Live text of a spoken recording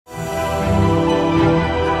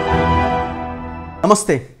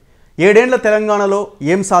నమస్తే. 7 ఏళ్ల తెలంగాణలో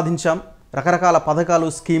ఏం సాధించాం, రకరకాల పథకాలు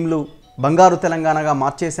స్కీమ్లు బంగారు తెలంగాణగా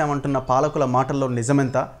మార్చేశామంటున్న పాలకుల మాటల్లో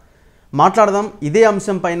నిజమెంత మాట్లాడదాం. ఇదే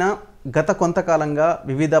అంశం పైన గత కొంతకాలంగా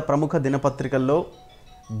వివిధ ప్రముఖ దినపత్రికల్లో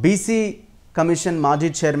బీసీ కమిషన్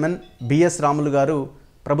మాజీ చైర్మన్ బిఎస్ రాములు గారు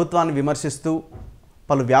ప్రభుత్వాన్ని విమర్శిస్తూ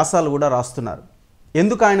పలు వ్యాసాలు కూడా రాస్తున్నారు.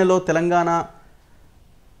 ఎందుకు ఆయనలో తెలంగాణ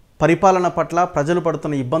పరిపాలన పట్ల ప్రజలు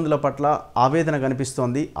పడుతున్న ఇబ్బందుల పట్ల ఆవేదన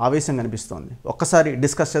కనిపిస్తోంది, ఆవేశం కనిపిస్తోంది. ఒక్కసారి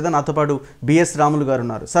డిస్కస్ చేద్దాం. నాతో పాటు బిఎస్ రాములు గారు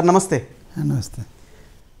ఉన్నారు. సార్ నమస్తే. నమస్తే.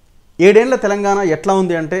 7 ఏళ్ల తెలంగాణ ఎట్లా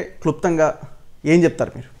ఉంది అంటే క్లుప్తంగా ఏం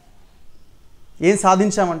చెప్తారు మీరు? ఏం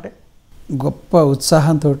సాధించామంటే? గొప్ప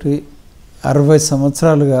ఉత్సాహంతో 60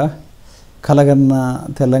 సంవత్సరాలుగా కలగన్న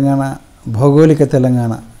తెలంగాణ, భౌగోళిక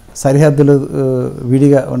తెలంగాణ, సరిహద్దులు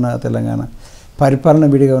విడిగా ఉన్న తెలంగాణ, పరిపాలన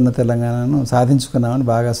విడిగా ఉన్న తెలంగాణను సాధించుకున్నామని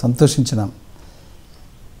బాగా సంతోషించినాం.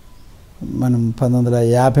 మనం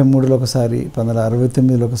 1953లో ఒకసారి,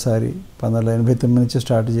 1969లో ఒకసారి, 1989 నుంచి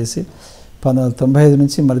స్టార్ట్ చేసి 1995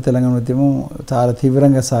 నుంచి మళ్ళీ తెలంగాణ ఉద్యమం చాలా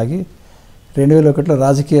తీవ్రంగా సాగి 2001లో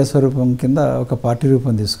రాజకీయ స్వరూపం కింద ఒక పార్టీ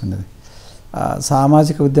రూపం తీసుకున్నది.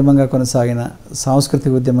 సామాజిక ఉద్యమంగా కొనసాగిన,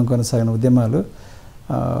 సాంస్కృతిక ఉద్యమం కొనసాగిన ఉద్యమాలు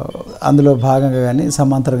అందులో భాగంగా కానీ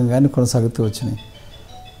సమాంతరంగా కానీ కొనసాగుతూ వచ్చినాయి.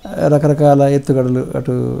 రకరకాల ఎత్తుగడలు,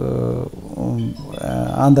 అటు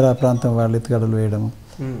ఆంధ్ర ప్రాంతం వాళ్ళు ఎత్తుగడలు వేయడము,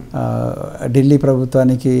 ఢిల్లీ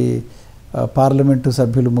ప్రభుత్వానికి పార్లమెంటు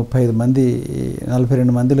సభ్యులు 35 మంది,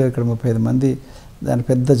 42 మందిలో ఇక్కడ 35 మంది, దాని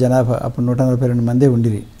పెద్ద జనాభా. అప్పుడు 142 మందే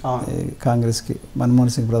ఉండిరి కాంగ్రెస్కి,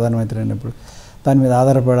 మన్మోహన్ సింగ్ ప్రధానమంత్రి అయినప్పుడు. దాని మీద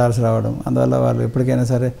ఆధారపడాల్సి రావడం, అందువల్ల వాళ్ళు ఎప్పటికైనా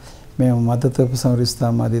సరే మేము మద్దతు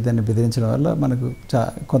ఉపసంహరిస్తాము అది దాన్ని బెదిరించడం వల్ల మనకు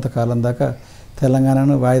కొంతకాలం దాకా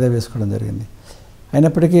తెలంగాణను వాయిదా వేసుకోవడం జరిగింది.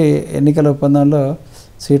 అయినప్పటికీ ఎన్నికల ఒప్పందంలో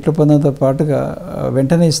సీట్ల ఒప్పందంతో పాటుగా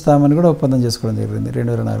వెంటనే ఇస్తామని కూడా ఒప్పందం చేసుకోవడం జరిగింది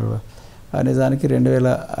 2004లో. నిజానికి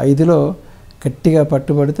 2005లో గట్టిగా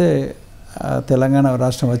పట్టుబడితే తెలంగాణ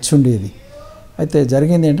రాష్ట్రం వచ్చి ఉండేది. అయితే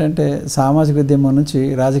జరిగింది ఏంటంటే, సామాజిక ఉద్యమం నుంచి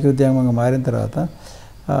రాజకీయ ఉద్యమంగా మారిన తర్వాత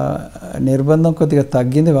నిర్బంధం కొద్దిగా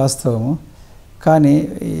తగ్గింది వాస్తవము. కానీ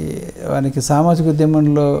వానికి సామాజిక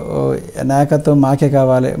ఉద్యమంలో నాయకత్వం మాకే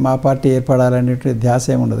కావాలి, మా పార్టీ ఏర్పడాలనేటువంటి ధ్యాస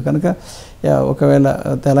ఏమి ఉండదు. కనుక ఒకవేళ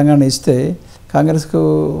తెలంగాణ ఇస్తే కాంగ్రెస్కు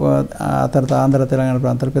ఆ తర్వాత ఆంధ్ర తెలంగాణ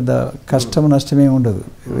ప్రాంతాలు పెద్ద కష్టం నష్టమేమి ఉండదు.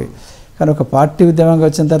 కానీ ఒక పార్టీ ఉద్యమంగా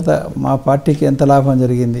వచ్చిన తర్వాత మా పార్టీకి ఎంత లాభం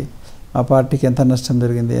జరిగింది, మా పార్టీకి ఎంత నష్టం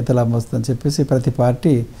జరిగింది, ఎంత లాభం వస్తుందని చెప్పేసి ప్రతి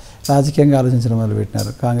పార్టీ రాజకీయంగా ఆలోచించడం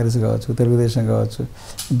మొదలుపెట్టినారు. కాంగ్రెస్ కావచ్చు, తెలుగుదేశం కావచ్చు,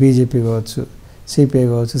 బీజేపీ కావచ్చు, సిపిఐ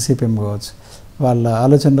కావచ్చు, సిపిఎం కావచ్చు. వాళ్ళ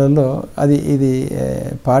ఆలోచనలలో ఇది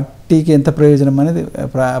పార్టీకి ఎంత ప్రయోజనం అనేది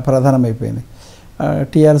ప్రధానమైపోయింది.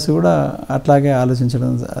 టీఆర్ఎస్ కూడా అట్లాగే ఆలోచించడం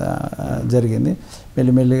జరిగింది.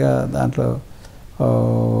 మెల్లిమెల్లిగా దాంట్లో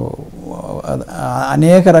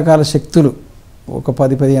అనేక రకాల శక్తులు, ఒక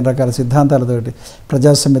 10-15 రకాల సిద్ధాంతాలతోటి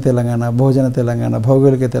ప్రజాస్వామ్య తెలంగాణ, బహుజన తెలంగాణ,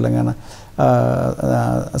 భౌగోళిక తెలంగాణ,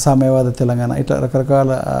 సామ్యవాద తెలంగాణ, ఇట్లా రకరకాల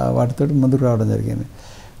వాటితోటి ముందుకు రావడం జరిగింది.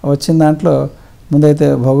 వచ్చిన దాంట్లో ముందైతే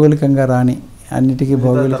భౌగోళికంగా రాని, అన్నిటికీ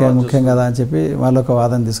భౌగోళికంగా ముఖ్యం కదా అని చెప్పి వాళ్ళొక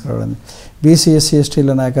వాదన తీసుకురావడం. బీసీ ఎస్సీ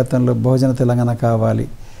ఎస్టీల నాయకత్వంలో బహుజన తెలంగాణ కావాలి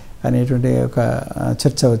అనేటువంటి ఒక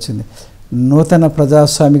చర్చ వచ్చింది. నూతన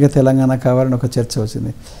ప్రజాస్వామిక తెలంగాణ కావాలని ఒక చర్చ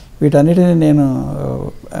వచ్చింది. వీటన్నిటిని నేను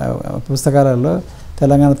పుస్తకాలలో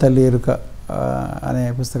తెలంగాణ తల్లి ఎరుక అనే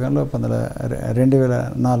పుస్తకంలో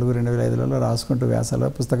 2004-2005లలో రాసుకుంటూ వ్యాసాలు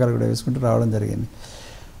పుస్తకాలు కూడా వేసుకుంటూ రావడం జరిగింది.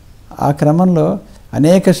 ఆ క్రమంలో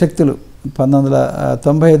అనేక శక్తులు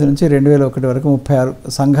 1995 నుంచి 2001 వరకు 36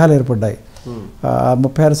 సంఘాలు ఏర్పడ్డాయి. ఆ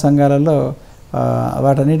 36 సంఘాలలో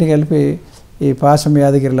వాటన్నిటి కలిపి ఈ పాశం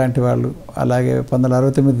యాదగిరి లాంటి వాళ్ళు, అలాగే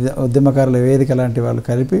 1969 ఉద్యమకారుల వేదిక లాంటి వాళ్ళు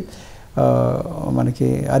కలిపి మనకి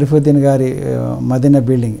అరిఫుద్దీన్ గారి మదీనా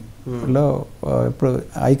బిల్డింగ్లో ఇప్పుడు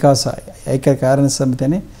ఐక్య కార్య సమితి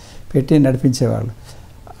అని పెట్టి నడిపించేవాళ్ళు.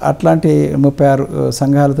 అట్లాంటి 36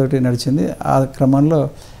 సంఘాలతోటి నడిచింది. ఆ క్రమంలో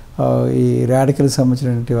ఈ రాడికల్కి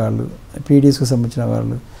సంబంధించినటువంటి వాళ్ళు, పీడీఎస్కి సంబంధించిన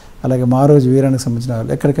వాళ్ళు, అలాగే మారోజు వీరానికి సంబంధించిన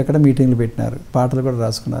వాళ్ళు ఎక్కడికక్కడ మీటింగ్లు పెట్టినారు, పాటలు కూడా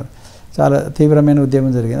రాసుకున్నారు. చాలా తీవ్రమైన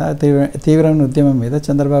ఉద్యమం జరిగింది. ఆ తీవ్రమైన ఉద్యమం మీద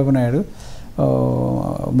చంద్రబాబు నాయుడు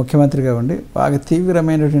ముఖ్యమంత్రిగా ఉండి బాగా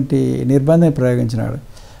తీవ్రమైనటువంటి నిర్బంధం ప్రయోగించినాడు.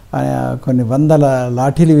 కొన్ని వందల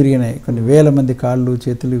లాఠీలు విరిగినాయి, కొన్ని వేల మంది కాళ్ళు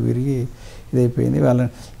చేతులు విరిగి ఇదైపోయింది. వాళ్ళని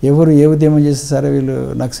ఎవరు ఏ ఉద్యమం చేస్తే సరే వీళ్ళు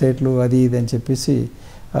నక్సలైట్లు అది ఇది అని చెప్పేసి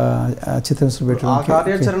చిత్రహింసలు పెట్టడం.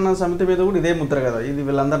 కార్యాచరణ సమితి మీద కూడా ఇదే ముద్ర కదా, ఇది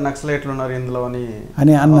వీళ్ళందరూ నక్సలైట్లు ఉన్నారు ఇందులో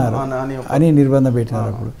అని అన్నారు, అని నిర్బంధం పెట్టినారు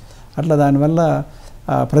అప్పుడు. అట్లా దానివల్ల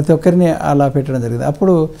ప్రతి ఒక్కరిని అలా పెట్టడం జరిగింది.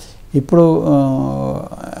 ఇప్పుడు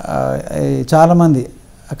చాలామంది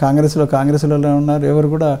కాంగ్రెస్లో ఉన్నారు, ఎవరు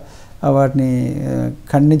కూడా వాటిని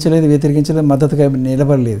ఖండించలేదు, వ్యతిరేకించలేదు, మద్దతుగా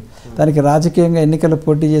నిలబడలేదు. దానికి రాజకీయంగా ఎన్నికల్లో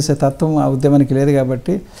పోటీ చేసే తత్వం ఆ ఉద్యమానికి లేదు.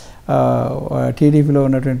 కాబట్టి టీడీపీలో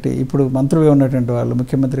ఉన్నటువంటి ఇప్పుడు మంత్రులుగా ఉన్నటువంటి వాళ్ళు,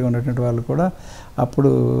 ముఖ్యమంత్రిగా ఉన్నటువంటి వాళ్ళు కూడా అప్పుడు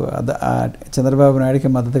చంద్రబాబు నాయుడుకి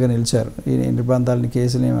మద్దతుగా నిలిచారు. ఈ నిర్బంధాలని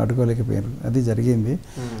కేసులు ఏమి అడ్డుకోలేకపోయారు. అది జరిగింది.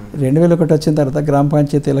 2001 వచ్చిన తర్వాత గ్రామ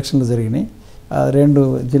పంచాయతీ ఎలక్షన్లు జరిగినాయి. 2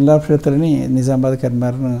 జిల్లా పరిషత్తులని నిజామాబాద్,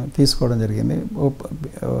 కరీంనగర్ను తీసుకోవడం జరిగింది.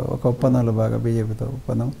 ఒక ఒప్పందంలో బాగా బీజేపీతో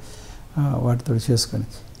ఒప్పందం వాటితో చేసుకొని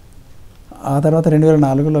ఆ తర్వాత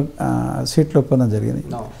 2004లో సీట్ల ఒప్పందం జరిగింది.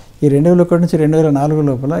 ఈ 2001 నుంచి 2004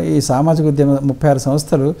 లోపల ఈ సామాజిక ఉద్యమ 36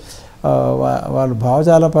 సంస్థలు వాళ్ళు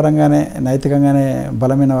భావజాల పరంగానే నైతికంగానే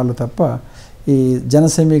బలమైన వాళ్ళు తప్ప ఈ జన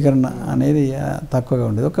సమీకరణ అనేది తక్కువగా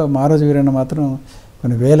ఉండేది. ఒక మారోజు వీరన్న మాత్రం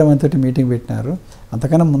కొన్ని వేల మందితోటి మీటింగ్ పెట్టినారు.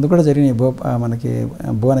 అంతకన్నా ముందు కూడా జరిగినాయి. మనకి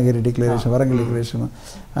Bhuvanagiri declaration, Warangal declaration,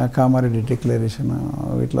 Kamareddy declaration,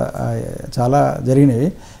 ఇట్లా చాలా జరిగినవి.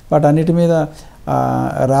 వాటన్నిటి మీద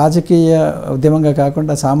రాజకీయ ఉద్యమంగా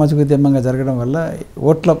కాకుండా సామాజిక ఉద్యమంగా జరగడం వల్ల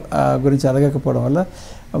ఓట్ల గురించి అడగకపోవడం వల్ల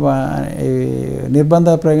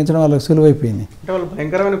నిర్బంధాలు ప్రయోగించడం వాళ్ళకి సులువైపోయింది. అంటే వాళ్ళు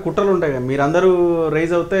భయంకరమైన కుట్రలు ఉంటాయి కదా. మీరందరూ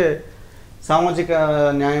రైజ్ అవుతే సామాజిక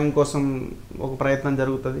న్యాయం కోసం ఒక ప్రయత్నం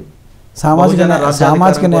జరుగుతుంది. సామాజిక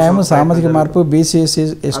న్యాయం, సామాజిక మార్పు, బీసీ ఎస్సీ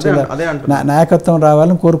ఎస్టీల నాయకత్వం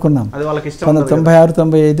రావాలని కోరుకున్నాం.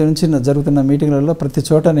 1996-95 నుంచి జరుగుతున్న మీటింగ్లలో ప్రతి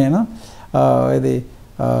చోట నేను ఇది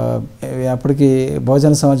అప్పటికి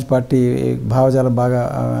బహుజన సమాజ్ పార్టీ భావజాలం బాగా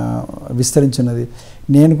విస్తరించినది.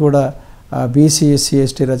 నేను కూడా బీసీ ఎస్సీ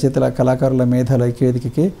ఎస్టీ రచయితల కళాకారుల మేధాల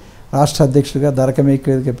ఐక్యవేదికకి రాష్ట్ర అధ్యక్షుడిగా దరకం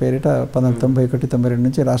ఐక్యవేదిక పేరిట 1991-92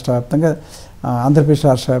 నుంచి రాష్ట్ర వ్యాప్తంగా ఆంధ్రప్రదేశ్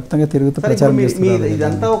రాష్ట్ర వ్యాప్తంగా తిరుగుతూ ప్రచారం చేస్తున్నారు.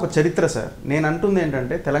 ఇదంతా ఒక చరిత్ర సార్. నేను అంటుంది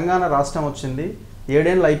ఏంటంటే తెలంగాణ రాష్ట్రం వచ్చింది 7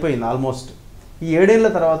 ఏళ్ళు అయిపోయింది ఆల్మోస్ట్. ఈ 7 ఏళ్ల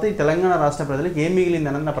తర్వాత ఈ తెలంగాణ రాష్ట్ర ప్రజలకు ఏం మిగిలింది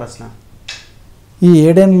అన్న ప్రశ్న. ఈ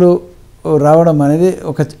 7 ఏళ్ళు రావడం అనేది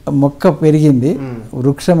ఒక మొక్క పెరిగింది,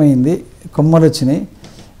 వృక్షమైంది, కొమ్మలు వచ్చినాయి.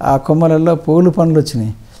 ఆ కొమ్మలలో పూలు పండ్లు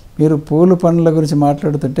వచ్చినాయి. మీరు పూలు పండ్ల గురించి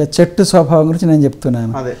మాట్లాడుతుంటే చెట్టు స్వభావం గురించి నేను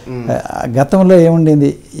చెప్తున్నాను. గతంలో ఏముండింది,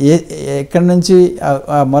 ఎక్కడి నుంచి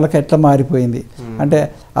ఆ మొలక ఎట్లా మారిపోయింది అంటే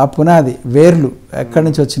ఆ పునాది వేర్లు ఎక్కడి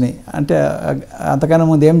నుంచి వచ్చినాయి అంటే అంతకన్నా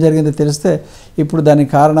ముందు ఏం జరిగిందో తెలిస్తే ఇప్పుడు దాని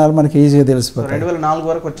కారణాలు మనకి ఈజీగా తెలిసిపోతాయి. 2004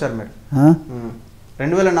 వరకు వచ్చారు మీరు.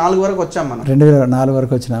 2004 వరకు వచ్చాము మనం. 2004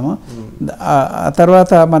 వరకు వచ్చినాము. ఆ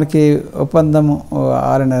తర్వాత మనకి ఒప్పందము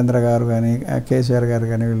ఆర్ నరేంద్ర గారు కానీ, కేసీఆర్ గారు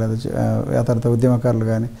కానీ, వీళ్ళ ఆ తర్వాత ఉద్యమకారులు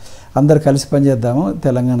కానీ అందరు కలిసి పనిచేద్దాము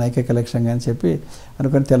తెలంగాణ ఐక్య లక్ష్యం కానీ చెప్పి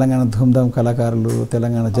అనుకుని తెలంగాణ ధూమ్ధామ్ కళాకారులు,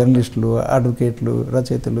 తెలంగాణ జర్నలిస్టులు, అడ్వకేట్లు,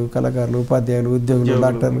 రచయితలు, కళాకారులు, ఉపాధ్యాయులు, ఉద్యోగులు,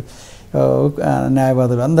 డాక్టర్లు,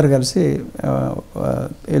 న్యాయవాదులు అందరు కలిసి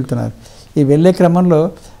వెళ్తున్నారు. ఈ వెళ్ళే క్రమంలో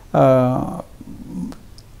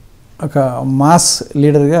ఒక మాస్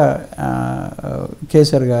లీడర్గా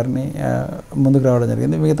కేసీఆర్ గారిని ముందుకు రావడం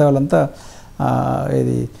జరిగింది. మిగతా వాళ్ళంతా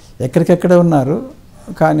ఇది ఎక్కడికెక్కడ ఉన్నారు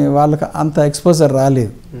కానీ వాళ్ళకి అంత ఎక్స్పోజర్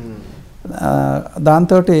రాలేదు.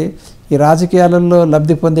 దాంతో ఈ రాజకీయాలలో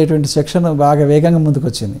లబ్ధి పొందేటువంటి సెక్షన్ బాగా వేగంగా ముందుకు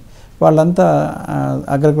వచ్చింది. వాళ్ళంతా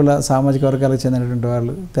అగ్రకుల సామాజిక వర్గాలకు చెందినటువంటి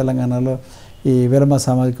వాళ్ళు. తెలంగాణలో ఈ విరమ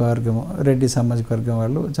సామాజిక వర్గము, రెడ్డి సామాజిక వర్గం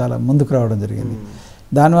వాళ్ళు చాలా ముందుకు రావడం జరిగింది.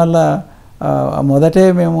 దానివల్ల మొదటే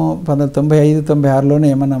మేము 1995-96లోనే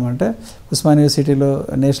ఏమన్నామంటే ఉస్మాన్ యూనివర్సిటీలో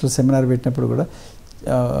నేషనల్ సెమినార్ పెట్టినప్పుడు కూడా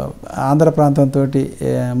ఆంధ్ర ప్రాంతంతో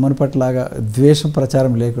మునుపట్లాగా ద్వేషం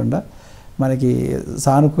ప్రచారం లేకుండా మనకి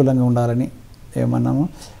సానుకూలంగా ఉండాలని ఏమన్నాము.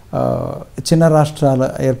 చిన్న రాష్ట్రాల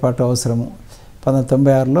ఏర్పాటు అవసరము.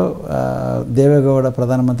 1996లో దేవేగౌడ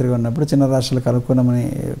ప్రధానమంత్రిగా ఉన్నప్పుడు చిన్న రాష్ట్రాలకు అనుకూలమని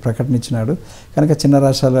ప్రకటన ఇచ్చినాడు. కనుక చిన్న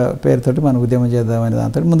రాష్ట్రాల పేరుతోటి మనం ఉద్యమం చేద్దామని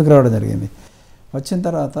దాంతో ముందుకు రావడం జరిగింది. వచ్చిన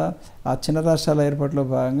తర్వాత ఆ చిన్న రాష్ట్రాల ఏర్పాటులో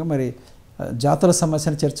భాగంగా మరి జాతుల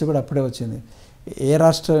సమస్యల చర్చ కూడా అప్పుడే వచ్చింది. ఏ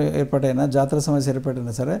రాష్ట్రం ఏర్పాటైనా జాతుల సమస్య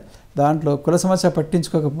ఏర్పాటైనా సరే దాంట్లో కుల సమస్య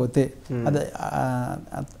పట్టించుకోకపోతే అది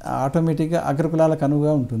ఆటోమేటిక్గా అగ్రకులాలకు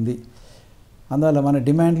అనువుగా ఉంటుంది. అందువల్ల మన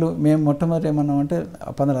డిమాండ్లు మేము మొట్టమొదటి ఏమన్నామంటే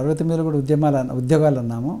 1969లో కూడా ఉద్యోగాలు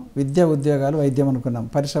అన్నాము. విద్య, ఉద్యోగాలు, వైద్యం అనుకున్నాం.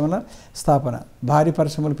 పరిశ్రమల స్థాపన, భారీ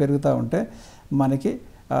పరిశ్రమలు పెరుగుతూ ఉంటే మనకి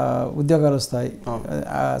ఉద్యోగాలు వస్తాయి,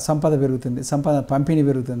 సంపద పెరుగుతుంది, సంపద పంపిణీ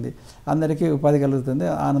పెరుగుతుంది, అందరికీ ఉపాధి కలుగుతుంది,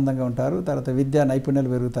 ఆనందంగా ఉంటారు, తర్వాత విద్యా నైపుణ్యాలు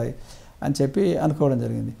పెరుగుతాయి అని చెప్పి అనుకోవడం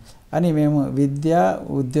జరిగింది. అని మేము విద్య,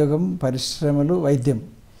 ఉద్యోగం, పరిశ్రమలు, వైద్యం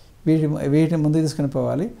వీటిని ముందుకు తీసుకుని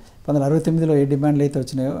పోవాలి. 1969లో ఏ డిమాండ్లు అయితే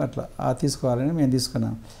వచ్చినాయో అట్లా తీసుకోవాలని మేము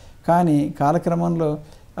తీసుకున్నాం. కానీ కాలక్రమంలో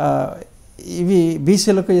ఇవి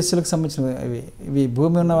బీసీలకు, ఎస్సీలకు సంబంధించినవి, ఇవి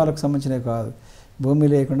భూమి ఉన్న వాళ్ళకు సంబంధించినవి కాదు. భూమి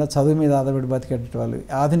లేకుండా చదువు మీద ఆధారపడి బతికేట వాళ్ళు,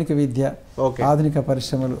 ఆధునిక విద్య, ఆధునిక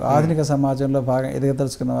పరిశ్రమలు, ఆధునిక సమాజంలో బాగా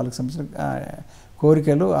ఎదగదలుచుకున్న వాళ్ళకి సంబంధించిన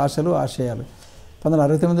కోరికలు, ఆశలు, ఆశయాలు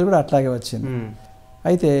 1969 కూడా అట్లాగే వచ్చింది.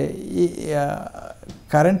 అయితే ఈ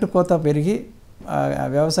కరెంటు కోత పెరిగి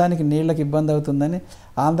వ్యవసాయానికి నీళ్ళకి ఇబ్బంది అవుతుందని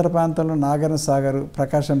ఆంధ్ర ప్రాంతంలో నాగార్జున సాగర్,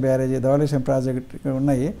 ప్రకాశం బ్యారేజీ, ధవళేశ్వరం ప్రాజెక్టు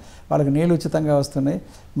ఉన్నాయి. వాళ్ళకి నీళ్ళు ఉచితంగా వస్తున్నాయి,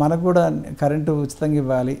 మనకు కూడా కరెంటు ఉచితంగా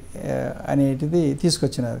ఇవ్వాలి అనేటిది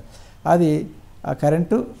తీసుకొచ్చినారు. అది ఆ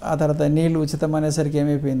కరెంటు ఆ తర్వాత నీళ్ళు ఉచితం అనేసరికి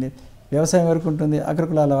ఏమైపోయింది, వ్యవసాయం వరకు ఉంటుంది,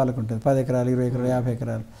 అగ్రకులాల వాళ్ళకు ఉంటుంది, 10 ఎకరాలు, 20 ఎకరాలు, 50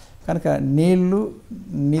 ఎకరాలు. కనుక నీళ్లు,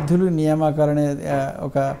 నిధులు, నియామకాలు అనే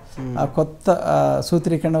ఒక కొత్త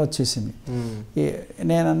సూత్రీకరణ వచ్చేసింది.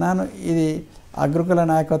 నేను అన్నాను, ఇది అగ్రకుల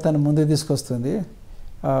నాయకత్వాన్ని ముందుకు తీసుకొస్తుంది.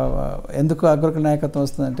 ఎందుకు అగ్రకుల నాయకత్వం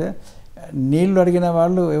వస్తుందంటే, నీళ్లు అడిగిన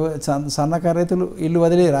వాళ్ళు సన్నకారు రైతులు ఇల్లు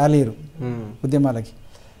వదిలి రాలేరు ఉద్యమాలకి.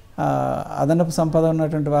 అదనపు సంపద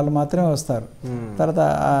ఉన్నటువంటి వాళ్ళు మాత్రమే వస్తారు. తర్వాత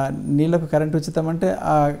నీళ్లకు కరెంటు ఉచితం అంటే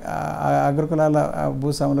అగ్రకులాల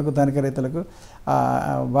భూస్వాములకు, ధనిక రైతులకు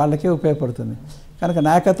వాళ్ళకే ఉపయోగపడుతుంది. కనుక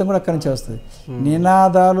నాయకత్వం కూడా అక్కడి నుంచే వస్తుంది.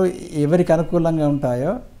 నినాదాలు ఎవరికి అనుకూలంగా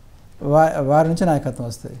ఉంటాయో వారి నుంచి నాయకత్వం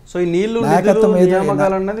వస్తుంది. సో ఈ నీళ్లు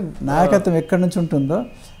నాయకత్వం ఎక్కడి నుంచి ఉంటుందో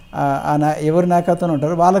ఎవరి నాయకత్వం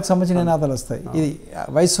ఉంటారో వాళ్ళకి సంబంధించిన నినాదాలు వస్తాయి. ఇది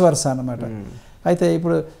వైస్ వర్స అన్నమాట. అయితే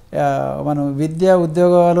ఇప్పుడు మనం విద్య,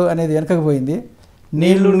 ఉద్యోగాలు అనేది వెనకకు పోయింది,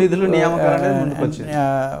 నీళ్లు, నిధులు, నియామకాలు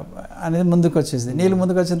అనేది ముందుకు వచ్చేసింది. నీళ్ళు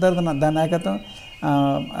ముందుకు వచ్చిన తర్వాత దాని నాయకత్వం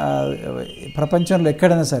ప్రపంచంలో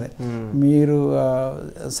ఎక్కడైనా సరే, మీరు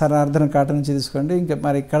సరార్థన కాట నుంచి తీసుకోండి, ఇంకా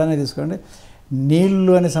మరి ఎక్కడైనా తీసుకోండి,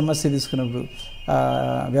 నీళ్ళు అనే సమస్య తీసుకున్నప్పుడు,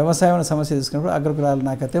 వ్యవసాయం అనే సమస్య తీసుకున్నప్పుడు అగ్రకులాల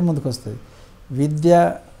నాయకత్వం ముందుకు వస్తుంది. విద్య,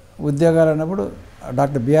 ఉద్యోగాలు అన్నప్పుడు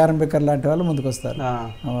డాక్టర్ బిఆర్ అంబేద్కర్ లాంటి వాళ్ళు ముందుకు వస్తారు.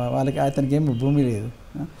 వాళ్ళకి అతనికి ఏమి భూమి లేదు,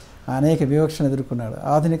 అనేక వివక్షను ఎదుర్కొన్నాడు.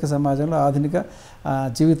 ఆధునిక సమాజంలో ఆధునిక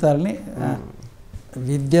జీవితాలని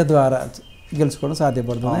విద్య ద్వారా గెలుచుకోవడం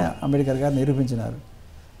సాధ్యపడుతుందని అంబేద్కర్ గారు నిరూపించినారు.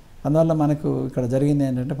 అందువల్ల మనకు ఇక్కడ జరిగింది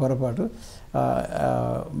ఏంటంటే పొరపాటు,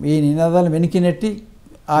 ఈ నినాదాలు వెనికినెట్టి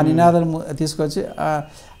ఆ నినాదాలు తీసుకొచ్చి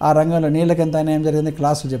ఆ రంగంలో నీళ్ళకి ఎంత అన్యాయం జరిగింది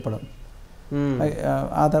క్లాసులు చెప్పడం.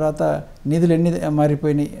 ఆ తర్వాత నిధులు ఎన్ని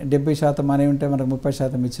మారిపోయినాయి, 70% మనవి ఉంటే మనకు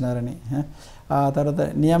 30% ఇచ్చినారని. ఆ తర్వాత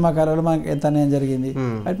నియామకాలలో మనకు ఎంత అన్యాయం జరిగింది,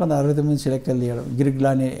 1969 నుంచి లెక్కలు తీయడం,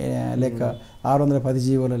 గిరిగ్లాని లెక్క, 610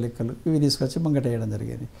 జీవోల లెక్కలు ఇవి తీసుకొచ్చి ముంగటేయడం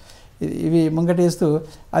జరిగింది. ఇవి ముంగటేస్తూ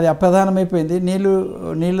అది అప్రధానమైపోయింది.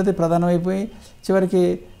 నీళ్ళది ప్రధానమైపోయి చివరికి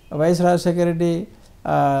వైఎస్ రాజశేఖర రెడ్డి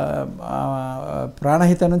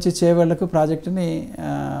ప్రాణహిత నుంచి చేవేళ్లకు ప్రాజెక్టుని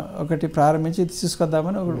ఒకటి ప్రారంభించి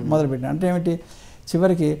తీసుకొద్దామని మొదలుపెట్టిన. అంటే ఏమిటి,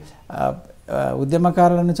 చివరికి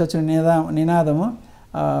ఉద్యమకారుల నుంచి వచ్చిన నినాదము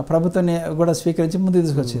ప్రభుత్వం కూడా స్వీకరించి ముందుకు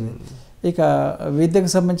తీసుకొచ్చింది. ఇక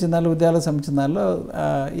విద్యకు సంబంధించిన దానిలో, ఉద్యోగాలకు సంబంధించిన దానిలో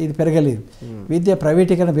ఇది పెరగలేదు. విద్య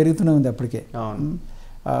ప్రైవేటీకరణ పెరుగుతూనే ఉంది అప్పటికే.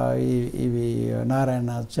 ఇవి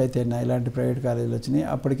నారాయణ, చైతన్య ఇలాంటి ప్రైవేట్ కాలేజీలు వచ్చినాయి.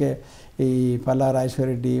 అప్పటికే ఈ పల్లా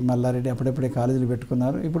రాజేశ్వరరెడ్డి, మల్లారెడ్డి అప్పుడప్పుడే కాలేజీలు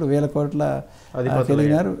పెట్టుకున్నారు. ఇప్పుడు 1000 కోట్ల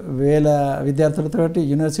కలిగినారు, 1000 విద్యార్థులతోటి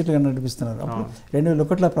యూనివర్సిటీగా నడిపిస్తున్నారు. అప్పుడు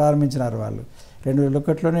 2001లో ప్రారంభించినారు వాళ్ళు.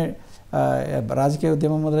 2001లోనే రాజకీయ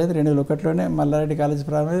ఉద్యమం మొదలైంది. 2001లోనే మల్లారెడ్డి కాలేజీ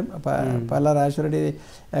ప్రారంభమైంది, పల్లా రాజేశ్వరరెడ్డి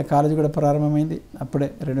కాలేజీ కూడా ప్రారంభమైంది అప్పుడే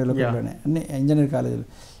 2001లోనే. అన్ని ఇంజనీరింగ్ కాలేజీలు.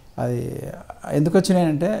 అది ఎందుకు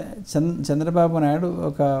వచ్చినాయంటే చంద్రబాబు నాయుడు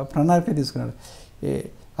ఒక ప్రణాళిక తీసుకున్నాడు.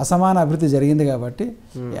 అసమాన అభివృద్ధి జరిగింది కాబట్టి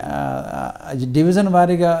డివిజన్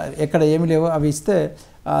వారీగా ఎక్కడ ఏమి లేవో అవి ఇస్తే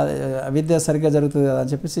విద్య సరిగ్గా జరుగుతుంది కదా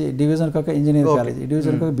అని చెప్పేసి డివిజన్కి ఒక ఇంజనీరింగ్ కాలేజ్,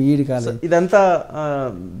 డివిజన్కి ఒక బీఈడి కాలేజ్, ఇదంతా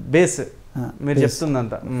బేస్ మీరు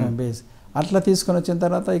చెప్తుందంతా బేస్. అట్లా తీసుకొని వచ్చిన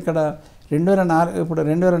తర్వాత ఇక్కడ 2004 ఇప్పుడు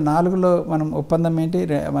 2004లో మనం ఒప్పందం ఏంటి,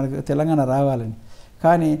 మనకు తెలంగాణ రావాలని.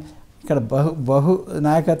 కానీ ఇక్కడ బహు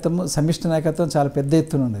నాయకత్వము, సమిష్టి నాయకత్వం చాలా పెద్ద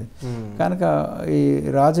ఎత్తున ఉన్నది. కనుక ఈ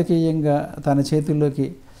రాజకీయంగా తన చేతుల్లోకి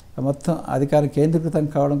మొత్తం అధికారం కేంద్రీకృతం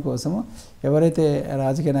కావడం కోసము ఎవరైతే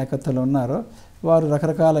రాజకీయ నాయకత్వంలో ఉన్నారో వారు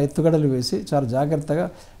రకరకాల ఎత్తుగడలు వేసి చాలా జాగ్రత్తగా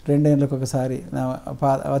 2 ఏళ్ళకు ఒకసారి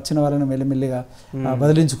వచ్చిన వాళ్ళని మెల్లిమెల్లిగా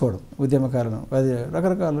బదిలించుకోవడం. ఉద్యమకాలను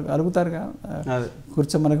రకరకాలు అలుగుతారుగా,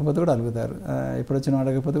 కూర్చోమనకపోతే కూడా అలుగుతారు, ఇప్పుడు వచ్చిన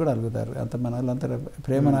అడగకపోతే కూడా అలుగుతారు. అంత మన వాళ్ళంతా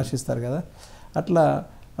ప్రేమను ఆశిస్తారు కదా. అట్లా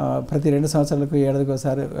ప్రతి 2 సంవత్సరాలకు 7 ఏళ్ళకి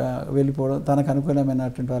ఒకసారి వెళ్ళిపోవడం, తనకు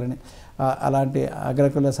అనుకూలమైనటువంటి వాళ్ళని, అలాంటి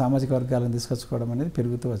అగ్రకుల సామాజిక వర్గాలను తీసుకొచ్చుకోవడం అనేది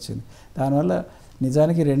పెరుగుతూ వచ్చింది. దానివల్ల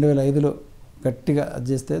నిజానికి 2005లో గట్టిగా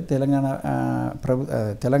చేస్తే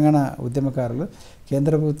తెలంగాణ ఉద్యమకారులు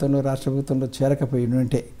కేంద్ర ప్రభుత్వంలో, రాష్ట్ర ప్రభుత్వంలో చేరకపోయి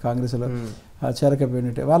ఉంటే, కాంగ్రెస్లో చేరకపోయి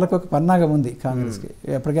ఉంటే వాళ్ళకు ఒక పన్నాగం ఉంది కాంగ్రెస్కి,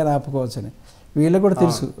 ఎప్పటికైనా ఆపుకోవచ్చని. వీళ్ళకి కూడా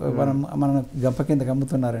తెలుసు మనం గంప కింద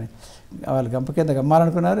గమ్ముతున్నారని. వాళ్ళు గంప కింద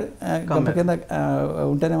గమ్మాలనుకున్నారు, గంప కింద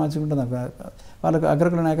ఉంటేనే మంచిగా ఉంటుంది అనుకున్నారు. వాళ్ళకు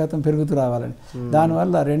అగ్రకుల నాయకత్వం పెరుగుతూ రావాలని.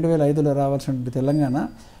 దానివల్ల 2005లో రావాల్సినటువంటి తెలంగాణ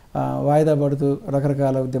వాయిదా పడుతూ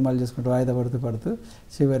రకరకాల ఉద్యమాలు చేసుకుంటూ వాయిదా పడుతూ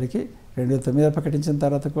చివరికి 2009 ప్రకటించిన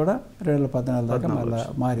తర్వాత కూడా 2014 దాకా మళ్ళీ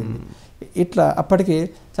మారింది. ఇట్లా అప్పటికి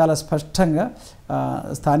చాలా స్పష్టంగా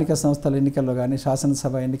స్థానిక సంస్థల ఎన్నికల్లో కానీ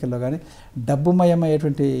శాసనసభ ఎన్నికల్లో కానీ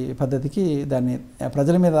డబ్బుమయమయ్యేటువంటి పద్ధతికి దాన్ని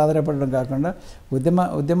ప్రజల మీద ఆధారపడడం కాకుండా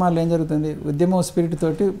ఉద్యమాలు ఏం జరుగుతుంది, ఉద్యమం స్పిరిట్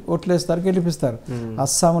తోటి ఓట్లేస్తారు, గెలిపిస్తారు.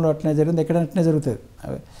 అస్సాంలో అట్లనే జరిగింది, ఎక్కడ అట్లనే జరుగుతుంది.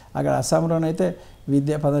 అక్కడ అస్సాంలోనైతే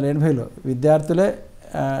 1980లో విద్యార్థులే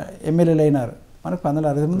ఎమ్మెల్యేలు అయినారు. మనకు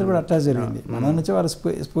 1968 కూడా అట్లా జరిగింది. మన నుంచి వాళ్ళు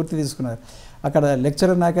స్ఫూర్తి తీసుకున్నారు. అక్కడ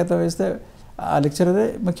లెక్చరర్ నాయకత్వం వేస్తే ఆ లెక్చరరే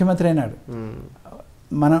ముఖ్యమంత్రి అయినాడు.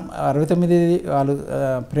 మనం 69 వాళ్ళు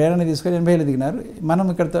ప్రేరణ తీసుకొని 80లో దిగినారు. మనం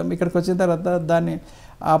ఇక్కడికి వచ్చిన తర్వాత దాన్ని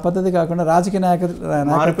ఆ పద్ధతి కాకుండా రాజకీయ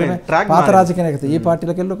నాయకత్వమే పాత రాజకీయ నాయకత్వం. ఈ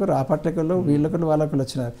పార్టీలకు వెళ్ళి ఒకరు, ఆ పార్టీలకు వెళ్ళి వీళ్ళొకరు వాళ్ళొకరు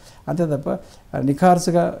వచ్చినారు. అంతే తప్ప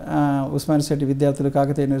నిఖార్సుగా ఉస్మానియా యూనివర్సిటీ విద్యార్థులు,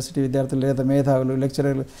 కాకతీయ యూనివర్సిటీ విద్యార్థులు లేదా మేధావులు,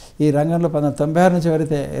 లెక్చరర్లు ఈ రంగంలో 1996 నుంచి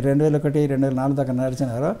ఎవరైతే 2001, 2004 దాకా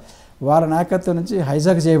నడిచినారో వాళ్ళ నాయకత్వం నుంచి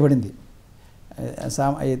హైజాక్ చేయబడింది.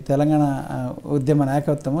 తెలంగాణ ఉద్యమ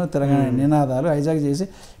నాయకత్వము, తెలంగాణ నినాదాలు హైజాక్ చేసి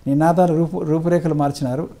నినాదాలు రూపురేఖలు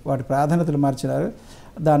మార్చినారు, వాటి ప్రాధాన్యతలు మార్చినారు.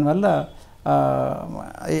 దానివల్ల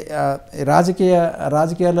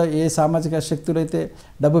రాజకీయాల్లో ఏ సామాజిక శక్తులు అయితే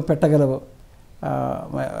డబ్బు పెట్టగలవో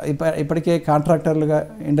ఇప్పటికే కాంట్రాక్టర్లుగా,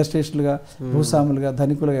 ఇండస్ట్రియలిస్టులుగా, భూస్వాములుగా,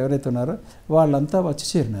 ధనికులుగా ఎవరైతే ఉన్నారో వాళ్ళంతా వచ్చి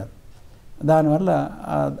చేరినారు. దానివల్ల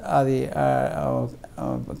అది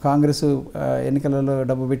కాంగ్రెస్ ఎన్నికలలో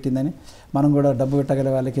డబ్బు పెట్టిందని మనం కూడా డబ్బు పెట్టగల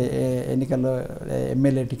వాళ్ళకి ఎన్నికల్లో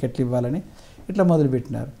ఎమ్మెల్యే టికెట్లు ఇవ్వాలని ఇట్లా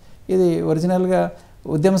మొదలుపెట్టినారు. ఇది ఒరిజినల్గా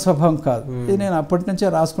ఉద్యమ స్వభావం కాదు. ఇది నేను అప్పటి నుంచే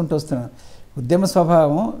రాసుకుంటూ వస్తున్నాను. ఉద్యమ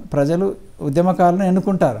స్వభావం ప్రజలు ఉద్యమకారులను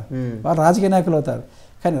ఎన్నుకుంటారు, వాళ్ళు రాజకీయ నాయకులు అవుతారు.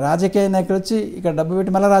 కానీ రాజకీయ నాయకులు వచ్చి ఇక్కడ డబ్బు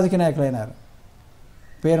పెట్టి మళ్ళీ రాజకీయ నాయకులు అయినారు,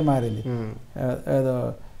 పేరు మారింది. ఏదో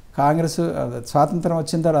కాంగ్రెస్ స్వాతంత్రం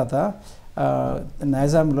వచ్చిన తర్వాత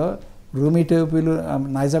నైజాంలో రూమీ టోపీలు,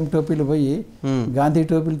 నైజాం టోపీలు పోయి గాంధీ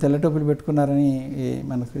టోపీలు, తెల్ల టోపీలు పెట్టుకున్నారని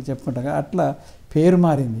మనకు చెప్పుకుంటాం. అట్లా పేరు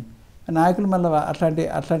మారింది. నాయకులు మళ్ళీ అట్లాంటి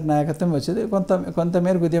నాయకత్వం వచ్చేది.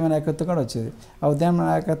 కొంతమేరకు ఉద్యమ నాయకత్వం కూడా వచ్చేది. ఆ ఉద్యమ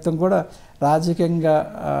నాయకత్వం కూడా రాజకీయంగా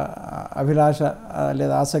అభిలాష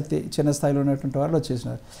లేదా ఆసక్తి చిన్న స్థాయిలో ఉన్నటువంటి వాళ్ళు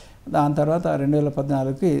వచ్చేసినారు. దాని తర్వాత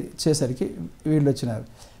 2014కి వచ్చేసరికి వీళ్ళు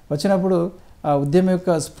వచ్చినప్పుడు ఆ ఉద్యమం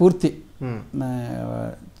యొక్క స్ఫూర్తి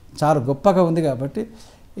చాలా గొప్పగా ఉంది. కాబట్టి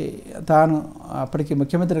తాను అప్పటికి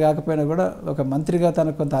ముఖ్యమంత్రి కాకపోయినా కూడా ఒక మంత్రిగా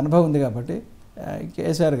తనకు కొంత అనుభవం ఉంది. కాబట్టి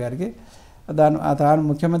కేసీఆర్ గారికి తాను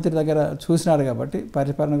ముఖ్యమంత్రి దగ్గర చూసినాడు కాబట్టి,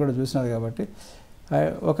 పరిపాలన కూడా చూసినాడు కాబట్టి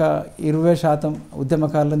ఒక 20%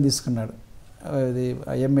 ఉద్యమకారులను తీసుకున్నాడు. ఇది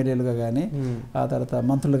ఎమ్మెల్యేలుగా కానీ ఆ తర్వాత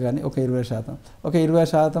మంత్రులు కానీ ఒక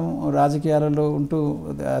 20% రాజకీయాలలో ఉంటూ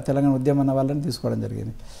తెలంగాణ ఉద్యమం అన్న వాళ్ళని తీసుకోవడం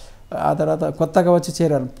జరిగింది. ఆ తర్వాత కొత్తగా వచ్చి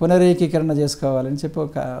చేరాలి, పునరేకీకరణ చేసుకోవాలని చెప్పి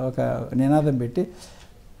ఒక నినాదం పెట్టి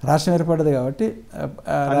రాష్ట్రం ఏర్పడ్డది కాబట్టి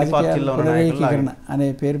రాజకీయాల పునరేకీకరణ అనే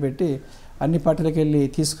పేరు పెట్టి అన్ని పార్టీలకు వెళ్ళి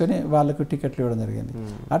తీసుకొని వాళ్ళకు టికెట్లు ఇవ్వడం జరిగింది.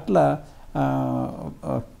 అట్లా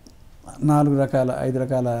 4 రకాల 5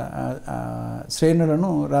 రకాల శ్రేణులను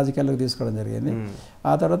రాజకీయాల్లోకి తీసుకోవడం జరిగింది.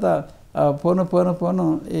 ఆ తర్వాత పోను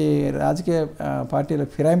ఈ రాజకీయ పార్టీల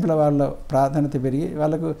ఫిరాయింపుల వాళ్ళ ప్రాధాన్యత పెరిగి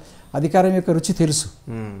వాళ్ళకు అధికారం యొక్క రుచి తెలుసు,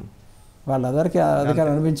 వాళ్ళు అందరికీ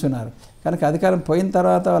అధికారం అనిపించున్నారు. కనుక అధికారం పోయిన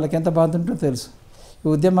తర్వాత వాళ్ళకి ఎంత బాధ ఉంటుందో తెలుసు. ఈ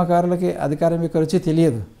ఉద్యమకారులకి అధికారం యొక్క రుచి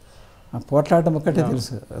తెలియదు, పోట్లాడటం ఒక్కటే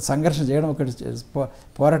తెలుసు, సంఘర్షణ చేయడం ఒకటి,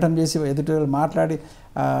 పోరాటం చేసి ఎదుటి మాట్లాడి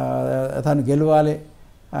తాను గెలవాలి,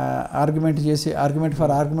 ఆర్గ్యుమెంట్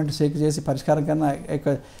ఫర్ ఆర్గ్యుమెంట్ సేక్ చేసి పరిష్కారం కన్నా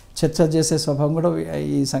ఎక్కువ చర్చ చేసే స్వభావం కూడా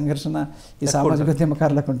ఈ సంఘర్షణ ఈ సామాజిక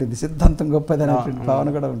ఉద్యమకారులకు ఉంటుంది. సిద్ధాంతం గొప్పది అనేటువంటి భావన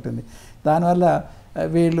కూడా ఉంటుంది. దానివల్ల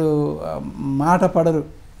వీళ్ళు మాట పడరు,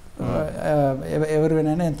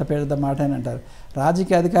 ఎవరినైనా ఎంత పెద్ద మాట అని అంటారు.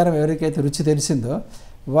 రాజకీయ అధికారం ఎవరికైతే రుచి తెలిసిందో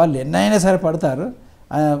వాళ్ళు ఎన్నైనా సరే పడతారు.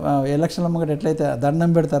 ఎలక్షన్ల ముంగట ఎట్లయితే దండం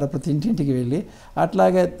పెడతారో ప్రతి ఇంటింటికి వెళ్ళి,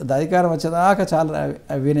 అట్లాగే అధికారం వచ్చేదాకా చాలా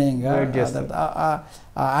వినయంగా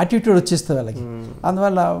ఆ యాటిట్యూడ్ వచ్చేస్తుంది వాళ్ళకి.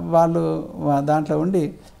 అందువల్ల వాళ్ళు దాంట్లో ఉండి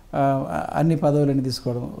అన్ని పదవులని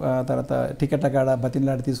తీసుకోవడం, తర్వాత టికెట్ల కాడ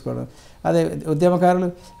బతిన్లాడి తీసుకోవడం. అదే ఉద్యమకారులు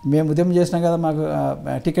మేము ఉద్యమం చేసినాం కదా మాకు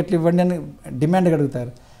టికెట్లు ఇవ్వండి అని డిమాండ్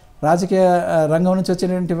అడుగుతారు. రాజకీయ రంగం నుంచి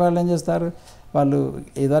వచ్చినటువంటి వాళ్ళు ఏం చేస్తారు, వాళ్ళు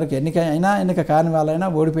ఇదివరకు ఎన్నిక కాని వాళ్ళైనా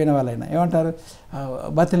ఓడిపోయిన వాళ్ళైనా ఏమంటారు,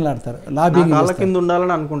 బతిన్లాడతారు, లాబింగ్ కింద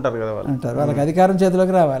ఉండాలని అనుకుంటారు కదా అంటారు. వాళ్ళకి అధికారం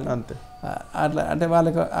చేతిలోకి రావాలి అంతే. అట్లా అంటే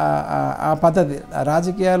వాళ్ళకు ఆ పద్ధతి,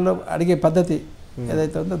 రాజకీయాల్లో అడిగే పద్ధతి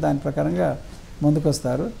ఏదైతే ఉందో దాని ప్రకారంగా ముందుకు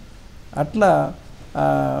వస్తారు. అట్లా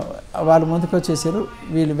వాళ్ళు ముందుకు వచ్చేసారు,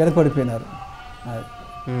 వీళ్ళు వెనకబడిపోయినారు.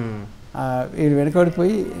 వీళ్ళు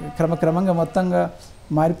వెనకబడిపోయి క్రమక్రమంగా మొత్తంగా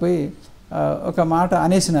మారిపోయి ఒక మాట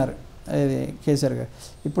అనేసినారు ఇది కేసీఆర్ గారు.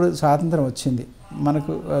 ఇప్పుడు స్వాతంత్రం వచ్చింది,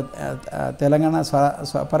 మనకు తెలంగాణ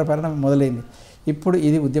స్వపరిపాలన మొదలైంది. ఇప్పుడు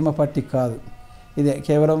ఇది ఉద్యమ పార్టీ కాదు, ఇది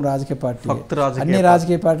కేవలం రాజకీయ పార్టీ. అన్ని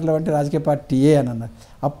రాజకీయ పార్టీలు అంటే రాజకీయ పార్టీయే అని అన్నారు.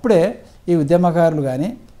 అప్పుడే ఈ ఉద్యమకారులు కానీ,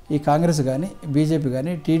 ఈ కాంగ్రెస్ కానీ, బీజేపీ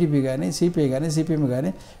కానీ, టీడీపీ కానీ, సిపిఐ కానీ, సిపిఎం కానీ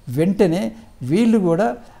వెంటనే వీళ్ళు కూడా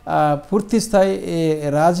పూర్తి స్థాయి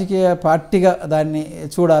రాజకీయ పార్టీగా దాన్ని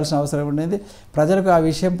చూడాల్సిన అవసరం ఉండేది. ప్రజలకు ఆ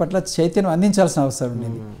విషయం పట్ల చైతన్యం అందించాల్సిన అవసరం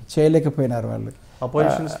ఉండేది. చేయలేకపోయినారు వాళ్ళు.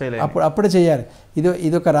 అప్పుడే చేయాలి.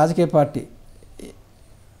 ఇదొక రాజకీయ పార్టీ.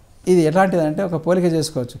 ఇది ఎలాంటిదంటే ఒక పోలిక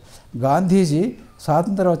చేసుకోవచ్చు. గాంధీజీ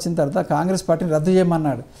స్వాతంత్రం వచ్చిన తర్వాత కాంగ్రెస్ పార్టీని రద్దు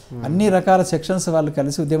చేయమన్నాడు. అన్ని రకాల సెక్షన్స్ వాళ్ళు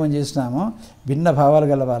కలిసి ఉద్యమం చేసినాము, భిన్న భావాలు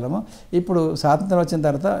గల వాళ్ళము. ఇప్పుడు స్వాతంత్రం వచ్చిన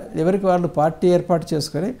తర్వాత ఎవరికి వాళ్ళు పార్టీ ఏర్పాటు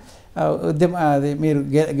చేసుకొని అది మీరు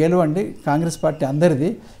గెలవండి, కాంగ్రెస్ పార్టీ అందరిది,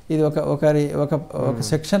 ఇది ఒక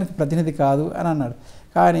సెక్షన్కి ప్రతినిధి కాదు అని అన్నాడు.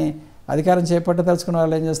 కానీ అధికారం చేపట్టదలుచుకున్న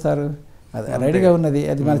వాళ్ళు ఏం చేస్తారు, అది రెడీగా ఉన్నది,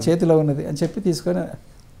 అది మన చేతిలో ఉన్నది అని చెప్పి తీసుకొని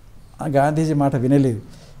గాంధీజీ మాట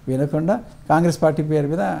వినకుండా కాంగ్రెస్ పార్టీ పేరు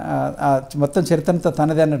మీద మొత్తం చరిత్రంతా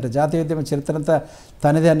తనదే అన్నట్టు, జాతీయ ఉద్యమ చరిత్రంతా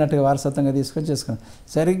తనదే అన్నట్టుగా వారసత్వంగా తీసుకొని చేసుకున్నాం.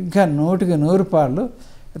 సరిగ్గా 100%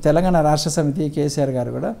 తెలంగాణ రాష్ట్ర సమితి కేసీఆర్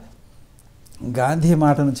గారు కూడా గాంధీ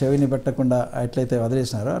మాటను చెవిని పెట్టకుండా ఎట్లయితే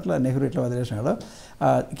వదిలేసినారో, అట్లా నెహ్రూ ఎట్లా వదిలేసినాడో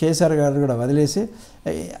కేసీఆర్ గారు కూడా వదిలేసి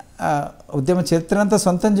ఉద్యమ చరిత్ర అంతా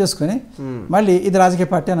సొంతం చేసుకొని మళ్ళీ ఇది రాజకీయ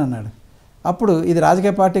పార్టీ అని అన్నాడు. అప్పుడు ఇది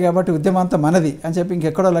రాజకీయ పార్టీ కాబట్టి ఉద్యమం అంతా మనది అని చెప్పి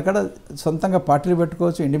ఇంకెక్కడో అక్కడ సొంతంగా పార్టీలు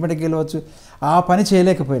పెట్టుకోవచ్చు, ఇండిపెండెంట్గా గెలవచ్చు. ఆ పని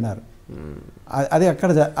చేయలేకపోయినారు. అది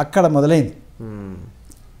అక్కడ మొదలైంది.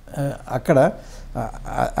 అక్కడ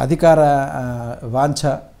అధికార వాంఛ,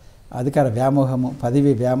 అధికార వ్యామోహము,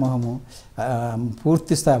 పదవి వ్యామోహము,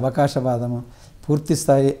 పూర్తిస్థాయి అవకాశవాదము,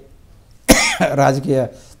 పూర్తిస్థాయి రాజకీయ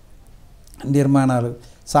నిర్మాణాలు,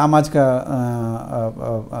 సామాజిక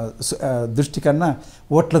దృష్టి కన్నా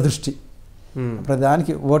ఓట్ల దృష్టి,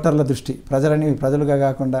 ప్రధానికి ఓటర్ల దృష్టి, ప్రజలుగా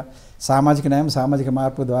కాకుండా సామాజిక న్యాయం, సామాజిక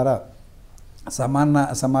మార్పు ద్వారా సమాన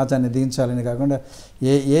సమాజాన్ని దించాలని కాకుండా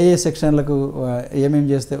ఏ సెక్షన్లకు ఏమేమి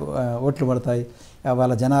చేస్తే ఓట్లు పడతాయి,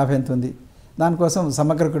 వాళ్ళ జనాభా ఎంత ఉంది, దానికోసం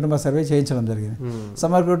సమగ్ర కుటుంబ సర్వే చేయించడం జరిగింది.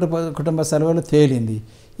 సమగ్ర కుటుంబ సర్వేలో తేలింది.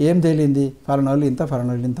 ఏం తేలింది, ఫలానోళ్ళు ఇంత,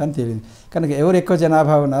 ఫలానోళ్ళు ఇంత అని తేలింది. కనుక ఎవరు ఎక్కువ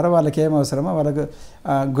జనాభా ఉన్నారో వాళ్ళకి ఏం అవసరమో వాళ్ళకు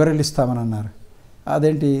గొర్రెలు ఇస్తామని అన్నారు.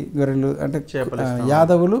 అదేంటి గొర్రెలు అంటే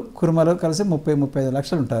యాదవులు, కుర్మలు కలిసి 30-35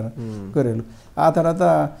 లక్షలు ఉంటారు గొర్రెలు. ఆ తర్వాత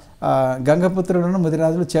గంగపుత్రులను,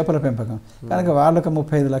 ముదిరాజులు చేపల పెంపకం, కనుక వాళ్ళకు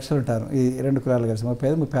 35 లక్షలు ఉంటారు. ఈ 2 కులాలు కలిసి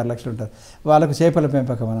 35-36 లక్షలు ఉంటారు. వాళ్ళకు చేపల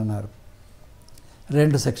పెంపకం అని అన్నారు.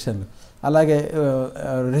 2 సెక్షన్లు. అలాగే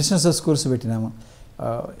రెసిడెన్షియల్ స్కూల్స్ పెట్టినాము.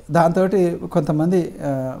 దాంతో కొంతమంది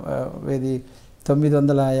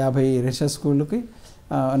 950 రెసిడెన్షియల్ స్కూళ్ళకి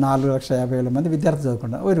 4,50,000 మంది విద్యార్థులు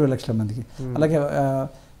చదువుకుంటారు, 20 లక్షల మందికి. అలాగే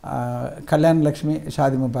కళ్యాణ లక్ష్మి,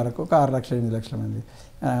 షాది ముబారక్ ఒక 6,08,00,000 మంది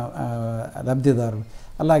లబ్ధిదారులు.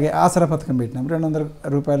 అలాగే ఆసరా పథకం పెట్టినాము. 200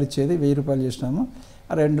 రూపాయలు ఇచ్చేది 1000 రూపాయలు చేసినాము.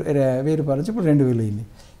 1000 రూపాయలు వచ్చి ఇప్పుడు 2,000 అయింది.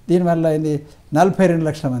 దీనివల్ల అయింది 42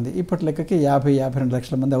 లక్షల మంది. ఇప్పటి లెక్కకి 52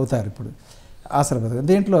 లక్షల మంది అవుతారు ఇప్పుడు ఆసరా పథకం.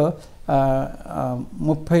 దీంట్లో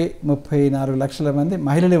 34 లక్షల మంది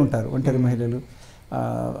మహిళలే ఉంటారు, ఒంటరి మహిళలు,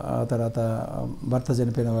 తర్వాత భర్త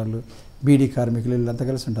చనిపోయిన వాళ్ళు, బీడీ కార్మికులు, వీళ్ళంతా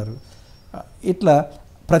కలిసి ఉంటారు. ఇట్లా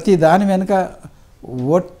ప్రతి దాని వెనుక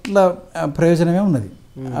ఓట్ల ప్రయోజనమే ఉన్నది.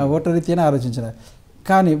 ఆ ఓట్ల రీతిని ఆలోచించిన.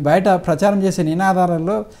 కానీ బయట ప్రచారం చేసే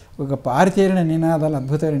నినాదాలలో ఒక పారితేరిన నినాదాలు,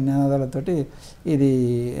 అద్భుతమైన నినాదాలతోటి ఇది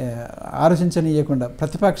ఆలోచించనీయకుండా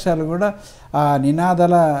ప్రతిపక్షాలు కూడా ఆ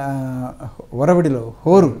నినాదాల ఒరవడిలో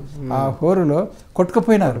ఆ హోరులో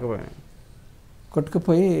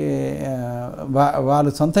కొట్టుకుపోయి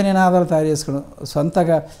వాళ్ళు సొంత నినాదాలు తయారు చేసుకోవడం,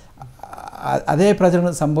 సొంతగా అదే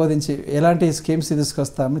ప్రజలను సంబోధించి ఎలాంటి స్కీమ్స్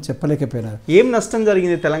తీసుకొస్తామని చెప్పలేకపోయినారు. ఏం నష్టం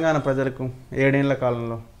జరిగింది తెలంగాణ ప్రజలకు 7 ఏళ్ల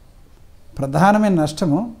కాలంలో? ప్రధానమైన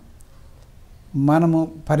నష్టము, మనము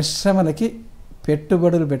పరిశ్రమలకి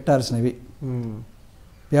పెట్టుబడులు పెట్టాల్సినవి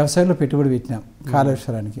వ్యవసాయంలో పెట్టుబడి పెట్టినాం.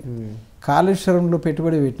 కాళేశ్వరంలో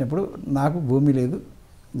పెట్టుబడి పెట్టినప్పుడు నాకు భూమి లేదు,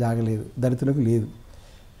 జాగలేదు, దళితులకు లేదు.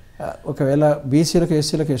 ఒకవేళ బీసీలకు,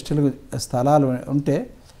 ఎస్సీలకు, ఎస్టీలకు స్థలాలు ఉంటే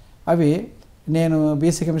అవి నేను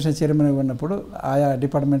బీసీ కమిషన్ చైర్మన్ ఉన్నప్పుడు ఆయా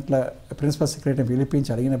డిపార్ట్మెంట్ల ప్రిన్సిపల్ సెక్రటరీని పిలిపించి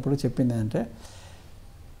అడిగినప్పుడు చెప్పింది అంటే,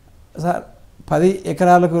 సార్ 10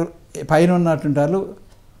 ఎకరాలకు పైన ఉన్నట్టుంటారు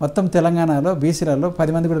మొత్తం తెలంగాణలో బీసీలలో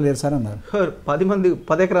 10 మంది కూడా లేరు సార్ అన్నారు. 10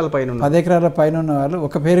 ఎకరాల పైన ఉన్న వాళ్ళు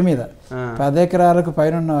ఒక పేరు మీద 10 ఎకరాలకు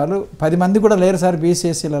పైన ఉన్న వాళ్ళు 10 మంది కూడా లేరు సార్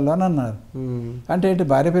బీసీఎస్సీలలో అని అన్నారు. అంటే ఏంటి,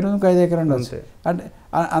 భార్య పేరు 5 ఎకరాలు ఉండొచ్చు అంటే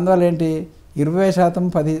అందువల్ల ఏంటి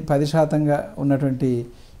 20% 10%గా ఉన్నటువంటి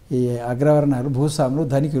ఈ అగ్రవర్ణాలు, భూస్వాములు,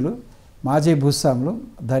 ధనికులు, మాజీ భూస్వాములు,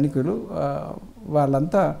 ధనికులు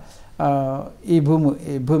వాళ్ళంతా ఈ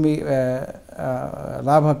భూమి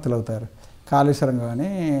లాభాక్తులు అవుతారు. కాళేశ్వరం కానీ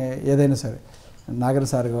ఏదైనా సరే నాగర్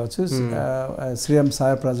సార్ కావచ్చు, శ్రీరామ్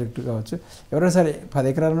సాగర్ ప్రాజెక్టు కావచ్చు, ఎవరైనా సరే 10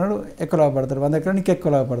 ఎకరాలు ఉన్నాడు ఎక్కువ లాభపడతాడు, 100 ఎకరాలు నీకు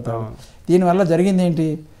ఎక్కువ లాభపడతాడు. దీనివల్ల జరిగింది ఏంటి?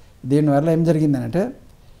 దీనివల్ల ఏం జరిగిందనంటే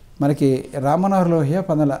మనకి రామమనోహర్ లోహియా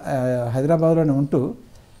హైదరాబాద్లోనే ఉంటూ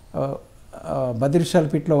బద్రిషాల్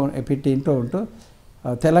పిట్టి ఇంట్లో ఉంటూ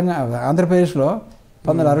ఆంధ్రప్రదేశ్లో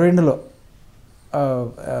 1962లో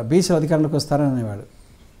బీసీ అధికారంలోకి వస్తారని అనేవాడు.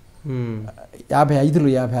 55లో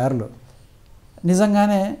 56లో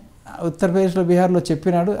నిజంగానే ఉత్తరప్రదేశ్లో బీహార్లో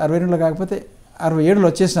చెప్పినాడు. 62లో కాకపోతే 67లో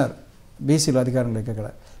వచ్చేసినారు బీసీలు అధికారంలోకి. అక్కడ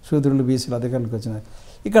శూద్రులు బీసీలు అధికారంలోకి వచ్చినారు.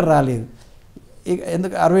 ఇక్కడ రాలేదు.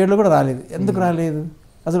 ఎందుకు 67లో కూడా రాలేదు? ఎందుకు రాలేదు?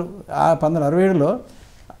 అసలు 1967లో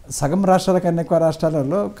సగం రాష్ట్రాల కన్నా ఎక్కువ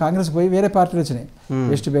రాష్ట్రాలలో కాంగ్రెస్ పోయి వేరే పార్టీలు వచ్చినాయి.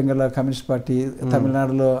 వెస్ట్ బెంగాల్లో కమ్యూనిస్ట్ పార్టీ,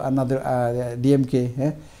 తమిళనాడులో డిఎంకే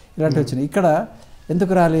ఇలాంటివి వచ్చినాయి. ఇక్కడ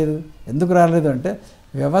ఎందుకు రాలేదు? ఎందుకు రాలేదు అంటే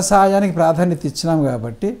వ్యవసాయానికి ప్రాధాన్యత ఇచ్చినాం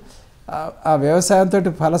కాబట్టి ఆ వ్యవసాయంతో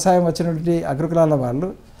ఫలసాయం వచ్చినటువంటి అగ్రకులాల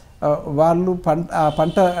వాళ్ళు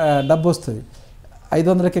పంట డబ్బు వస్తుంది.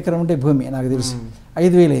 500 ఎకరం ఉంటే భూమి నాకు తెలుసు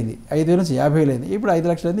 5,000 అయింది, 5,000 నుంచి 50,000 అయింది, ఇప్పుడు 5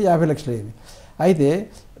 లక్షలు అయింది, 50 లక్షలు అయింది. అయితే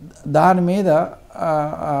దాని మీద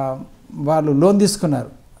వాళ్ళు లోన్ తీసుకున్నారు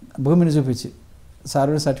భూమిని చూపించి.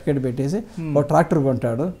 సార్వే సర్టిఫికేట్ పెట్టేసి ఓ ట్రాక్టర్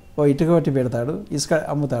కొంటాడు, ఓ ఇటుక పట్టి పెడతాడు, ఇసుక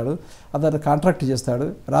అమ్ముతాడు, అతను కాంట్రాక్ట్ చేస్తాడు,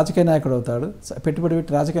 రాజకీయ నాయకుడు అవుతాడు, పెట్టుబడి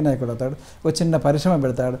పెట్టి రాజకీయ నాయకుడు అవుతాడు, ఒక చిన్న పరిశ్రమ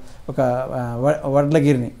పెడతాడు, ఒక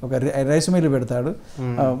వడ్లగిరిని, ఒక రైస్ మిల్లు పెడతాడు,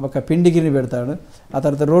 ఒక పిండిగిరిని పెడతాడు, ఆ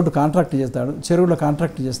తర్వాత రోడ్డు కాంట్రాక్ట్ చేస్తాడు, చెరువులో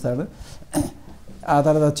కాంట్రాక్ట్ చేస్తాడు, ఆ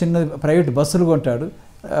తర్వాత చిన్న ప్రైవేట్ బస్సులు కొంటాడు,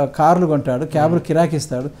 కార్లు కొంటాడు, క్యాబులు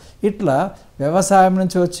కిరాకిస్తాడు. ఇట్లా వ్యవసాయం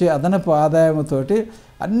నుంచి వచ్చే అదనపు ఆదాయంతోటి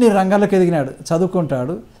అన్ని రంగాలకు ఎదిగినాడు.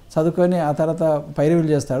 చదువుకుంటాడు, చదువుకొని ఆ తర్వాత పైరువులు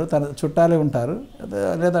చేస్తాడు, తన చుట్టాలే ఉంటారు,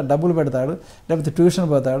 లేదా డబ్బులు పెడతాడు, లేకపోతే ట్యూషన్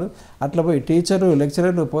పోతాడు. అట్లా పోయి టీచర్లు,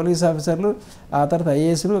 లెక్చరర్లు, పోలీస్ ఆఫీసర్లు, ఆ తర్వాత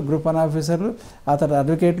ఐఏఎస్లు, గ్రూప్ 1 ఆఫీసర్లు, ఆ తర్వాత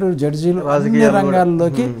అడ్వకేట్లు, జడ్జీలు, అన్ని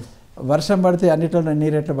రంగాల్లోకి వర్షం పడితే అన్నిట్లో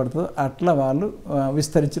నీరు ఎట్లా పడుతుందో అట్లా వాళ్ళు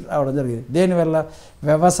విస్తరించి రావడం జరిగింది. దేనివల్ల?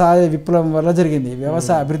 వ్యవసాయ విప్లవం వల్ల జరిగింది,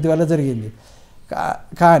 వ్యవసాయ అభివృద్ధి వల్ల జరిగింది.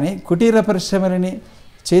 కానీ కుటీర పరిశ్రమలని,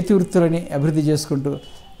 చేతి వృత్తులని అభివృద్ధి చేసుకుంటూ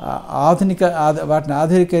వాటిని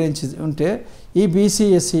ఆధునీకరించి ఉంటే ఈ బీసీ,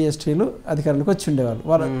 ఎస్సీ, ఎస్టీలు అధికారులకు వచ్చి ఉండేవాళ్ళు,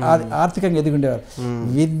 వాళ్ళు ఆర్థికంగా ఎదిగి ఉండేవారు.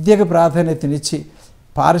 విద్యకు ప్రాధాన్యతనిచ్చి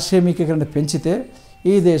పారిశ్రామికీకరణ పెంచితే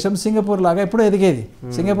ఈ దేశం సింగపూర్ లాగా ఎప్పుడూ ఎదిగేది.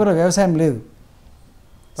 సింగపూర్లో వ్యవసాయం లేదు,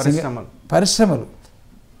 పరిశ్రమలు.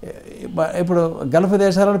 ఇప్పుడు గల్ఫ్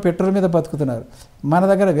దేశాలలో పెట్రోల్ మీద బతుకుతున్నారు. మన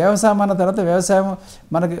దగ్గర వ్యవసాయం అన్న తర్వాత వ్యవసాయం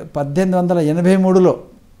మనకి 1883లో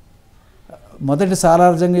మొదటి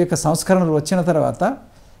సాలార్జంగ యొక్క సంస్కరణలు వచ్చిన తర్వాత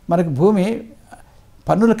మనకు భూమి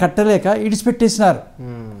పన్నులు కట్టలేక ఇడిచిపెట్టేసినారు.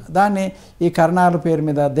 దాన్ని ఈ కర్ణాల పేరు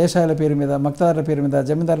మీద, దేశాల పేరు మీద, మక్తాదారుల పేరు మీద,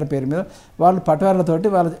 జమీందారుల పేరు మీద వాళ్ళు పట్టువాళ్ళతోటి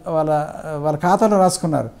వాళ్ళ ఖాతాలో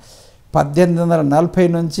రాసుకున్నారు. 1840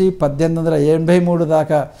 నుంచి 1883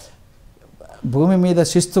 దాకా భూమి మీద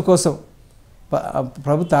శిస్తు కోసం,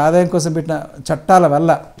 ప్రభుత్వ ఆదాయం కోసం పెట్టిన చట్టాల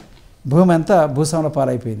వల్ల భూమి అంతా భూస్వాముల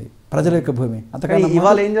పాలైపోయింది, ప్రజల యొక్క భూమి. అంతకన్నా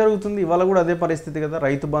ఇవాళ ఏం జరుగుతుంది? ఇవాళ కూడా అదే పరిస్థితి కదా.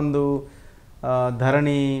 రైతు బంధు,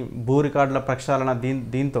 ధరణి, భూ రికార్డుల ప్రక్షాళన,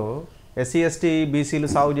 దీంతో ఎస్సీ, ఎస్టీ, బీసీలు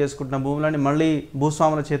సాగు చేసుకుంటున్న భూములన్నీ మళ్ళీ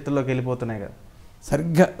భూస్వాముల చేతుల్లోకి వెళ్ళిపోతున్నాయి కదా.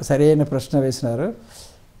 సరిగ్గా సరైన ప్రశ్న వేసినారు.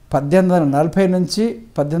 1840 నుంచి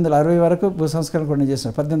 1860 వరకు భూ సంస్కరణ కొన్ని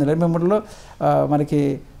చేసినారు. 1883లో మనకి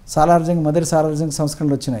మొదటి సాలార్జంగ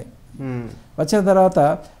సంస్కరణలు వచ్చినాయి. వచ్చిన తర్వాత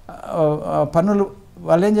పన్నులు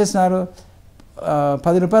వాళ్ళు ఏం చేసినారు?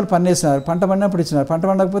 10 రూపాయలు పన్ను వేసినారు, పంట పండినప్పుడు ఇచ్చినారు, పంట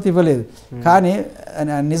పండకపోతే ఇవ్వలేదు. కానీ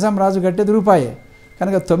నిజాం రాజు కట్టేది రూపాయే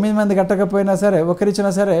కనుక 9 మంది కట్టకపోయినా సరే,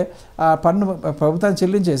 ఒకరిచ్చినా సరే ఆ పన్ను ప్రభుత్వాన్ని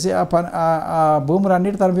చెల్లించేసి ఆ భూములు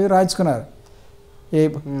అన్నిటి తన మీద రాయించుకున్నారు.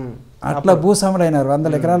 అట్లా భూస్వాములైనారు,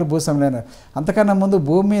 100 ఎకరాలు భూస్వాములైనారు. అంతకన్నా ముందు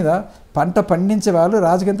భూమి మీద పంట పండించే వాళ్ళు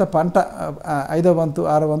రాజుకింత పంట 5వ వంతు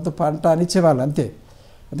 6వ వంతు పంట అనిచ్చేవాళ్ళు, అంతే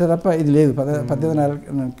తప్ప ఇది లేదు.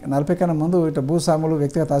 1840 కన్నా ముందు ఇట్లా భూస్వాములు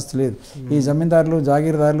వ్యక్తిగత ఆస్తి లేదు. ఈ జమీందారులు,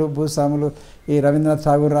 జాగీర్దారులు, భూస్వాములు, ఈ రవీంద్రనాథ్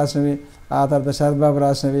ఠాగూర్ రాసినవి, ఆ తర్వాత శరత్ బాబు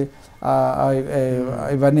రాసినవి,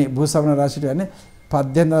 ఇవన్నీ భూస్వాములు రాసినవి అన్నీ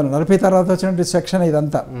 1840 తర్వాత వచ్చినటువంటి సెక్షన్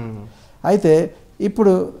ఇదంతా. అయితే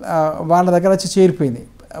ఇప్పుడు వాళ్ళ దగ్గర వచ్చి చేరిపోయింది.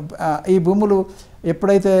 ఈ భూములు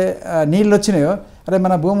ఎప్పుడైతే నీళ్ళు వచ్చినాయో, అరే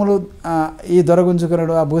మన భూములు ఈ దొర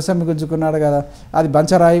గుంజుకున్నాడు, ఆ భూస్వామి గుంజుకున్నాడు కదా, అది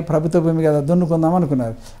బంచరాయి ప్రభుత్వ భూమి కదా, దున్నుకుందాం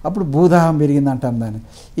అనుకున్నారు. అప్పుడు భూదాహం పెరిగింది అంటాం దాన్ని.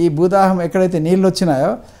 ఈ భూదాహం ఎక్కడైతే నీళ్ళు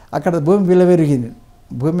వచ్చినాయో అక్కడ భూమి విలువ పెరిగింది,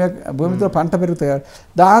 భూమితో పంట పెరుగుతాయి.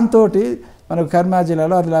 దాంతో మనకు కర్నూలు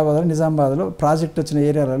జిల్లాలో, ఆదిలాబాద్లో, నిజామాబాద్లో ప్రాజెక్ట్ వచ్చిన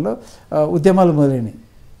ఏరియాలలో ఉద్యమాలు మొదలైనవి.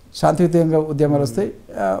 శాంతియుతంగా ఉద్యమాలు వస్తాయి.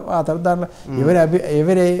 ఆ తర్వాత దాంట్లో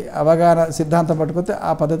ఎవరి అవగాహన సిద్ధాంతం పట్టుకొస్తే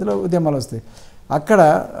ఆ పద్ధతిలో ఉద్యమాలు వస్తాయి. అక్కడ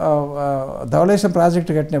ధవళేశ్వరం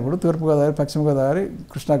ప్రాజెక్టు కట్టినప్పుడు తూర్పుగోదావరి, పశ్చిమ గోదావరి,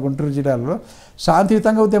 కృష్ణా, గుంటూరు జిల్లాల్లో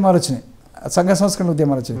శాంతియుతంగా ఉద్యమాలు వచ్చినాయి, సంఘ సంస్కరణ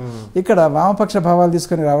ఉద్యమాలు వచ్చినాయి. ఇక్కడ వామపక్ష భావాలు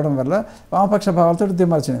తీసుకొని రావడం వల్ల వామపక్ష భావాలతో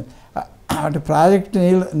ఉద్యమాలు వచ్చినాయి. అటు ప్రాజెక్టు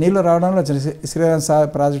నీళ్ళు రావడంలో వచ్చినాయి. శ్రీరామ్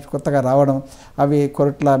ప్రాజెక్టు కొత్తగా రావడం, అవి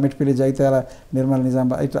కొరట్ల, మిట్పిల్లి, జైత్యాల, నిర్మల్,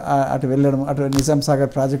 నిజామాబాద్ ఇట్లా అటు వెళ్ళడం, అటు నిజాం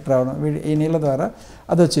సాగర్ ప్రాజెక్టు రావడం, ఈ నీళ్ళ ద్వారా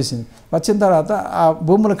అది వచ్చేసింది. వచ్చిన తర్వాత ఆ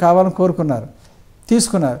భూములు కావాలని కోరుకున్నారు,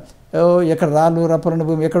 తీసుకున్నారు. ఎక్కడ రాళ్ళు రప్పలున్న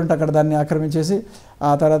భూమి ఎక్కడుంటే అక్కడ దాన్ని ఆక్రమించేసి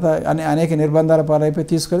ఆ తర్వాత అనేక నిర్బంధాల పాలైపోయి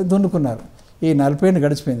తీసుకొని దున్నుకున్నారు. ఈ 40 ఏళ్ళు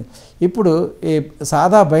గడిచిపోయింది. ఇప్పుడు ఈ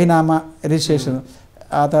సాదా బైనామా రిజిస్ట్రేషన్,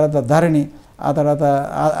 ఆ తర్వాత ధరణి, ఆ తర్వాత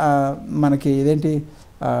మనకి ఇదేంటి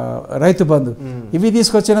రైతు బంధు, ఇవి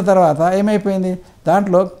తీసుకొచ్చిన తర్వాత ఏమైపోయింది,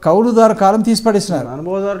 దాంట్లో కౌలుదారు కాలం తీసి పడేస్తున్నారు.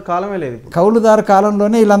 అనుభవదారు కాలమే లేదు. కౌలుదారు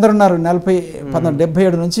కాలంలోనే వీళ్ళందరూ ఉన్నారు.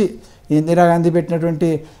 1977 నుంచి ఇందిరాగాంధీ పెట్టినటువంటి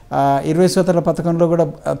 20 సూత్రాల పథకంలో కూడా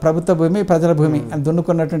ప్రభుత్వ భూమి, ప్రజల భూమి అని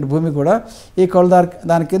దున్నుకున్నటువంటి భూమి కూడా ఈ కౌలుదారు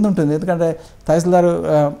దాని కింద ఉంటుంది. ఎందుకంటే తహసీల్దారు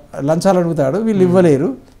లంచాలు అడుగుతాడు, వీళ్ళు ఇవ్వలేరు,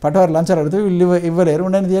 పటవారు లంచాలు అడుగుతారు, వీళ్ళు ఇవ్వలేరు,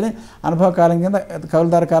 ఉండనిది అని అనుభవ కాలం కింద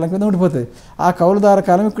కౌలుదారు కాలం కింద ఉండిపోతుంది. ఆ కౌలుదారు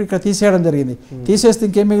కాలం ఇక్కడ తీసేయడం జరిగింది. తీసేస్తే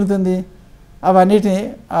ఇంకేం మిగులుతుంది, అవన్నిటిని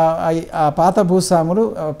ఆ పాత భూస్వాములు,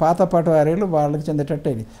 పాత పటవారీలు వాళ్ళకి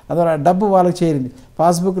చెందేటట్టయింది. అందువల్ల డబ్బు వాళ్ళకి చేరింది,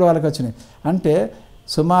 పాస్బుక్లు వాళ్ళకి వచ్చినాయి. అంటే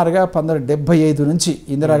సుమారుగా 1975 నుంచి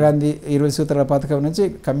ఇందిరాగాంధీ 20 సూత్రాల పథకం నుంచి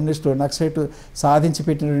కమ్యూనిస్టులు, నక్సలైట్లు సాధించి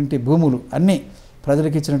పెట్టినటువంటి భూములు అన్నీ,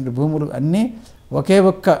 ప్రజలకు ఇచ్చినటువంటి భూములు అన్నీ ఒకే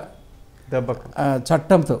ఒక్క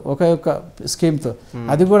చట్టంతో, ఒకే ఒక్క స్కీమ్తో,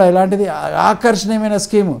 అది కూడా ఇలాంటిది ఆకర్షణీయమైన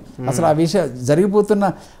స్కీము. అసలు ఆ విషయం జరిగిపోతున్న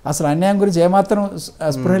అసలు అన్యాయం గురించి ఏమాత్రం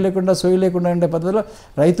స్పృహ లేకుండా, సోయి లేకుండా ఉండే పద్ధతిలో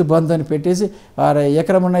రైతు బంధు అని పెట్టేసి,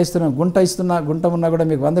 ఎకరం ఉన్న ఇస్తున్నాం, గుంట ఉన్నా కూడా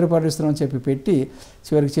మీకు 100 రూపాయలు ఇస్తున్నాం అని చెప్పి పెట్టి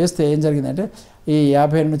చివరికి చేస్తే ఏం జరిగిందంటే ఈ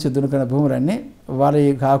 50 ఏళ్ళ నుంచి దున్నుకున్న భూములన్నీ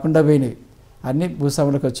వాళ్ళవి కాకుండా పోయినవి, అన్నీ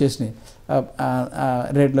భూస్వాములకు వచ్చేసినాయి,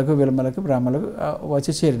 రెడ్లకు, విలమలకు, బ్రాహ్మణులకు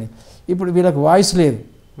వచ్చి చేరినాయి. ఇప్పుడు వీళ్ళకి వాయిస్ లేదు,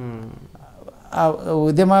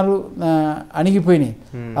 ఉద్యమాలు అణిగిపోయినాయి.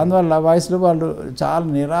 అందువల్ల వాయిస్లో వాళ్ళు చాలా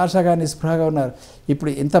నిరాశగా, నిస్పృహగా ఉన్నారు.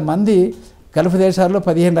 ఇప్పుడు ఇంతమంది గల్ఫ్ దేశాల్లో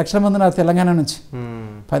 15 లక్షల మంది ఉన్నారు తెలంగాణ నుంచి.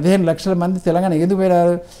 15 లక్షల మంది తెలంగాణ ఎందుకు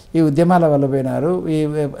పోయినారు? ఈ ఉద్యమాల వల్ల పోయినారు, ఈ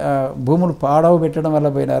భూములు పాడవ పెట్టడం వల్ల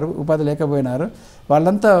పోయినారు, ఉపాధి లేకపోయినారు.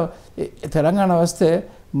 వాళ్ళంతా తెలంగాణ వస్తే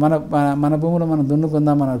మన భూములు మనం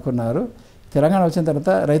దున్నుకుందామని అనుకున్నారు. తెలంగాణ వచ్చిన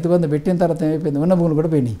తర్వాత రైతు బంధు పెట్టిన తర్వాత ఏమైపోయింది, ఉన్న భూములు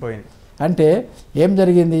కూడా పోయినాయి. అంటే ఏం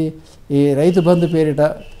జరిగింది, ఈ రైతు బంధు పేరిట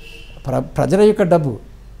ప్రజల యొక్క డబ్బు,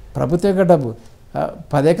 ప్రభుత్వం యొక్క డబ్బు,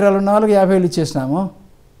 10 ఎకరాలు ఉన్న వాళ్ళకి 50 వేలు ఇచ్చేసినాము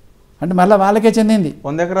అంటే మళ్ళీ వాళ్ళకే చెందింది.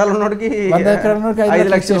 100 ఎకరాలు ఉన్నోడికి 5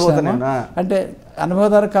 లక్షలు ఇచ్చేసినాము అంటే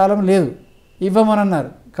అనుభవదారు కాలం లేదు, ఇవ్వమని అన్నారు,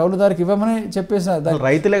 కౌలుదారికి ఇవ్వమని చెప్పేసినారు.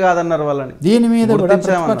 రైతులే కాదన్నారు వాళ్ళని. దీని మీద కూడా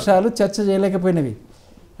ప్రతిపక్షాలు చర్చ చేయలేకపోయినవి.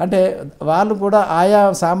 అంటే వాళ్ళు కూడా ఆయా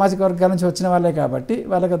సామాజిక వర్గాల నుంచి వచ్చిన వాళ్ళే కాబట్టి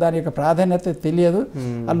వాళ్ళకి దాని యొక్క ప్రాధాన్యత తెలియదు,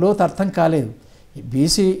 ఆ లోతు అర్థం కాలేదు.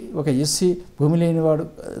 బీసీ, ఒక ఎస్సీ, భూమి లేనివాడు,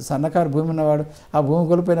 సన్నకారు భూమి ఉన్నవాడు, ఆ భూమి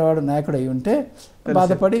కోల్పోయినవాడు నాయకుడు అయి ఉంటే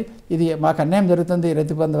బాధపడి ఇది మాకు అన్యాయం జరుగుతుంది,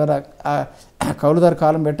 రైతు బంధు వల్ల కౌలుదారు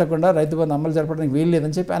కాలం పెట్టకుండా రైతు బంధు అమలు జరపడానికి వీలు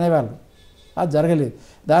లేదని చెప్పి అనేవాళ్ళు. అది జరగలేదు.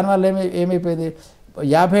 దానివల్ల ఏమైపోయింది,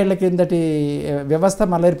 50 ఏళ్ల కిందటి వ్యవస్థ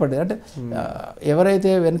మళ్ళీ ఏర్పడింది. అంటే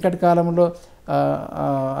ఎవరైతే వెనకటి కాలంలో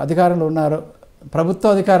అధికారంలో ఉన్నారో,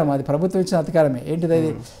 ప్రభుత్వ అధికారం, అది ప్రభుత్వం ఇచ్చిన అధికారమే. ఏంటిది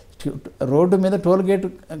అది, రోడ్డు మీద టోల్ గేట్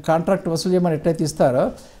కాంట్రాక్ట్ వసూలు చేయమని ఎట్లయితే ఇస్తారో,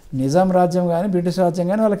 నిజాం రాజ్యం కానీ బ్రిటిష్ రాజ్యం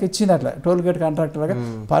కానీ వాళ్ళకి ఇచ్చింది అట్లా. టోల్ గేట్ కాంట్రాక్ట్ లాగా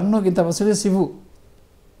పన్ను ఇంత వసూలు చేసి ఇవ్వు,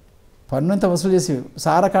 పన్ను ఇంత వసూలు చేసి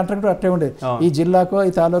సారా కాంట్రాక్ట్ అట్లే ఉండేది. ఈ జిల్లాకో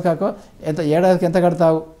ఈ తాలూకాకో ఏడాదికి ఎంత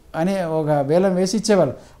కడతావు అని ఒక వేలం వేసి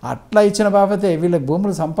ఇచ్చేవాళ్ళు. అట్లా ఇచ్చిన బాబతే వీళ్ళ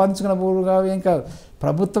భూములు సంపాదించుకున్న భూములు కావు, ఏం కాదు.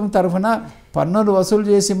 ప్రభుత్వం తరఫున పన్నులు వసూలు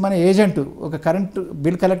చేసి ఇమ్మని ఏజెంటు, ఒక కరెంట్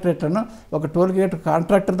బిల్ కలెక్టరేట్ను, ఒక టోల్ గేట్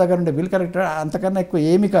కాంట్రాక్టర్ దగ్గర ఉండే బిల్ కలెక్టర్, అంతకన్నా ఎక్కువ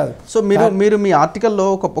ఏమీ కాదు. సో మీరు మీ ఆర్టికల్లో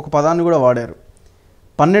ఒక పదాన్ని కూడా వాడారు,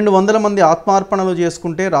 1200 మంది ఆత్మార్పణలు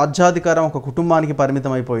చేసుకుంటే రాజ్యాధికారం ఒక కుటుంబానికి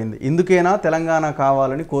పరిమితం అయిపోయింది, ఇందుకేనా తెలంగాణ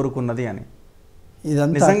కావాలని కోరుకున్నది అని.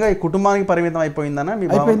 ఇదంతా నిజంగా ఈ కుటుంబానికి పరిమితం అయిపోయిందనా?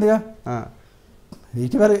 అయిపోయిందిగా.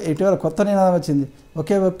 ఇటీవల కొత్త నినాదం వచ్చింది,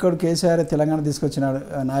 ఒకే ఒక్కడు కేసీఆర్ తెలంగాణ తీసుకొచ్చినాడు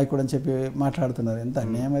నాయకుడు అని చెప్పి మాట్లాడుతున్నారు. ఎంత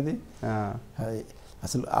అన్యాయం అది.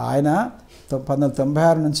 అసలు ఆయన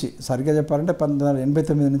 1996 నుంచి, సరిగ్గా చెప్పాలంటే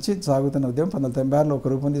 1989 నుంచి సాగుతున్న ఉద్యమం 1996లో ఒక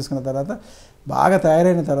రూపం తీసుకున్న తర్వాత, బాగా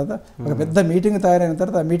తయారైన తర్వాత, ఒక పెద్ద మీటింగ్ తయారైన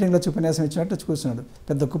తర్వాత ఆ మీటింగ్లో ఉపన్యాసం ఇచ్చినట్టు కూర్చున్నాడు.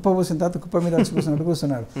 పెద్ద కుప్ప పూసిన తర్వాత కుప్ప మీద కూర్చున్నట్టు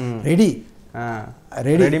కూర్చున్నాడు. రెడీ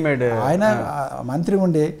రెడీమేడ్ ఆయన మంత్రి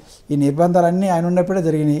ఉండే ఈ నిర్బంధాలన్నీ ఆయన ఉన్నప్పుడే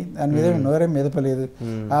జరిగినాయి, దాని మీద నోరేం మెదపలేదు.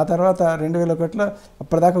 ఆ తర్వాత 2001లో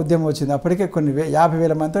అప్పటిదాకా ఉద్యమం వచ్చింది. అప్పటికే కొన్ని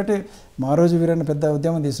 50,000 మందితోటి మారోజు వీరన్న పెద్ద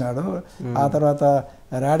ఉద్యమం తీసినాడు. ఆ తర్వాత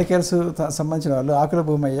రాడికల్స్ సంబంధించిన వాళ్ళు ఆకుల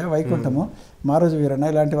భూమయ్య, వైకుంఠము, మారోజు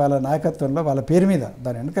వీరన్న ఇలాంటి వాళ్ళ నాయకత్వంలో వాళ్ళ పేరు మీద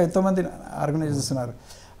దాని వెనుక ఎంతోమంది ఆర్గనైజ్ చేస్తున్నారు.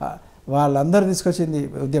 వాళ్ళందరూ తీసుకొచ్చింది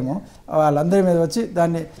ఉద్యమం. వాళ్ళందరి మీద వచ్చి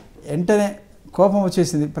దాన్ని వెంటనే కోపం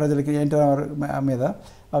వచ్చేసింది ప్రజలకి ఎన్టీఆర్ మీద.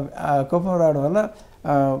 ఆ కోపం రావడం వల్ల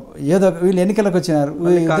ఏదో వీళ్ళు ఎన్నికలకు వచ్చినారు,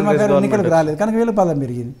 ఉద్యమకారు ఎన్నికలకు రాలేదు కనుక వీళ్ళ పదం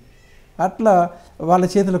పెరిగింది. అట్లా వాళ్ళ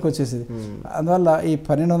చేతులకు వచ్చేసింది. అందువల్ల ఈ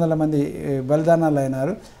 1,200 మంది బలిదానాలు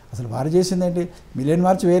అయినారు. అసలు వారు చేసింది ఏంటి? మిలియన్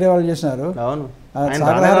మార్చ్ వేరే వాళ్ళు చేసినారు,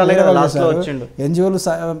 ఎన్జిఓలు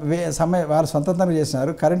వాళ్ళు స్వతంత్రంగా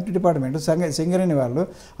చేసినారు, కరెంట్ డిపార్ట్మెంట్, సింగరేణి వాళ్ళు,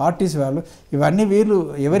 ఆర్టీసీ వాళ్ళు, ఇవన్నీ వీళ్ళు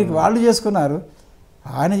ఎవరికి వాళ్ళు చేసుకున్నారు.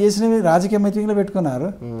 ఆయన చేసినవి రాజకీయ మీటింగ్లో పెట్టుకున్నారు,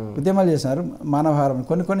 ఉద్యమాలు చేసినారు, మానవహారం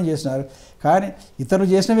కొన్ని చేసినారు. కానీ ఇతరులు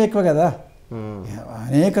చేసినవి ఎక్కువ కదా.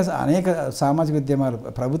 అనేక సామాజిక ఉద్యమాలు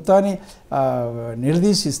ప్రభుత్వాన్ని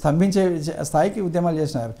నిలదీసి స్తంభించే స్థాయికి ఉద్యమాలు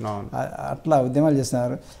చేసినారు. అట్లా ఉద్యమాలు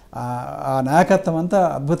చేసినారు. ఆ నాయకత్వం అంతా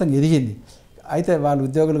అద్భుతంగా ఎదిగింది. అయితే వాళ్ళు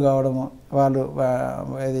ఉద్యోగులు కావడము, వాళ్ళు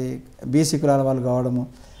ఇది బీసీ కులాల వాళ్ళు కావడము,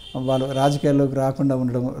 వాళ్ళు రాజకీయాల్లోకి రాకుండా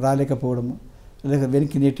ఉండడము, రాలేకపోవడము, లేక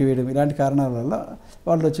వెనక్కి నెట్టివేయడం, ఇలాంటి కారణాల వల్ల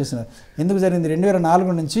వాళ్ళు వచ్చేసినారు. ఎందుకు జరిగింది?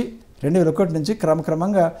 2004 నుంచి 2001 నుంచి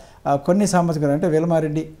క్రమక్రమంగా కొన్ని సామాజిక వర్గాలు అంటే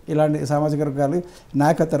వేలమారెడ్డి ఇలాంటి సామాజిక వర్గాలు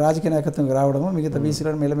నాయకత్వం, రాజకీయ నాయకత్వం రావడము, మిగతా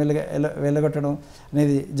బీసీలను మెల్లమెల్లగా వెళ్ళగొట్టడం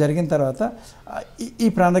అనేది జరిగిన తర్వాత ఈ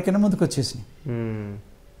ప్రాంతకైనా ముందుకు వచ్చేసినాయి.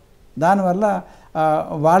 దానివల్ల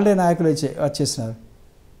వాళ్ళే నాయకులు వచ్చేసినారు.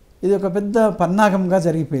 ఇది ఒక పెద్ద పన్నాగంగా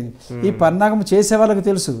జరిగిపోయింది. ఈ పన్నాగం చేసే వాళ్ళకి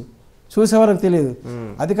తెలుసు, చూసే వాళ్ళకి తెలియదు.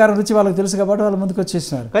 అధికారం రుచి వాళ్ళకి తెలుసు కాబట్టి వాళ్ళు ముందుకు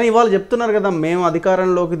వచ్చేసినారు. కానీ ఇవాళ చెప్తున్నారు కదా, మేము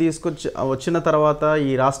అధికారంలోకి వచ్చిన తర్వాత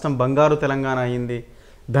ఈ రాష్ట్రం బంగారు తెలంగాణ అయింది,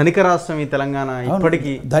 ధనిక రాష్ట్రం ఈ తెలంగాణ.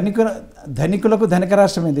 ఇప్పటికీ ధనికులకు ధనిక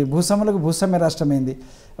రాష్ట్రమైంది, భూస్వాములకు భూస్వామ్య రాష్ట్రమైంది.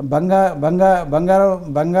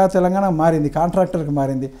 బంగారు తెలంగాణ మారింది, కాంట్రాక్టర్లకు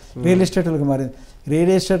మారింది, రియల్ ఎస్టేట్లకు మారింది.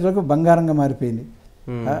 రియల్ ఎస్టేట్లకు బంగారంగా మారిపోయింది.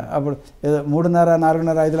 అప్పుడు ఏదో 3.5,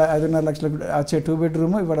 4.5, 5.5 లక్షలకు వచ్చే 2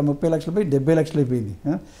 బెడ్రూమ్ ఇవాళ 30 లక్షలు పోయి 70 లక్షలు అయిపోయింది.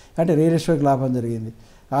 అంటే రియల్ ఎస్టేట్కి లాభం జరిగింది.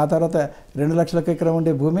 ఆ తర్వాత 2 లక్షలకు ఎకరం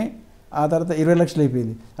ఉండే భూమి ఆ తర్వాత 20 లక్షలు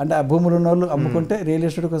అయిపోయింది. అంటే ఆ భూములు ఉన్న వాళ్ళు అమ్ముకుంటే, రియల్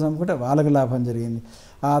ఎస్టేట్ కోసం అమ్ముకుంటే వాళ్ళకి లాభం జరిగింది.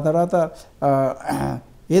 ఆ తర్వాత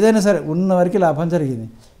ఏదైనా సరే ఉన్న వారికి లాభం జరిగింది.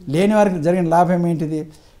 లేని వారికి జరిగిన లాభం ఏంటిది?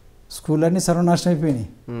 స్కూళ్ళన్నీ సర్వనాశనం అయిపోయినాయి.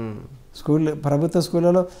 ప్రభుత్వ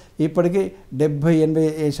స్కూళ్ళలో ఇప్పటికీ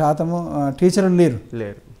 70-80% టీచర్లు లేరు.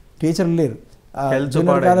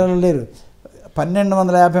 జూనియర్ కాలేజీలో లేరు.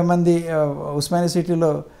 1,250 మంది ఉస్మానియా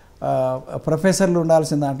సిటీలో ప్రొఫెసర్లు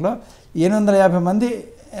ఉండాల్సిన దాంట్లో 850 మంది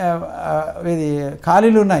ఇది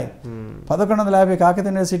ఖాళీలు ఉన్నాయి. 1150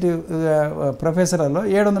 కాకతీయ యూనివర్సిటీ ప్రొఫెసర్లలో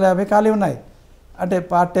 750 ఖాళీ ఉన్నాయి. అంటే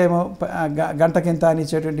పార్ట్ టైము గంటకింత అని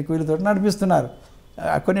ఇచ్చేటువంటి కూలీతో నడిపిస్తున్నారు.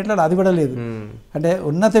 కొన్నిట్లో అది కూడా లేదు. అంటే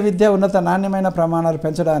ఉన్నత విద్య, ఉన్నత నాణ్యమైన ప్రమాణాలు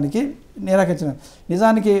పెంచడానికి నిరాకరించిన.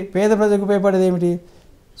 నిజానికి పేద ప్రజలకు ఉపయోగపడేది ఏమిటి?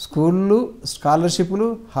 స్కూళ్ళు, స్కాలర్షిప్లు,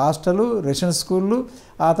 హాస్టలు, రెసిడెన్స్ స్కూళ్ళు,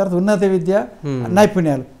 ఆ తర్వాత ఉన్నత విద్య,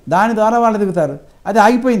 నైపుణ్యాలు, దాని ద్వారా వాళ్ళు ఎదుగుతారు. అది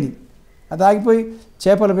ఆగిపోయి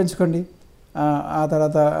చేపలు పెంచుకోండి, ఆ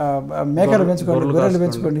తర్వాత మేకలు పెంచుకోండి, గొర్రెలు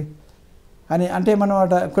పెంచుకోండి అని అంటే మనం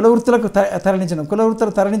కుల వృత్తులకు తరలించడం. కుల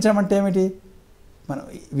వృత్తులకు తరలించడం అంటే ఏమిటి? మనం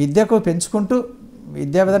విద్యకు పెంచుకుంటూ,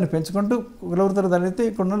 విద్యా విధాన్ని పెంచుకుంటూ కుల వృత్తులు తరలిస్తే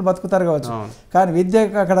కొన్ని బతుకుతారు కావచ్చు. కానీ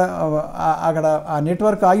విద్యకు అక్కడ ఆ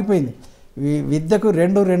నెట్వర్క్ ఆగిపోయింది. విద్యకు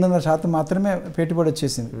 2-2.5% మాత్రమే పెట్టుబడి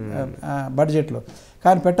వచ్చేసింది బడ్జెట్లో.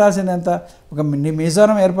 కానీ పెట్టాల్సింది ఎంత? ఒక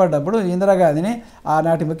మిజోరం ఏర్పడ్డప్పుడు ఇందిరాగాంధీని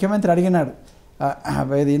ఆనాటి ముఖ్యమంత్రి అడిగినాడు.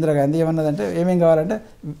 ఇందిరాగాంధీ ఏమన్నదంటే, ఏమేం కావాలంటే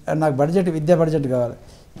నాకు విద్యా బడ్జెట్ కావాలి.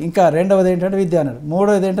 ఇంకా రెండవది ఏంటంటే విద్య అన్నాడు.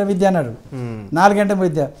 మూడవది ఏంటంటే విద్య అన్నాడు. 4 గంటల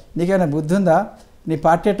విద్య. నీకేమైనా బుద్ధి ఉందా? నీ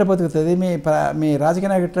పార్టీ ఎట్లా బతుకుతుంది, మీ రాజకీయ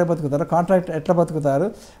నాయకులు ఎట్లా బతుకుతారు, కాంట్రాక్ట్ ఎట్లా బతుకుతారు,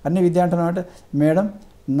 అన్ని విద్య అంటున్నావు అంటే, మేడం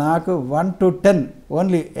నాకు 1 to 10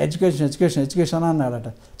 ఓన్లీ ఎడ్యుకేషన్ అన్నాడట.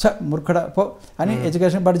 ముర్ఖడా పో అని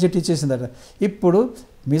ఎడ్యుకేషన్ బడ్జెట్ ఇచ్చేసిందట. ఇప్పుడు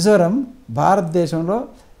మిజోరం భారతదేశంలో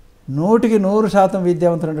 100%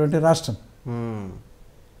 విద్యావంతులైనటువంటి రాష్ట్రం.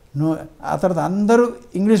 ఆ తర్వాత అందరూ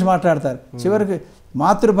ఇంగ్లీష్ మాట్లాడతారు. చివరికి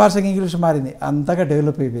మాతృభాషకి ఇంగ్లీష్ మారింది. అంతగా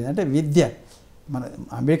డెవలప్ అయిపోయింది. అంటే విద్య మన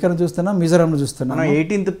అంబేద్కర్ను చూస్తున్నాం, మిజోరంను చూస్తున్నాం. మనం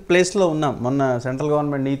 18th ప్లేస్లో ఉన్నాం. మొన్న సెంట్రల్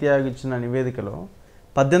గవర్నమెంట్ నీతి ఆయోగ్ ఇచ్చిన నివేదికలో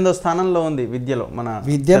 18వ స్థానంలో ఉంది విద్యలో. మన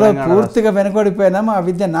విద్యలో పూర్తిగా వెనుకబడిపోయినాం. ఆ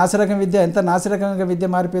విద్య నాసిరకం విద్య. ఎంత నాసిరకంగా విద్య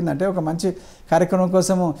మారిపోయిందంటే, ఒక మంచి కార్యక్రమం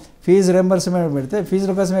కోసము ఫీజు రింబర్స్మెంట్ పెడితే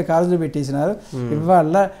ఫీజుల కోసమే కాలేజీలు పెట్టేసినారు.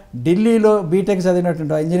 ఇవాళ ఢిల్లీలో బీటెక్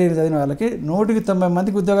చదివినటువంటి ఇంజనీరింగ్ చదివిన వాళ్ళకి 190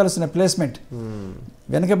 మందికి ఉద్యోగాలు వస్తున్నాయి. ప్లేస్మెంట్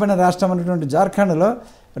వెనుకబడిన రాష్ట్రం అనేటువంటి జార్ఖండ్లో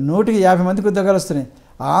 150 మందికి ఉద్యోగాలు వస్తున్నాయి.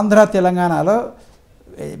 ఆంధ్ర తెలంగాణలో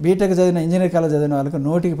బీటెక్ చదివిన ఇంజనీర్ కాలేజ్ చదివిన వాళ్ళకు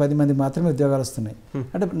 110 మంది మాత్రమే ఉద్యోగాలు వస్తున్నాయి.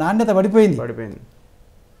 అంటే నాణ్యత పడిపోయింది.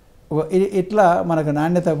 ఇట్లా మనకు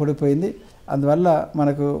నాణ్యత పడిపోయింది. అందువల్ల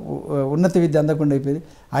మనకు ఉన్నత విద్య అందకుండా అయిపోయింది.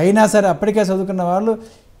 అయినా సరే అప్పటికే చదువుకున్న వాళ్ళు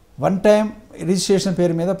వన్ టైం రిజిస్ట్రేషన్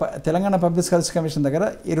పేరు మీద తెలంగాణ పబ్లిక్ సర్వీస్ కమిషన్ దగ్గర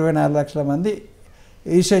 24 లక్షల మంది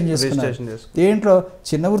రిజిస్ట్రేషన్ చేసుకున్నారు. దీంట్లో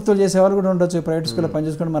చిన్న వృత్తులు చేసేవాళ్ళు కూడా ఉండొచ్చు, ప్రైవేట్ స్కూల్లో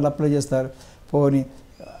పనిచేసుకొని మళ్ళీ అప్లై చేస్తారు. పోని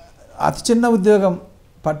అతి చిన్న ఉద్యోగం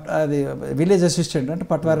అది విలేజ్ అసిస్టెంట్ అంటే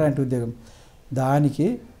పట్వారీ లాంటి ఉద్యోగం, దానికి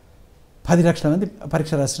 10 లక్షల మంది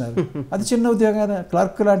పరీక్ష రాస్తున్నారు. అది చిన్న ఉద్యోగం కదా,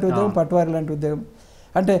 క్లర్క్ లాంటి ఉద్యోగం, పట్వారీ లాంటి ఉద్యోగం.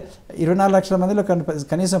 అంటే 24 లక్షల మందిలో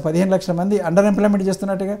కనీసం 15 లక్షల మంది అండర్ ఎంప్లాయ్మెంట్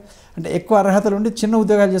చేస్తున్నట్టుగా, అంటే ఎక్కువ అర్హతలు ఉండి చిన్న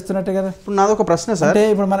ఉద్యోగాలు చేస్తున్నట్టే కదా. ఇప్పుడు నాదొక ప్రశ్న సార్, అంటే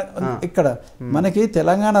ఇప్పుడు ఇక్కడ మనకి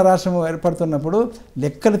తెలంగాణ రాష్ట్రం ఏర్పడుతున్నప్పుడు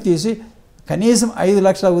లెక్కలు తీసి కనీసం 5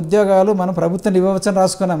 లక్షల ఉద్యోగాలు మనం ప్రభుత్వం ఇవ్వవచ్చని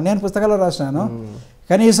రాసుకున్నాం. నేను పుస్తకాల్లో రాసినాను.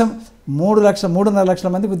 కనీసం 3-3.5 లక్షల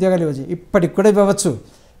మందికి ఉద్యోగాలు ఇవ్వచ్చు. ఇప్పటికి కూడా ఇవ్వవచ్చు.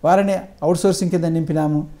 వారిని అవుట్సోర్సింగ్ కింద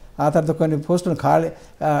నింపినాము. ఆ తర్వాత కొన్ని పోస్టులు ఖాళీ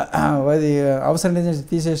అది అవసరం లేదని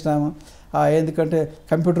తీసేసినాము. ఎందుకంటే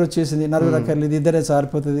కంప్యూటర్ వచ్చేసింది, నలుగురు అక్కర్లేదు, ఇద్దరే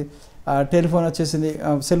సారిపోతుంది. టెలిఫోన్ వచ్చేసింది,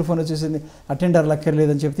 సెల్ ఫోన్ వచ్చేసింది, అటెండర్లు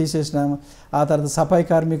అక్కర్లేదని చెప్పి తీసేసినాము. ఆ తర్వాత సఫాయి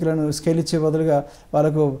కార్మికులను స్కేల్ ఇచ్చే బదులుగా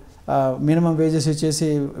వాళ్ళకు మినిమం వేజెస్ ఇచ్చేసి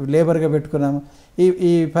లేబర్గా పెట్టుకున్నాము.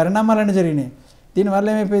 ఈ పరిణామాలన్నీ జరిగినాయి. దీనివల్ల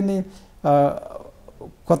ఏమైపోయింది,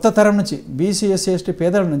 కొత్త తరం నుంచి బీసీ ఎస్సీ ఎస్టీ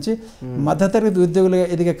పేదల నుంచి మధ్యతరగతి ఉద్యోగులుగా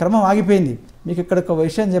ఎదిగే క్రమం ఆగిపోయింది. మీకు ఇక్కడ ఒక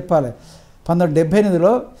విషయం చెప్పాలి.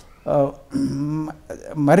 1978లో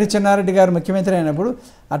మర్రి చెన్నారెడ్డి గారు ముఖ్యమంత్రి అయినప్పుడు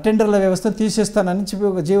అటెండర్ల వ్యవస్థను తీసేస్తానని చెప్పి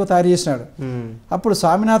ఒక జీవో తయారు చేసినాడు. అప్పుడు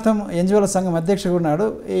స్వామినాథం ఎన్జిఓల సంఘం అధ్యక్షుడు ఉన్నాడు.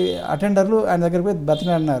 ఈ అటెండర్లు ఆయన దగ్గరికి పోయి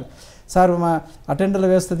బతికినాడన్నారు. సార్ మా అటెండర్ల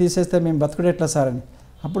వ్యవస్థ తీసేస్తే మేము బతుకుడెట్లా సార్ అని.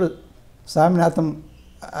 అప్పుడు స్వామినాథం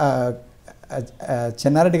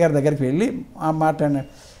చెన్నారెడ్డి గారి దగ్గరికి వెళ్ళి మాట్లాడినాడు.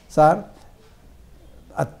 సార్,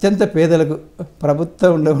 అత్యంత పేదలకు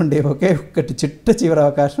ప్రభుత్వంలో ఉండే ఒకే ఒక్కటి చిట్ట చివరి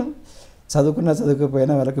అవకాశం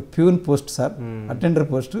చదువుకోకపోయినా వాళ్ళకి peon post sir, attender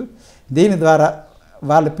post. దీని ద్వారా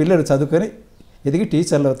వాళ్ళ పిల్లలు చదువుకొని ఎదిగి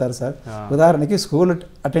టీచర్లు అవుతారు సార్. ఉదాహరణకి స్కూల్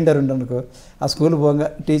అటెండర్ ఉండనుకో, ఆ స్కూల్ పోగా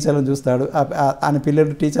టీచర్లను చూస్తాడు, ఆయన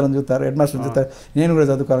పిల్లలు టీచర్లను చూస్తారు, హెడ్ మాస్టర్ని చూస్తారు, నేను కూడా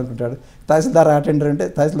చదువుకోవాలనుకుంటాడు. తహసీల్దార్ అటెండర్ ఉంటే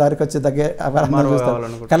తహసీల్దార్కి వచ్చే దగ్గర చూస్తాడు.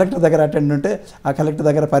 కలెక్టర్ దగ్గర అటెండర్ ఉంటే ఆ కలెక్టర్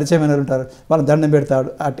దగ్గర పరిచయమైన ఉంటారు, వాళ్ళని దండం పెడతాడు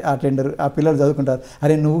అటెండర్. ఆ పిల్లలు చదువుకుంటారు,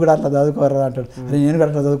 అరే నువ్వు కూడా అట్లా చదువుకోరా అంటాడు, అరే నేను కూడా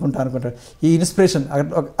అట్లా చదువుకుంటా అనుకుంటాడు. ఈ ఇన్స్పిరేషన్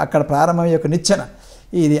అక్కడ ప్రారంభమయ్యే ఒక నిచ్చెన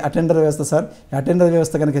ఇది అటెండర్ వ్యవస్థ సార్. అటెండర్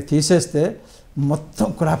వ్యవస్థ కనుక తీసేస్తే మొత్తం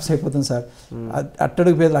కొలాప్స్ అయిపోతుంది సార్.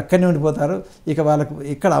 అట్టడుగు పేదలు అక్కడనే ఉండిపోతారు. ఇక వాళ్ళకు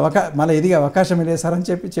ఇక్కడ మళ్ళీ ఎదిగే అవకాశం లేదు సార్ అని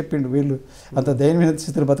చెప్పిండు. వీళ్ళు అంత దయనీయ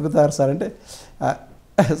స్థితిలో బతుకుతారు సార్ అంటే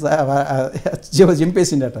జీవ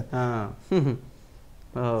చింపేసిండట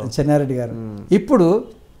చెన్నారెడ్డి గారు. ఇప్పుడు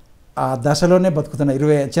ఆ దశలోనే బతుకుతున్న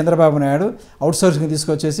చంద్రబాబు నాయుడు అవుట్సోర్సింగ్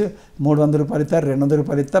తీసుకొచ్చేసి 300 రూపాయలు ఇస్తారు, 200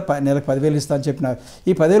 రూపాయలు ఇస్తా, నెలకు 10,000 ఇస్తా అని చెప్పినారు.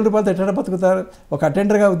 ఈ 10,000 రూపాయలతో ఎట్లా బతుకుతారు? ఒక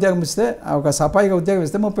అటెండర్గా ఉద్యోగం ఇస్తే, ఒక సఫాయిగా ఉద్యోగం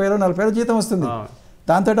ఇస్తే 30,000-40,000 జీతం వస్తుంది.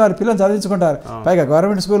 దాంతో వారి పిల్లలు చదివించుకుంటారు. పైగా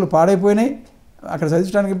గవర్నమెంట్ స్కూళ్ళు పాడైపోయినాయి, అక్కడ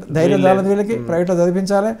చదివించడానికి ధైర్యం రాలేదు వీళ్ళకి, ప్రైవేట్లో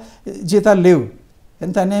చదివించాలి, జీతాలు లేవు.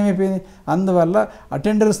 ఎంత అన్యాయం అయిపోయింది. అందువల్ల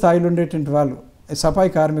అటెండర్ స్థాయిలో ఉండేటువంటి వాళ్ళు,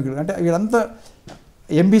 సఫాయి కార్మికులు అంటే వీళ్ళంతా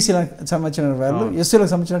ఎంబీసీలకు సంబంధించిన వాళ్ళు, ఎస్సీలకు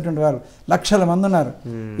సంబంధించినటువంటి వాళ్ళు లక్షల మంది ఉన్నారు.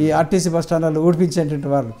 ఈ ఆర్టీసీ బస్ స్టాండ్లలో ఊడిపించేటువంటి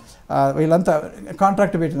వాళ్ళు వీళ్ళంతా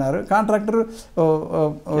కాంట్రాక్ట్ పెట్టినారు. కాంట్రాక్టర్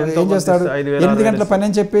ఏం చేస్తాడు, 8 గంటల పని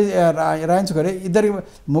అని చెప్పి రాయించుకొని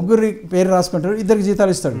ముగ్గురి పేరు రాసుకుంటాడు, 2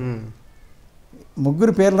 జీతాలు ఇస్తాడు.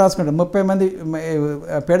 3 పేర్లు రాసుకుంటాడు, 30 మంది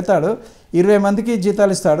పెడతాడు, 20 మందికి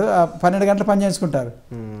జీతాలు ఇస్తాడు. 12 గంటల పని చేసుకుంటారు,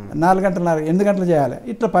 4 గంటలు 8 గంటలు చేయాలి.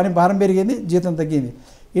 ఇట్లా పని భారం పెరిగింది, జీతం తగ్గింది.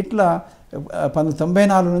 ఇట్లా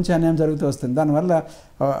 1994 నుంచి అన్యాయం జరుగుతూ వస్తుంది. దానివల్ల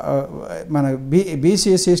మన బీసీ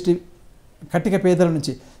ఎస్సీ ఎస్టీ కట్టిక పేదల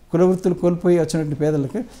నుంచి కుల వృత్తులు కోల్పోయి వచ్చినటువంటి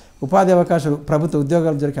పేదలకు ఉపాధి అవకాశాలు, ప్రభుత్వ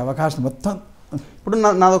ఉద్యోగాలు దొరికే అవకాశం మొత్తం. ఇప్పుడు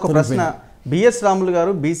నాదొక ప్రశ్న, బిఎస్ రాములు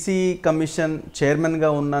గారు బీసీ కమిషన్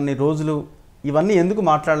చైర్మన్గా ఉన్నన్ని రోజులు ఇవన్నీ ఎందుకు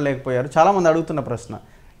మాట్లాడలేకపోయారు? చాలామంది అడుగుతున్న ప్రశ్న.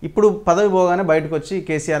 ఇప్పుడు పదవి పోగానే బయటకు వచ్చి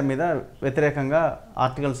కేసీఆర్ మీద వ్యతిరేకంగా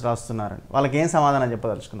ఆర్టికల్స్ రాస్తున్నారని, వాళ్ళకి ఏం సమాధానం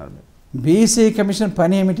చెప్పదలుచుకున్నారు మీరు? బీసీ కమిషన్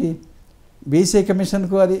పని ఏమిటి? బీసీ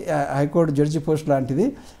కమిషన్కు అది హైకోర్టు జడ్జి పోస్ట్ లాంటిది,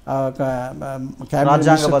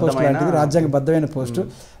 క్యాబినెట్ పోస్ట్ లాంటిది, రాజ్యాంగబద్ధమైన పోస్టు.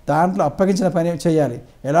 దాంట్లో అప్పగించిన పని చేయాలి.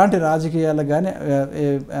 ఎలాంటి రాజకీయాలకు కానీ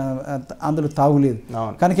అందులో తావులేదు.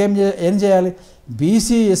 కనుక ఏం చేయాలి?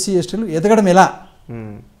 బీసీ ఎస్సీ ఎస్టీలు ఎదగడం ఎలా,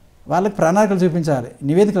 వాళ్ళకి ప్రణాళికలు చూపించాలి,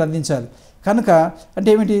 నివేదికలు అందించాలి. కనుక అంటే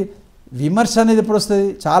ఏమిటి, విమర్శ అనేది ఎప్పుడు వస్తుంది?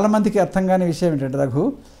 చాలామందికి అర్థం కాని విషయం ఏంటంటే రఘు,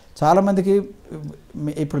 చాలామందికి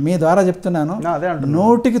ఇప్పుడు మీ ద్వారా చెప్తున్నాను,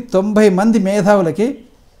 190 మంది మేధావులకి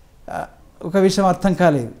ఒక విషయం అర్థం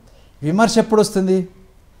కాలేదు. విమర్శ ఎప్పుడు వస్తుంది?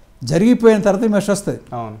 జరిగిపోయిన తర్వాత విమర్శ వస్తుంది,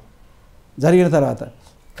 అవును, జరిగిన తర్వాత.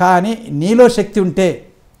 కానీ నీలో శక్తి ఉంటే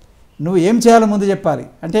నువ్వు ఏం చేయాలో ముందు చెప్పాలి.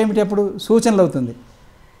 అంటే ఏమిటి? అప్పుడు సూచనలు అవుతుంది,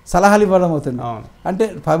 సలహాలు ఇవ్వడం అవుతుంది. అంటే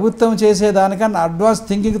ప్రభుత్వం చేసే దానికన్నా అడ్వాన్స్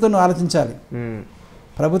థింకింగ్తో నువ్వు ఆలోచించాలి.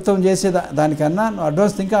 ప్రభుత్వం చేసే దానికన్నా నువ్వు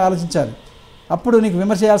అడ్వాన్స్ థింకింగ్ ఆలోచించాలి. అప్పుడు నీకు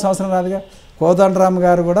విమర్శ చేయాల్సిన అవసరం రాదుగా. కోదండరామ్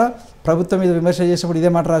గారు కూడా ప్రభుత్వం మీద విమర్శ చేసినప్పుడు ఇదే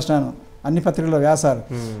మాట రాసినాను అన్ని పత్రికల్లో వ్యాసాలు.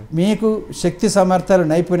 మీకు శక్తి సామర్థ్యాలు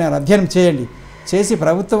నైపుణ్యాలు అధ్యయనం చేయండి, చేసి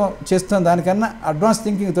ప్రభుత్వం చేస్తున్న దానికన్నా అడ్వాన్స్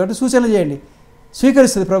థింకింగ్ తోటి సూచనలు చేయండి.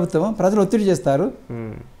 స్వీకరిస్తుంది ప్రభుత్వం, ప్రజలు ఒత్తిడి చేస్తారు.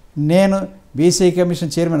 నేను బీసీ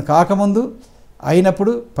కమిషన్ చైర్మన్ కాకముందు,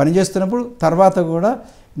 అయినప్పుడు, పనిచేస్తున్నప్పుడు, తర్వాత కూడా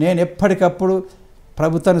నేను ఎప్పటికప్పుడు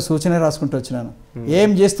ప్రభుత్వానికి సూచన రాసుకుంటూ వచ్చినాను. ఏం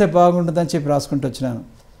చేస్తే బాగుంటుందని చెప్పి రాసుకుంటూ వచ్చినాను.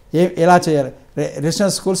 ఎలా చేయాలి,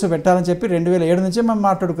 రెసిడెన్షియల్ స్కూల్స్ పెట్టాలని చెప్పి 2007 నుంచే మేము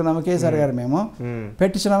మాట్లాడుకున్నాము. కేసీఆర్ గారు మేము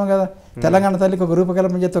పెట్టించినాము కదా. తెలంగాణ తల్లికి ఒక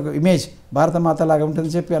రూపకల్పన చేస్తే ఒక ఇమేజ్ భారత మాత లాగా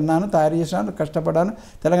ఉంటుందని చెప్పి అన్నాను, తయారు చేసినాను, కష్టపడ్డాను,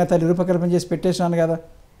 తెలంగాణ తల్లి రూపకల్పన చేసి పెట్టేసినాను కదా.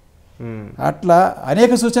 అట్లా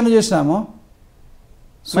అనేక సూచనలు చేసినాము.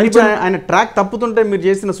 ఆయన ట్రాక్ తప్పుతుంటే మీరు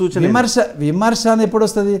చేసిన సూచన విమర్శ అనేది ఎప్పుడు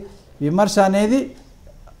వస్తుంది? విమర్శ అనేది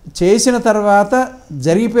చేసిన తర్వాత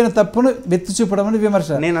జరిగిపోయిన తప్పును వెత్తి చూపడం అనేది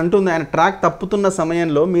విమర్శ. నేను అంటుంది ఆయన ట్రాక్ తప్పుతున్న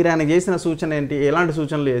సమయంలో మీరు ఆయన చేసిన సూచన ఏంటి, ఎలాంటి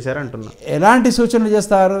సూచనలు చేశారు అంటున్నా. ఎలాంటి సూచనలు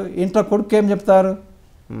చేస్తారు? ఇంట్లో కొడుకు ఏం చెప్తారు?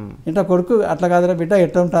 ఇంట్లో కొడుకు అట్లా కాదురా బిడ్డ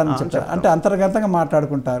ఎట్లా ఉంటారని చెప్తారు. అంటే అంతర్గతంగా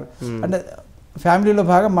మాట్లాడుకుంటారు, అంటే ఫ్యామిలీలో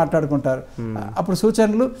బాగా మాట్లాడుకుంటారు. అప్పుడు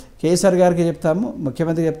సూచనలు కేసీఆర్ గారికి చెప్తాము,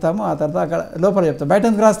 ముఖ్యమంత్రికి చెప్తాము, ఆ తర్వాత అక్కడ లోపల చెప్తాం. బయట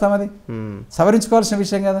ఎందుకు రాస్తాం? అది సవరించుకోవాల్సిన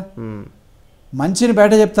విషయం కదా. మంచిని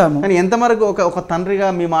బయట చెప్తాము. కానీ ఎంతవరకు ఒక తండ్రిగా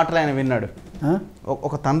మీ మాటలు ఆయన విన్నాడు?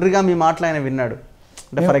 ఒక తండ్రిగా మీ మాటలు ఆయన విన్నాడు?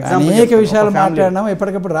 ఫర్ ఎగ్జాంపుల్ అనేక విషయాలు మాట్లాడినాము,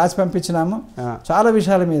 ఎప్పటికప్పుడు రాసి పంపించినాము చాలా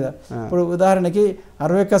విషయాల మీద. ఇప్పుడు ఉదాహరణకి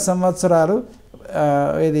 61 సంవత్సరాలు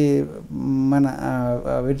ఇది మన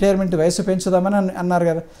రిటైర్మెంట్ వయసు పెంచుదామని అన్నారు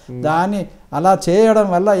కదా. దాన్ని అలా చేయడం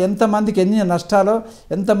వల్ల ఎంతమందికి ఎన్ని నష్టాలో,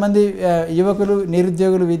 ఎంతమంది యువకులు,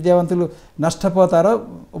 నిరుద్యోగులు, విద్యావంతులు నష్టపోతారో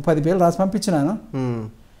 10 పేర్లు రాసి పంపించినాను.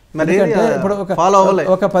 ఎందుకంటే ఇప్పుడు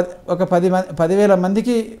ఒక 10,000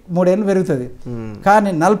 మందికి 3 ఏళ్ళు పెరుగుతుంది,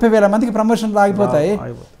 కానీ 40,000 మందికి ప్రమోషన్లు ఆగిపోతాయి.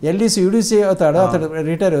 ఎల్డీసీ యూడీసీ అవుతాడు, అతడు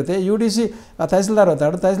రిటైర్ అవుతే యూడీసీ తహసీల్దార్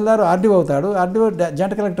అవుతాడు, తహసీల్దార్ ఆర్డీఓ అవుతాడు, ఆర్డీఓ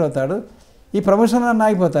జాయింట్ కలెక్టర్ అవుతాడు. ఈ ప్రమోషన్లు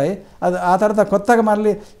ఆగిపోతాయి. అది ఆ తర్వాత కొత్తగా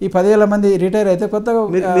మళ్ళీ ఈ 10,000 మంది రిటైర్ అయితే కొత్తగా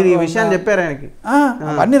విషయాన్ని చెప్పారు ఆయనకి.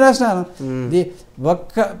 అన్నీ రాసినాను.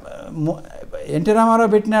 ఒక్క ఎన్టీ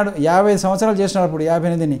రామారావు పెట్టినాడు, 50 సంవత్సరాలు చేసినాడు. అప్పుడు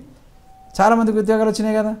 58ని చాలామందికి ఉద్యోగాలు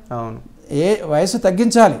వచ్చినాయి కదా. ఏ వయసు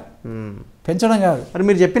తగ్గించాలి, పెంచడం కాదు. మరి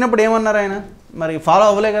మీరు చెప్పినప్పుడు ఏమన్నారు ఆయన? మరి ఫాలో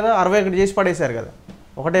అవ్వలే కదా, 61 చేసి పడేశారు కదా.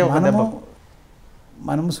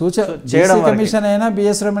 మనం సూచన చేయడం, కమిషన్ అయినా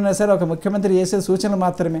బిఎస్ రమణ సరే ఒక ముఖ్యమంత్రి చేసే సూచనలు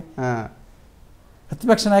మాత్రమే,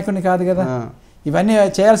 ప్రతిపక్ష నాయకుడిని కాదు కదా. ఇవన్నీ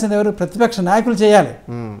చేయాల్సింది ఎవరు? ప్రతిపక్ష నాయకులు చేయాలి.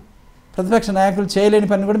 ప్రతిపక్ష నాయకులు చేయలేని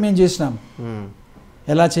పని కూడా మేము చేసినాం.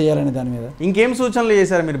 ఎలా చేయాలని దాని మీద ఇంకేం సూచనలు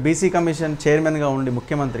చేశారు మీరు బీసీ కమిషన్ చైర్మన్గా ఉండి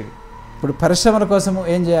ముఖ్యమంత్రికి? ఇప్పుడు పరిశ్రమల కోసం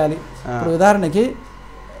ఏం చేయాలి? ఇప్పుడు ఉదాహరణకి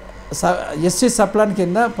ఎస్టీ సప్లాన్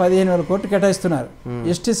కింద 15,000 కోట్లు కేటాయిస్తున్నారు,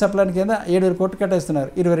 ఎస్టీ సప్లాన్ కింద 7,000 కోట్లు కేటాయిస్తున్నారు,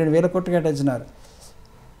 22,000 కోట్లు కేటాయించినారు.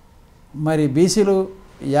 మరి బీసీలు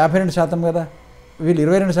 52% కదా, వీళ్ళు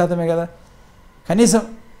 22% కదా, కనీసం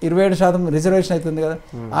 27% రిజర్వేషన్ అవుతుంది కదా.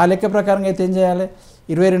 ఆ లెక్క ప్రకారంగా అయితే ఏం చేయాలి?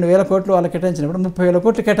 22,000 కోట్లు వాళ్ళకి కేటాయించినప్పుడు 30,000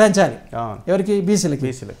 కోట్లు కేటాయించాలి. ఎవరికి?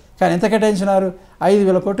 బీసీలకి. కానీ ఎంత కేటాయించినారు?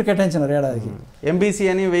 5,000 కోట్లు కేటాయించినారు ఏడాదికి. ఎంబీసీ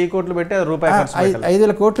అని 1,000 కోట్లు పెట్టి రూపాయి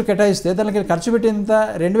 5,000 కోట్లు కేటాయిస్తే దానికి ఖర్చు పెట్టినంత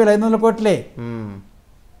 2,500 కోట్లే.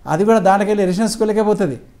 అది కూడా దానికెళ్ళి రెసిడెన్షియల్ స్కూల్కే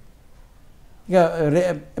పోతుంది. ఇక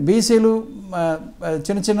బీసీలు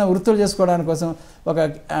చిన్న చిన్న వృత్తులు చేసుకోవడానికి కోసం, ఒక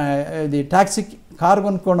ఇది టాక్సీ కారు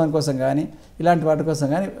కొనుక్కోవడం కోసం కానీ, ఇలాంటి వాటి కోసం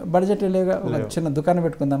కానీ బడ్జెట్ లేవుగా. ఒక చిన్న దుకాణం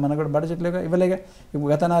పెట్టుకుందాం మనకు కూడా బడ్జెట్ లేవుగా, ఇవ్వలేగా.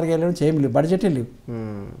 ఇప్పుడు గత 4 ఏళ్ళ నుంచి ఏమి లేవు, బడ్జెట్ లేవు.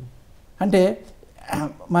 అంటే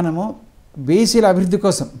మనము బీసీల అభివృద్ధి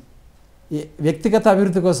కోసం, వ్యక్తిగత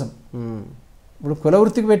అభివృద్ధి కోసం ఇప్పుడు కుల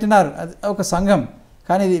వృత్తికి పెట్టినారు, అది ఒక సంఘం.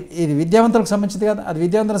 కానీ ఇది విద్యావంతులకు సంబంధించింది కాదు, అది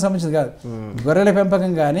విద్యావంతులకు సంబంధించింది కాదు. గొర్రెల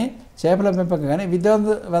పెంపకం కానీ, చేపల పెంపకం కానీ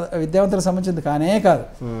విద్యావంతులకు సంబంధించింది కానే కాదు.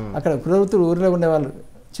 అక్కడ కుల వృత్తులు ఊరిలో ఉండేవాళ్ళు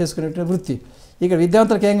చేసుకునే వృత్తి. ఇక్కడ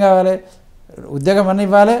విద్యావంతులకు ఏం కావాలి? ఉద్యోగం అన్నీ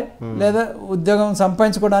ఇవ్వాలి, లేదా ఉద్యోగం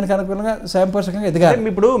సంపాదించుకోవడానికి అనుకూలంగా స్వయంపోషకంగా ఎదగాలి.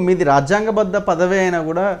 ఇప్పుడు మీది రాజ్యాంగబద్ధ పదవి అయినా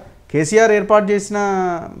కూడా కేసీఆర్ ఏర్పాటు చేసిన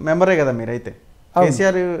మెంబరే కదా మీరైతే,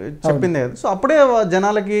 కేసీఆర్ చెప్పిందే కదా. సో అప్పుడే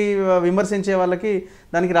జనాలకి, విమర్శించే వాళ్ళకి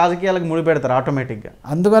దానికి రాజకీయాలకు ముడిపెడతారు ఆటోమేటిక్గా.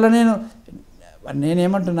 అందువల్ల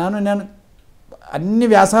నేనేమంటున్నాను, నేను అన్ని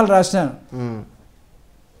వ్యాసాలు రాసినాను.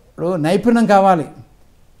 ఇప్పుడు నైపుణ్యం కావాలి.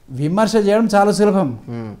 విమర్శ చేయడం చాలా సులభం,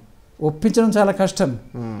 ఒప్పించడం చాలా కష్టం.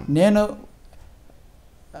 నేను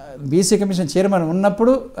బీసీ కమిషన్ చైర్మన్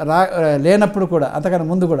ఉన్నప్పుడు లేనప్పుడు కూడా అంతకన్నా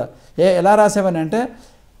ముందు కూడా ఎలా రాసేవని అంటే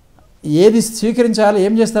ఏది స్వీకరించాలి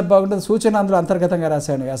ఏం చేస్తే బాగుంటుంది సూచన అందులో అంతర్గతంగా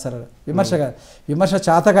రాసేవాడిని వ్యాసాలు విమర్శ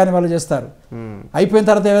చాతకాని వాళ్ళు చేస్తారు అయిపోయిన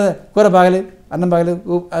తర్వాత కూర బాగలేదు అన్నం బాగలేదు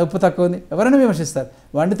ఉప్పు తక్కువ ఉంది ఎవరైనా విమర్శిస్తారు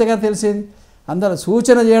వండితే కదా తెలిసేది అందులో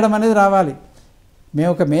సూచన చేయడం అనేది రావాలి మేము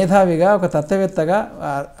ఒక మేధావిగా ఒక తత్వవేత్తగా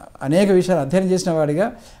అనేక విషయాలు అధ్యయనం చేసిన వాడిగా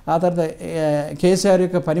ఆ తర్వాత కేసీఆర్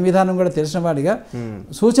యొక్క పని విధానం కూడా తెలిసిన వాడిగా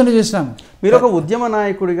సూచన చేసినాము. మీరు ఒక ఉద్యమ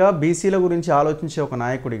నాయకుడిగా బీసీల గురించి ఆలోచించే ఒక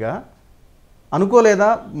నాయకుడిగా అనుకోలేదా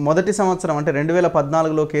మొదటి సంవత్సరం అంటే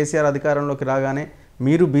 2014లో కేసీఆర్ అధికారంలోకి రాగానే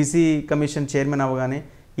మీరు బీసీ కమిషన్ చైర్మన్ అవ్వగానే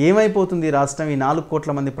ఏమైపోతుంది రాష్ట్రం ఈ 4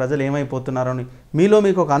 కోట్ల మంది ప్రజలు ఏమైపోతున్నారో అని మీలో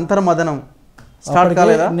మీకు ఒక అంతర్మదనం స్టార్ట్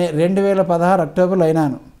కాలేదా? 2016 అక్టోబర్లో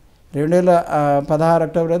అయినాను. 2016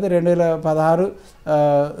 అక్టోబర్ అయితే 2016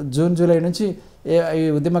 జూన్ జూలై నుంచి ఈ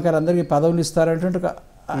ఉద్యమకారులందరికీ పదవులు ఇస్తారనేటువంటి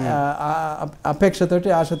అపేక్షతోటి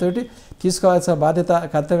ఆశతోటి తీసుకోవాల్సిన బాధ్యత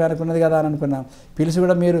కర్తవ్యానికి ఉన్నది కదా అని అనుకున్నాం. పిలిచి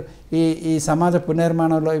కూడా మీరు ఈ సమాజ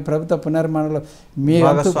పునర్నిర్మాణంలో ఈ ప్రభుత్వ పునర్నిర్మాణంలో మీ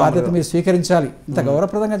వంతు బాధ్యత మీరు స్వీకరించాలి ఇంత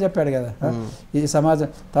గౌరవప్రదంగా చెప్పాడు కదా ఈ సమాజం.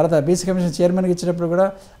 తర్వాత బీసీ కమిషన్ చైర్మన్కి ఇచ్చినప్పుడు కూడా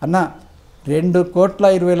అన్న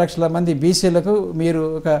 2,20,00,000 మంది బీసీలకు మీరు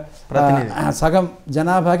ఒక సగం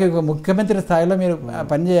జనాభాకి ఒక ముఖ్యమంత్రి స్థాయిలో మీరు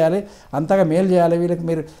పనిచేయాలి, అంతగా మేలు చేయాలి, వీళ్ళకి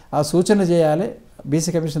మీరు ఆ సూచనలు చేయాలి, బీసీ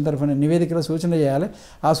కమిషన్ తరఫున నివేదికలో సూచనలు చేయాలి,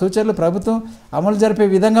 ఆ సూచనలు ప్రభుత్వం అమలు జరిపే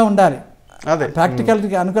విధంగా ఉండాలి,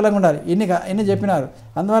 ప్రాక్టికాలిటీకి అనుకూలంగా ఉండాలి, ఇన్ని చెప్పినారు.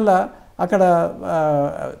 అందువల్ల అక్కడ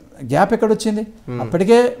గ్యాప్ ఎక్కడొచ్చింది?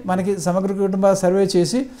 అప్పటికే మనకి సమగ్ర కుటుంబ సర్వే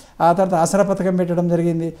చేసి ఆ తర్వాత ఆసరా పథకం పెట్టడం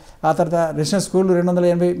జరిగింది. ఆ తర్వాత రెసిడెన్స్ స్కూళ్ళు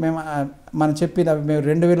 280 మనం చెప్పిన మేము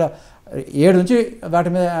 2007 నుంచి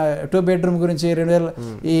వాటి మీద 2 బెడ్రూమ్ గురించి 2000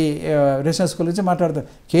 ఈ రెసిడెన్స్ స్కూల్ గురించి మాట్లాడుతాం.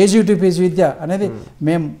 కేజీ టు పీజీ విద్య అనేది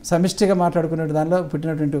మేము సమిష్టిగా మాట్లాడుకునే దానిలో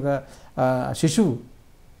పుట్టినటువంటి ఒక శిశువు.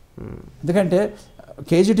 ఎందుకంటే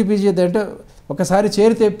కేజీ టు పీజీ అంటే ఒకసారి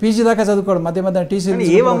చేరితే పీజీ దాకా చదువుకోవడం మధ్య మధ్య టీసీ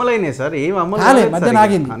మధ్య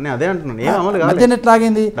ఆగింది. మధ్యన ఎట్లా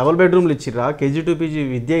ఆగింది? డబుల్ బెడ్రూమ్లు ఇచ్చిరా, కేజీ టు పీజీ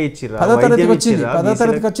విద్య ఇచ్చిరా, 10వ తరగతికి వచ్చింది. 10వ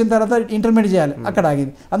తరగతికి వచ్చిన తర్వాత ఇంటర్మీడియట్ చేయాలి, అక్కడ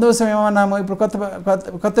ఆగింది. అందుకోసం ఏమన్నాము, ఇప్పుడు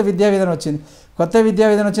కొత్త విద్యా విధానం వచ్చింది. కొత్త విద్యా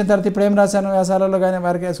విధానం వచ్చిన తర్వాత ఇప్పుడు ఏం రాశాను వ్యాసాలలో కానీ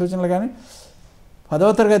వారికి సూచనలు కానీ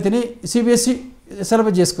 10వ తరగతిని సిబిఎస్ఈ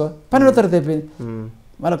సిలబస్ చేసుకో, 12వ తరగతి అయిపోయింది.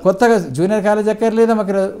 మన కొత్తగా జూనియర్ కాలేజ్ ఎక్కర్లేదా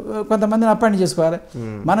మాకు కొంతమందిని అపాయింట్ చేసుకోవాలి.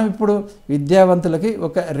 మనం ఇప్పుడు విద్యావంతులకి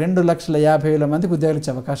ఒక 2,50,000 మందికి ఉద్యోగాలు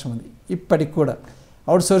ఇచ్చే అవకాశం ఉంది. ఇప్పటికి కూడా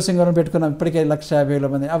అవుట్ సోర్సింగ్ వల్ల పెట్టుకున్నాం, ఇప్పటికే 1,50,000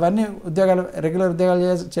 మంది. అవన్నీ ఉద్యోగాలు రెగ్యులర్ ఉద్యోగాలు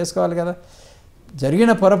చేసుకోవాలి కదా.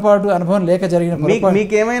 జరిగిన పొరపాటు అనుభవం లేక జరిగిన పొరపాటు.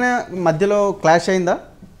 మీకు ఏమైనా మధ్యలో క్లాష్ అయిందా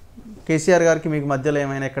కేసీఆర్ గారికి? మీకు మధ్యలో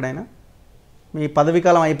ఏమైనా ఎక్కడైనా మీ పదవీ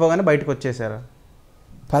కాలం అయిపోగానే బయటకు వచ్చేసారా?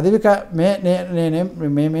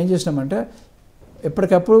 మేమేం చేసినామంటే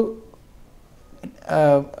ఎప్పటికప్పుడు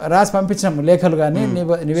రాసి పంపించినాము, లేఖలు కానీ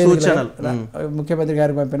నివేదికలు ముఖ్యమంత్రి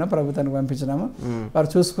గారికి పంపినాం, ప్రభుత్వానికి పంపించినాము. వారు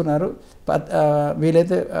చూసుకున్నారు.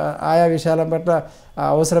 వీలైతే ఆయా విషయాల పట్ల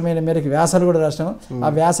అవసరమైన మేరకు వ్యాసాలు కూడా రాసినాము.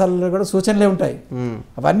 ఆ వ్యాసాలలో కూడా సూచనలే ఉంటాయి.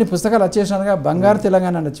 అవన్నీ పుస్తకాలు వచ్చేసినానుగా. బంగారు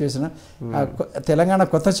తెలంగాణ అని వచ్చేసిన, తెలంగాణ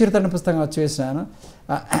కొత్త చరిత్ర పుస్తకం వచ్చేసినాను.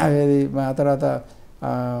 ఆ తర్వాత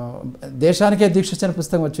దేశానికే దీక్ష ఇచ్చిన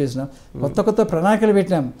పుస్తకం వచ్చేసినాం. కొత్త ప్రణాళికలు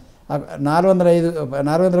పెట్టినాం.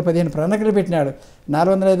 415 ప్రణాళికలు పెట్టినాడు.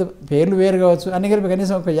 405 పేర్లు వేరు కావచ్చు, అన్ని కలిపి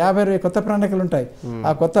కనీసం ఒక 50 కొత్త ప్రణాళికలు ఉంటాయి.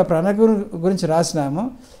 ఆ కొత్త ప్రణాళికల గురించి రాసినాము.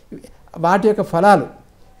 వాటి యొక్క ఫలాలు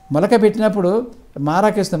మొలక పెట్టినప్పుడు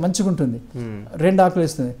మారాకేస్తుంది, మంచిగా ఉంటుంది, 2 ఆకులు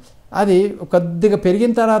ఇస్తుంది. అది కొద్దిగా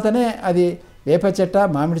పెరిగిన తర్వాతనే అది వేప చెట్ట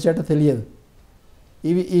మామిడి చెట్ట తెలియదు.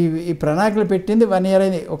 ఈ ప్రణాళికలు పెట్టింది 1 ఇయర్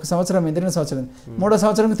అయింది, 1 సంవత్సరం, 2 సంవత్సరం, 3వ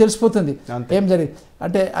సంవత్సరం తెలిసిపోతుంది ఏం జరిగింది.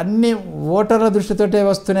 అంటే అన్ని ఓటర్ల దృష్టితోటే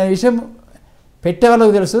వస్తున్న విషయం పెట్టే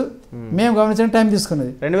వాళ్ళకు తెలుసు. మేము గమనించిన టైం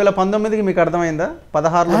తీసుకున్నది. 2019కి మీకు అర్థమైందా?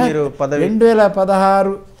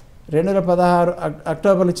 2016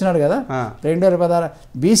 అక్టోబర్లో ఇచ్చినాడు కదా. 2016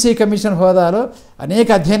 బీసీ కమిషన్ హోదాలో అనేక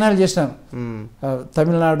అధ్యయనాలు చేసినాం.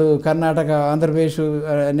 తమిళనాడు, కర్ణాటక, ఆంధ్రప్రదేశ్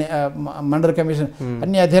మండల కమిషన్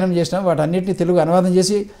అన్ని అధ్యయనం చేసినాం. వాటి అన్నింటినీ తెలుగు అనువాదం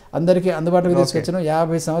చేసి అందరికీ అందుబాటులోకి తీసుకొచ్చినాం.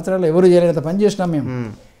 50 సంవత్సరాలు ఎవరు చేయలేనంత పని చేసినాం మేము.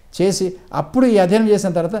 చేసి అప్పుడు ఈ అధ్యయనం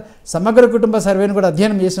చేసిన తర్వాత సమగ్ర కుటుంబ సర్వేని కూడా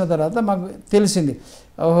అధ్యయనం చేసిన తర్వాత మాకు తెలిసింది,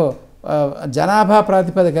 ఓహో జనాభా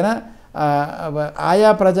ప్రాతిపదికన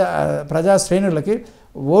ఆయా ప్రజా శ్రేణులకి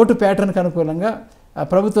ఓటు ప్యాటర్న్కి అనుకూలంగా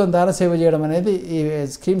ప్రభుత్వం ద్వారా సేవ చేయడం అనేది ఈ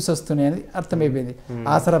స్కీమ్స్ వస్తున్నాయని అర్థమైపోయింది.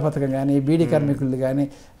 ఆసరా పథకం కానీ, బీడీ కార్మికులది కానీ,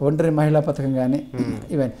 ఒంటరి మహిళా పథకం కానీ,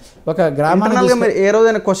 ఇవన్నీ ఒక గ్రామానికి. ఏ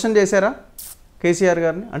రోజైనా క్వశ్చన్ చేశారా కేసీఆర్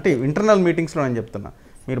గారిని? అంటే ఇంటర్నల్ మీటింగ్స్లో నేను చెప్తున్నా,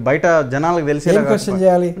 మీరు బయట జనాలకు తెలిసే క్వశ్చన్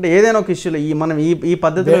చేయాలి అంటే ఏదైనా ఒక ఇష్యూలో ఈ మనం ఈ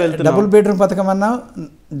పద్ధతిలో వెళ్తున్నాం. డబుల్ బెడ్రూమ్ పథకం అన్నా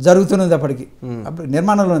జరుగుతున్నది అప్పటికి, అప్పుడు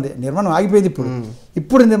నిర్మాణంలో ఉంది, నిర్మాణం ఆగిపోయింది.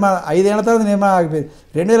 ఇప్పుడు నిర్మాణం 5 ఏళ్ల తర్వాత నిర్మాణం ఆగిపోయింది.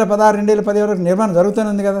 2016 2017 వరకు నిర్మాణం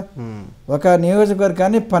జరుగుతూనే కదా. ఒక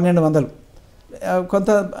నియోజకవర్గాన్ని 1200, కొంత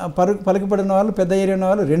పలుకుపడిన వాళ్ళు పెద్ద ఏరియా ఉన్న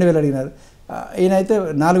వాళ్ళు 2000 అడిగినారు. ఈయన అయితే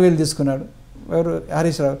 4000 తీసుకున్నాడు. ఎవరు?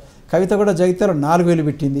 హరీష్ రావు. కవిత కూడా జగిత్యాల 4000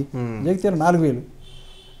 పెట్టింది. జగిత్యాల 4000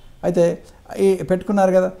 అయితే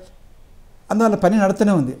పెట్టుకున్నారు కదా. అందువల్ల పని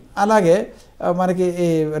నడుతూనే ఉంది. అలాగే మనకి ఈ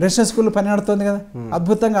రెసిడెన్షియల్ స్కూల్లో పని నడుతుంది కదా,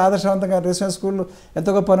 అద్భుతంగా ఆదర్శవంతంగా రెసిడెన్షియల్ స్కూళ్ళు ఎంత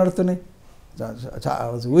గొప్ప నడుస్తున్నాయి.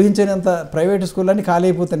 ఊహించినంత ప్రైవేట్ స్కూళ్ళన్నీ ఖాళీ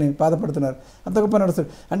అయిపోతున్నాయి, బాధపడుతున్నారు, అంత గొప్ప నడుస్తుంది.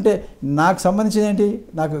 అంటే నాకు సంబంధించిన ఏంటి,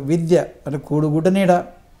 నాకు విద్య అంటే కూడుగుడ్డ నీడ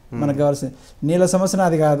మనకు కావాల్సింది. నీళ్ళ సమస్య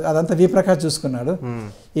అది కాదు, అదంతా వి ప్రకాష్ చూసుకున్నాడు.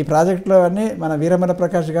 ఈ ప్రాజెక్టులో అన్నీ మన వీరమల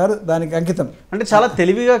ప్రకాష్ గారు దానికి అంకితం. అంటే చాలా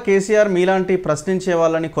తెలివిగా కేసీఆర్ మీలాంటి ప్రశ్నించే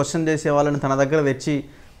వాళ్ళని, క్వశ్చన్ చేసే వాళ్ళని తన దగ్గర తెచ్చి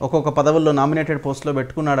ఒక్కొక్క పదవుల్లో నామినేటెడ్ పోస్ట్లో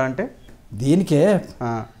పెట్టుకున్నాడా అంటే దీనికే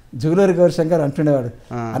జూలూరి గౌరీశంకర్ అంటుండేవాడు,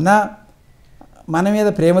 అన్నా మన మీద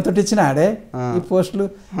ప్రేమతోటి ఇచ్చిన ఆడే ఈ పోస్టులు,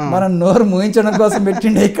 మనం నోరు మూయించడం కోసం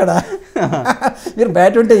పెట్టిండే ఇక్కడ. మీరు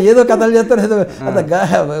బయట ఉంటే ఏదో కథలు చేస్తారు, ఏదో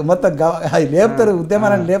మొత్తం లేపుతారు,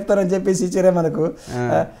 ఉద్యమాన్ని లేపుతారు అని చెప్పేసి ఇచ్చారే మనకు.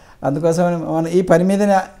 అందుకోసం మనం ఈ పని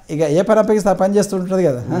మీదనే ఇక ఏ పని అప్పగిస్తే ఆ పని చేస్తుంటుంది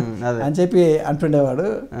కదా అని చెప్పి అంటుండేవాడు.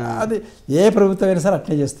 అది ఏ ప్రభుత్వం అయినా సరే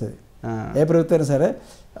అట్లే చేస్తుంది, ఏ ప్రభుత్వం అయినా సరే.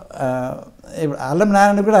 ఇప్పుడు అల్లం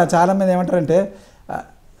నారాయణ కూడా చాలామంది ఏమంటారంటే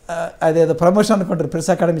అదేదో ప్రమోషన్ అనుకుంటారు, ప్రెస్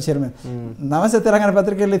అకాడమీ చైర్మన్. నమస్తే తెలంగాణ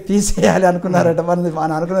పత్రిక వెళ్ళి తీసేయాలి అనుకున్నారట,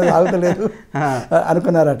 మనం అనుకున్నది ఆగుతలేదు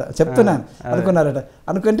అనుకున్నారట, చెప్తున్నాను అనుకున్నారట.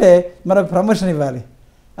 అనుకుంటే మనకు ప్రమోషన్ ఇవ్వాలి.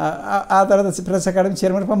 ఆ తర్వాత ప్రెస్ అకాడమీ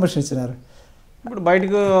చైర్మన్ ప్రమోషన్ ఇచ్చినారు. ఇప్పుడు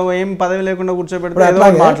బయటకు ఏం పదవి లేకుండా కూర్చోబెట్టి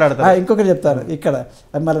మాట్లాడతారు. ఇంకొకటి చెప్తారు ఇక్కడ,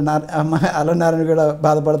 మళ్ళీ అల్లం నారాయణ కూడా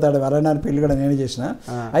బాధపడతాడు. అల్లం నారాయణ పెళ్లి కూడా నేను చేసిన.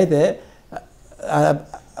 అయితే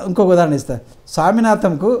ఇంకొక ఉదాహరణ ఇస్తా.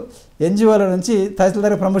 స్వామినాథంకు ఎన్జిఓల నుంచి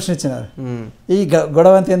తహసీల్దార్ ప్రమోషన్ ఇచ్చినారు. ఈ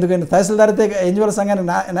గొడవ అంతా ఎందుకంటే తహసీల్దార్ అయితే ఎన్జిఓల సంఘానికి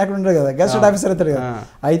నాయకుడు ఉండడు కదా, గెజిటెడ్ ఆఫీసర్ అవుతాడు కదా.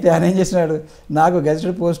 అయితే ఆయన ఏం చేసినాడు, నాకు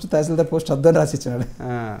గెజిటెడ్ పోస్ట్ తహసీల్దార్ పోస్ట్ వద్దని రాసి ఇచ్చినాడు.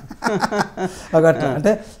 అట్లా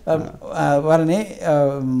అంటే వాళ్ళని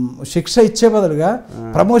శిక్ష ఇచ్చే బదులుగా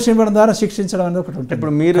ప్రమోషన్ ఇవ్వడం ద్వారా శిక్షించడం అనేది ఒకటి ఉంటుంది.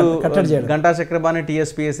 ఇప్పుడు మీరు గంటా చక్రపాణి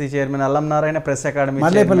టీఎస్పీఎస్సీ చైర్మన్, అల్లం నారాయణ ప్రెస్ అకాడమీ,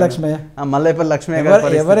 మల్లేపల్లి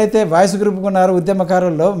లక్ష్మయ్య ఎవరైతే వాయిస్ గ్రూప్ ఉన్నారో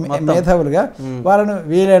ఉద్యమకారుల్లో మేధావులుగా, వాళ్ళను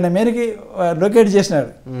వీలైన మేరకు లొకేట్ చేసినాడు.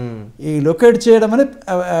 ఈ లొకేట్ చేయడం అని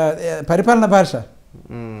పరిపాలన భాష,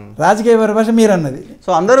 రాజకీయ భాష మీరు అన్నది. సో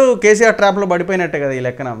అందరూ కేసీఆర్ ట్రాప్లో పడిపోయినట్టే కదా ఈ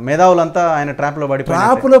లెక్కన, మేధావులంతా ఆయన ట్రాప్లో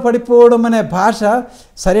పడిపోవడం అనే భాష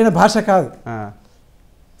సరైన భాష కాదు.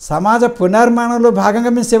 సమాజ పునర్మాణంలో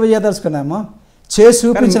భాగంగా మేము సేవ చేయదలుచుకున్నాము, చేసి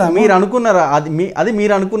చూపించినాము. మీరు అనుకున్నారా అది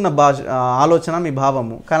మీరు అనుకున్న ఆలోచన, మీ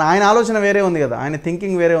భావము, కానీ ఆయన ఆలోచన వేరే ఉంది కదా, ఆయన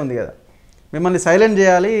థింకింగ్ వేరే ఉంది కదా. మిమ్మల్ని సైలెంట్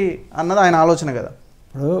చేయాలి అన్నది ఆయన ఆలోచన కదా.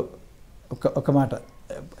 ఇప్పుడు ఒక మాట,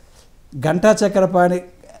 గంటా చక్రపాణి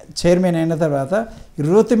చైర్మన్ అయిన తర్వాత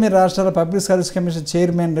 29 రాష్ట్రాల పబ్లిక్ సర్వీస్ కమిషన్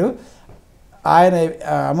చైర్మన్లు ఆయన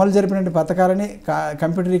అమలు జరిపిన పథకాలని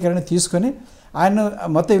కంప్యూటరీకరణ తీసుకొని ఆయన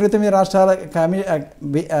మొత్తం 29 రాష్ట్రాల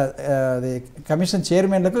కమిషన్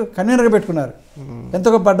చైర్మన్లకు కన్వీనర్గా పెట్టుకున్నారు. ఎంత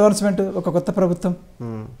గొప్ప అడ్వాన్స్మెంట్, ఒక కొత్త ప్రభుత్వం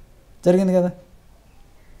జరిగింది కదా.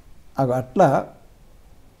 అట్లా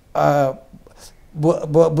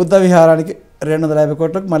బుద్ధ విహారానికి 250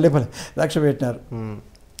 కోట్లకు మల్లెపల్లి 1,00,000 పెట్టినారు.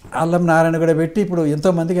 అల్లం నారాయణ కూడా పెట్టి ఇప్పుడు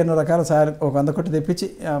ఎంతోమందికి ఎన్నో రకాల సహాయాలు, ఒక 100 కోట్లు తెప్పించి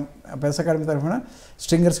ప్రెస్ అకాడమీ తరఫున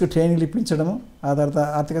స్ట్రింగర్స్కి ట్రైనింగ్లు ఇప్పించడము, ఆ తర్వాత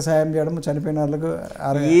ఆర్థిక సహాయం చేయడము, చనిపోయిన వాళ్ళకు.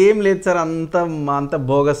 ఏం లేదు సార్, అంత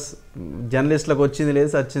బోగస్. జర్నలిస్టులకు వచ్చింది లేదు,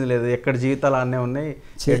 సచ్చింది లేదు, ఎక్కడ జీవితాలు అన్నీ ఉన్నాయి,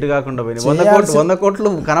 చెట్టు కాకుండా పోయినాయి. 100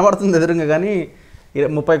 కోట్లు కనబడుతుంది ఎదురుగా, కానీ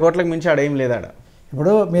 30 కోట్లకు మించి ఆడ ఏం లేదు ఆడ.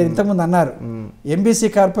 ఇప్పుడు మీరు ఇంతకుముందు అన్నారు ఎంబీసీ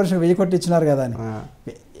కార్పొరేషన్ 1000 కోట్లు ఇచ్చినారు కదా అని.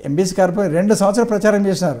 ఎంబీసీ కార్పొరేషన్ 2 సంవత్సరాలు ప్రచారం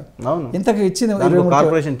చేసినారు. ఇంతకు ఇచ్చింది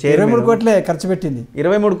 23 కోట్లే ఖర్చు పెట్టింది.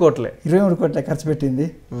 23 కోట్లే ఖర్చు పెట్టింది.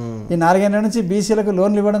 ఈ 4 ఏళ్ల నుంచి బీసీలకు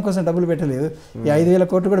లోన్లు ఇవ్వడం కోసం డబ్బులు పెట్టలేదు. ఈ 5,000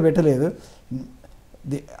 కోట్లు కూడా పెట్టలేదు.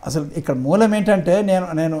 అసలు ఇక్కడ మూలం ఏంటంటే,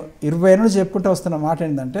 నేను 20 ఏళ్ళ నుంచి చెప్పుకుంటూ వస్తున్న మాట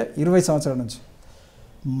ఏంటంటే, 20 సంవత్సరాల నుంచి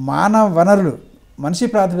మానవ వనరులు, మనిషి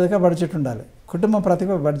ప్రాతిపదిక బడ్జెట్ ఉండాలి, కుటుంబ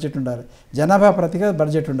ప్రాతిపదిక బడ్జెట్ ఉండాలి, జనాభా ప్రాతిపదిక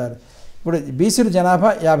బడ్జెట్ ఉండాలి. ఇప్పుడు బీసీలు జనాభా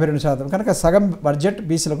 52%, కనుక సగం బడ్జెట్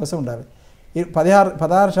బీసీల కోసం ఉండాలి.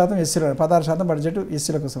 16% ఎస్సీలు, 16% బడ్జెట్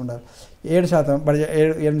ఎస్సీల కోసం ఉండాలి. 7% బడ్జెట్,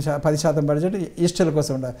 10% బడ్జెట్ ఈస్టీల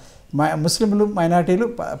కోసం ఉండాలి. ముస్లింలు మైనార్టీలు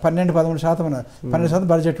 12-13% ఉన్నారు, 12%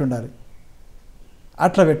 బడ్జెట్ ఉండాలి.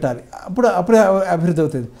 అట్లా పెట్టాలి, అప్పుడే అభివృద్ధి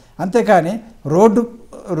అవుతుంది. అంతేకాని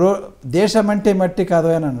దేశం అంటే మట్టి కాదు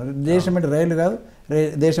అని అన్నారు. దేశం అంటే రైలు కాదు,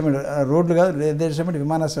 దేశం అంటే రోడ్లు కాదు, దేశం అంటే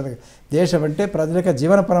విమానాశ్రయాలు కాదు. దేశం అంటే ప్రజల యొక్క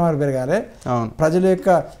జీవన ప్రమాణాలు పెరగాలి, ప్రజల యొక్క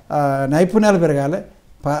నైపుణ్యాలు పెరగాలి,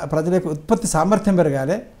 ప్రజల యొక్క ఉత్పత్తి సామర్థ్యం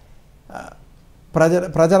పెరగాలి,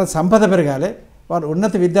 ప్రజల సంపద పెరగాలి, వాళ్ళు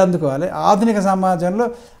ఉన్నత విద్య అందుకోవాలి, ఆధునిక సమాజంలో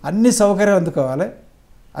అన్ని సౌకర్యాలు అందుకోవాలి,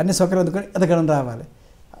 అన్ని సౌకర్యాలు అందుకొని ఎదగడం రావాలి.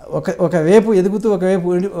 ఒకవైపు ఎదుగుతూ ఒకవైపు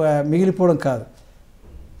మిగిలిపోవడం కాదు.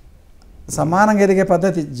 సమానంగా ఎదిగే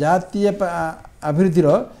పద్ధతి జాతీయ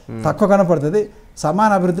అభివృద్ధిలో తక్కువ కనపడుతుంది,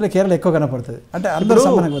 సమాన అభివృద్ధిలో కేరళ ఎక్కువ కనపడుతుంది. అంటే అందరూ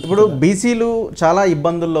సమానంగా. ఇప్పుడు బీసీలు చాలా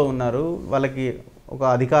ఇబ్బందుల్లో ఉన్నారు, వాళ్ళకి ఒక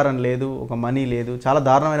అధికారం లేదు, ఒక మనీ లేదు, చాలా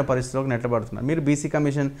దారుణమైన పరిస్థితులకు నెట్టబడుతున్నారు. మీరు బీసీ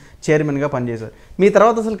కమిషన్ చైర్మన్గా పనిచేశారు, మీ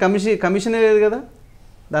తర్వాత అసలు కమిషనే లేదు కదా,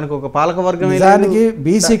 దానికి ఒక పాలకవర్గం. దానికి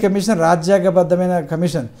బీసీ కమిషన్ రాజ్యాంగబద్ధమైన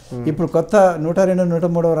కమిషన్. ఇప్పుడు కొత్త 102,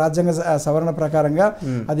 103 రాజ్యాంగ సవరణ ప్రకారంగా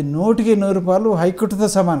అది 100కి 100 హైకోర్టుతో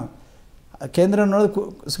సమానం, కేంద్రంలో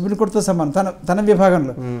సుప్రీంకోర్టుతో సమానం. తన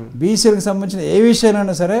విభాగంలో బీసీలకు సంబంధించిన ఏ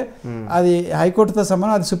విషయాలైనా సరే అది హైకోర్టుతో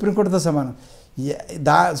సమానం, అది సుప్రీంకోర్టుతో సమానం.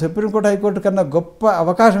 సుప్రీంకోర్టు హైకోర్టు కన్నా గొప్ప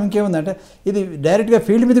అవకాశం ఇంకేముందంటే ఇది డైరెక్ట్గా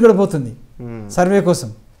ఫీల్డ్ మీద కూడా పోతుంది, సర్వే కోసం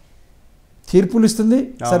తీర్పులు ఇస్తుంది,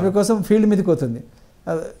 సర్వే కోసం ఫీల్డ్ మీదకి పోతుంది,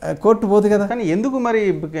 కోర్టు పోదు కదా. కానీ ఎందుకు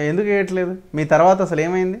వేయట్లేదు మీ తర్వాత అసలు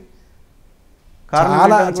ఏమైంది?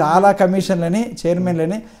 చాలా కమిషన్లని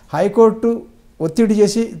చైర్మన్లని హైకోర్టు ఒత్తిడి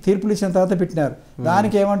చేసి తీర్పులు ఇచ్చిన తర్వాత పెట్టినారు.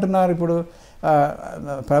 దానికి ఏమంటున్నారు ఇప్పుడు,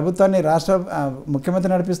 ప్రభుత్వాన్ని రాష్ట్ర ముఖ్యమంత్రి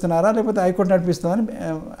నడిపిస్తున్నారా లేకపోతే హైకోర్టు నడిపిస్తున్నారని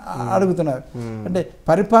అడుగుతున్నారు. అంటే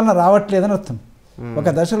పరిపాలన రావట్లేదని అర్థం. ఒక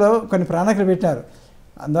దశలో కొన్ని ప్రణాళికలు పెట్టినారు,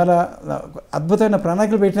 అందువల్ల అద్భుతమైన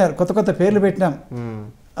ప్రణాళికలు పెట్టినారు, కొత్త కొత్త పేర్లు పెట్టినాం.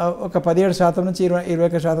 ఒక 17% నుంచి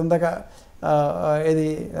 21% దాకా ఇది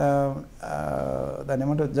దాన్ని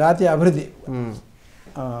ఏమంటారు జాతీయ అభివృద్ధి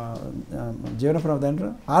జీవన దాంట్లో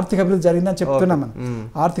ఆర్థిక అభివృద్ధి జరిగిందని చెప్తున్నాం మనం,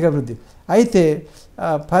 ఆర్థిక అభివృద్ధి. అయితే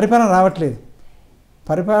పరిపాలన రావట్లేదు,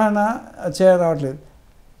 పరిపాలన రావట్లేదు.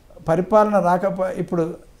 పరిపాలన ఇప్పుడు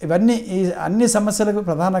ఇవన్నీ అన్ని సమస్యలకు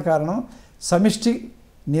ప్రధాన కారణం సమిష్టి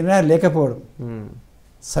నిర్ణయాలు లేకపోవడం.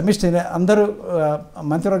 సమిష్టి అందరూ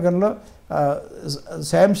మంత్రివర్గంలో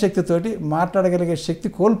స్వయం శక్తితోటి మాట్లాడగలిగే శక్తి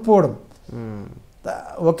కోల్పోవడం.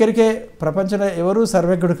 ఒకరికే ప్రపంచంలో ఎవరూ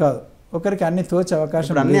సర్వజ్ఞుడు కాదు, ఒకరికి అన్ని తోచే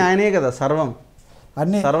అవకాశం. అన్ని ఆయనే కదా,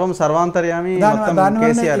 సర్వాంతర్యామి.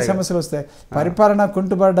 దానివల్ల సమస్యలు వస్తాయి. పరిపాలన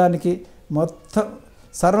కుంటుపడడానికి, మొత్తం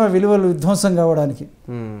సర్వ విలువలు విధ్వంసం కావడానికి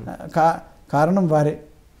కారణం వారే.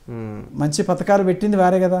 మంచి పథకాలు పెట్టింది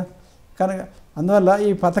వారే కదా. కనుక అందువల్ల ఈ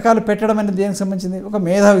పథకాలు పెట్టడం అనేది దేనికి సంబంధించింది? ఒక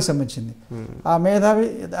మేధావికి సంబంధించింది. ఆ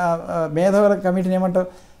మేధావుల కమిటీని ఏమంటాం?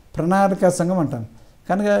 ప్రణాళికా సంఘం అంటాం.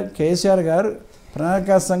 కనుక కేసీఆర్ గారు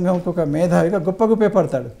ప్రణాళికా సంఘంకి ఒక మేధావిగా గొప్ప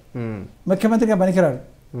పడతాడు, ముఖ్యమంత్రిగా పనికిరాడు.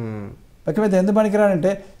 ముఖ్యమంత్రి ఎందుకు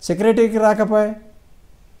పనికిరాడంటే సెక్రటరీకి రాకపోయే.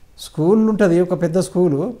 స్కూల్ ఉంటుంది, ఒక పెద్ద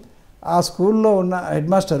స్కూలు, ఆ స్కూల్లో ఉన్న హెడ్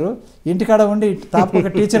మాస్టరు ఇంటికాడ ఉండి ఒక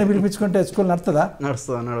టీచర్ని పిలిపించుకుంటే స్కూల్ నడుస్తుందా?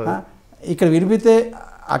 ఇక్కడ పిలిపితే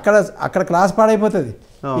అక్కడ క్లాస్ పాడైపోతుంది,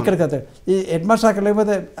 ఇక్కడికి వస్తాడు. ఈ హెడ్ మాస్టర్ అక్కడ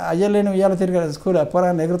లేకపోతే అయ్యలేని ఉయ్యాల తిరిగి స్కూల్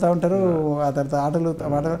పోరాన్ని ఎగురుతూ ఉంటారు. ఆ తర్వాత ఆటలు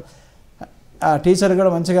ఆ టీచర్ కూడా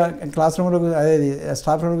మంచిగా క్లాస్ రూమ్లో అదే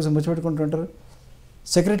స్టాఫ్ రూమ్ కోసం ముచ్చిపెట్టుకుంటుంటారు.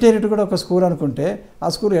 సెక్రటేరియట్ కూడా ఒక స్కూల్ అనుకుంటే ఆ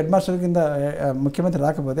స్కూల్ హెడ్ మాస్టర్ కింద ముఖ్యమంత్రి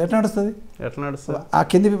రాకపోతే ఎట్లా నడుస్తుంది? ఆ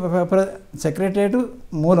కింది సెక్రటేరియట్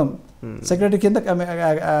మూలం, సెక్రటరీ కింద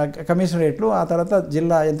కమిషనరేట్లు, ఆ తర్వాత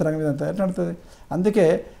జిల్లా యంత్రాంగం మీద ఎట్లా నడుస్తుంది? అందుకే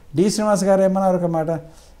డి శ్రీనివాస్ గారు ఏమన్నారు ఒక మాట,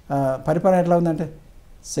 పరిపాలన ఎట్లా ఉందంటే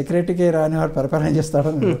సెక్రటరీకి రాని వాడు పరిపాలన చేస్తాడు.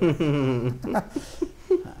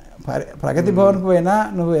 ప్రగతి భవన్కి పోయినా,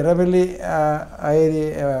 నువ్వు ఎర్రబెల్లి ఇది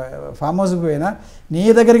ఫామ్ హౌస్కి పోయినా, నీ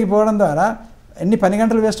దగ్గరికి పోవడం ద్వారా ఎన్ని పని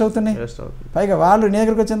గంటలు వేస్ట్ అవుతున్నాయి. పైగా వాళ్ళు నీ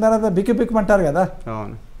దగ్గరికి వచ్చిన తర్వాత బిక్కుమంటారు కదా.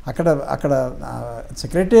 అక్కడ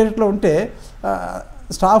సెక్రటేరియట్లో ఉంటే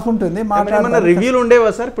స్టాఫ్ ఉంటుంది, రివ్యూలు ఉండేవా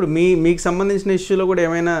సార్? ఇప్పుడు మీకు సంబంధించిన ఇష్యూలో కూడా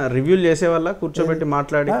ఏమైనా రివ్యూలు చేసేవాళ్ళ, కూర్చోబెట్టి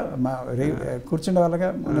మాట్లాడి కూర్చుండే వాళ్ళగా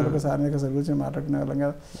ఒకసారి కూర్చొని మాట్లాడుకునే వాళ్ళం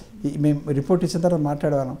కదా. మేము రిపోర్ట్ ఇచ్చిన తర్వాత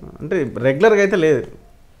మాట్లాడేవాళ్ళం. అంటే రెగ్యులర్గా అయితే లేదు,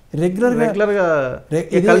 రెగ్యులర్గా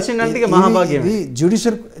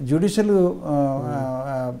జ్యుడిషియల్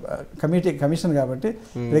కమిషన్ కాబట్టి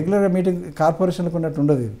రెగ్యులర్గా మీటింగ్ కార్పొరేషన్లకు ఉన్నట్టు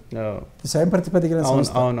ఉండదు. ఇది స్వయం ప్రతిపదికన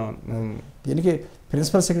సంస్థ. దీనికి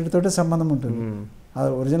ప్రిన్సిపల్ సెక్రటరీ తోటి సంబంధం ఉంటుంది. అది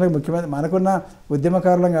ఒరిజినల్గా ముఖ్యమంత్రి, మనకున్న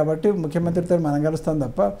ఉద్యమకారులం కాబట్టి ముఖ్యమంత్రితో మనం కలుస్తాం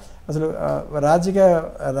తప్ప అసలు రాజకీయ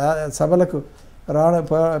సభలకు రావడం,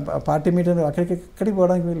 పార్టీ మీటింగ్ అక్కడికి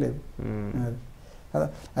పోవడానికి వీల్లేదు.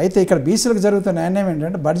 అయితే ఇక్కడ బీసీలకు జరుగుతున్న న్యాయం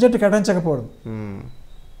ఏంటంటే బడ్జెట్ కేటాయించకపోవడం.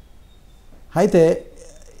 అయితే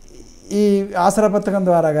ఈ ఆసరా పథకం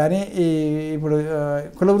ద్వారా కానీ, ఈ ఇప్పుడు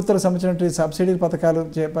కుల వృత్తులకు సంబంధించినటువంటి సబ్సిడీ పథకాలు,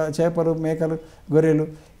 చేపలు, మేకలు, గొర్రెలు,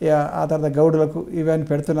 ఆ తర్వాత గౌడులకు ఇవన్నీ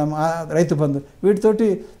పెడుతున్నాము, రైతు బంధు, వీటితోటి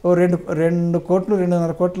 2 కోట్లు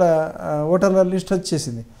 2.5 కోట్ల ఓటర్ల లిస్ట్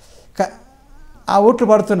వచ్చేసింది. ఆ ఓట్లు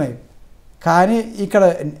పడుతున్నాయి. కానీ ఇక్కడ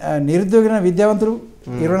నిరుద్యోగ విద్యావంతులు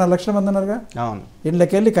 24 లక్షల మంది ఉన్నారుగా.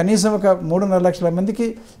 ఇళ్ళకెళ్ళి కనీసం ఒక 3.5 లక్షల మందికి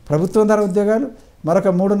ప్రభుత్వం ద్వారా ఉద్యోగాలు, మరొక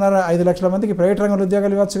 3.5 లక్షల మందికి ప్రైవేట్ రంగంలో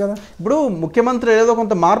ఉద్యోగాలు ఇవ్వచ్చు కదా. ఇప్పుడు ముఖ్యమంత్రి ఏదో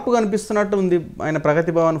కొంత మార్పు కనిపిస్తున్నట్టు ఉంది. ఆయన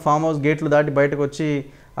ప్రగతి భవన్ ఫామ్ హౌస్ గేట్లు దాటి బయటకు వచ్చి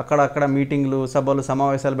అక్కడ మీటింగ్లు, సభలు,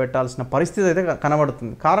 సమావేశాలు పెట్టాల్సిన పరిస్థితి అయితే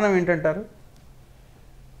కనబడుతుంది. కారణం ఏంటంటారు?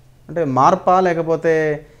 అంటే మార్పా, లేకపోతే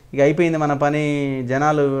ఇక అయిపోయింది మన పని,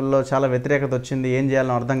 జనాలలో చాలా వ్యతిరేకత వచ్చింది, ఏం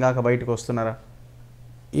చేయాలని అర్థం కాక బయటకు వస్తున్నారా?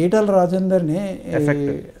 ఈటల రాజేందర్ని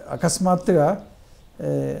అకస్మాత్తుగా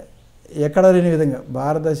ఎక్కడ లేని విధంగా,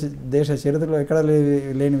 భారతదేశ చరిత్రలో ఎక్కడ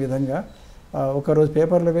లేని విధంగా ఒకరోజు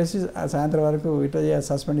పేపర్లో వేసి సాయంత్రం వరకు ఇట్లా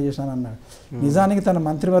సస్పెండ్ చేశాను అన్నాడు. నిజానికి తన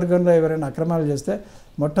మంత్రివర్గంలో ఎవరైనా అక్రమాలు చేస్తే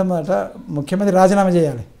మొట్టమొదట ముఖ్యమంత్రి రాజీనామా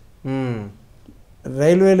చేయాలి.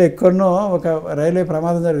 రైల్వేలో ఎక్కడనో ఒక రైల్వే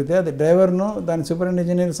ప్రమాదం జరిగితే అది డ్రైవర్ను, దాని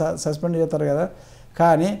సూపరింటెండెంట్ ఇంజనీర్ సస్పెండ్ చేస్తారు కదా.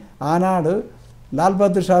 కానీ ఆనాడు లాల్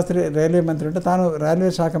బహదూర్ శాస్త్రి రైల్వే మంత్రి ఉంటే తాను రైల్వే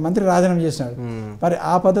శాఖ మంత్రి రాజీనామా చేసినాడు. మరి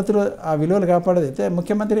ఆ పద్ధతిలో ఆ విలువలు కాపాడదైతే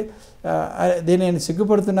ముఖ్యమంత్రి దీన్ని నేను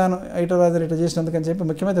సిగ్గుపడుతున్నాను ఈటల రాజేందర్ ఇట్లా చేసినందుకని చెప్పి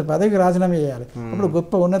ముఖ్యమంత్రి పదవికి రాజీనామా చేయాలి. అప్పుడు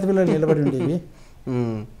గొప్ప ఉన్నత విలువలు నిలబడి ఉండేవి.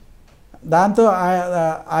 దాంతో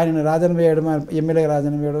ఆయన రాజీనామా చేయడం, ఎమ్మెల్యే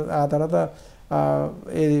రాజీనామా చేయడం, ఆ తర్వాత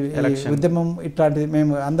ఉద్యమం ఇట్లాంటిది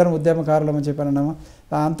మేము అందరం ఉద్యమకారులం అని చెప్పి అన్నాము.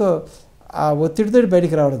 దాంతో ఆ ఒత్తిడితో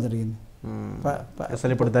బయటికి రావడం జరిగింది.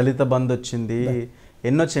 అసలు ఇప్పుడు దళిత బంద్ వచ్చింది,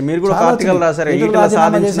 ఎన్నో మీరు కూడా ఆర్టికల్ రాశారు, ఈటల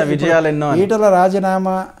సాధించిన విజయాలు ఎన్నో. ఈటల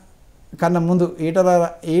రాజీనామా కన్నా ముందు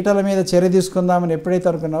ఈటల మీద చర్య తీసుకుందామని ఎప్పుడైతే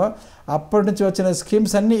అనుకున్నావో అప్పటి నుంచి వచ్చిన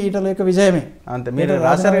స్కీమ్స్ అన్ని ఈటల యొక్క విజయమే.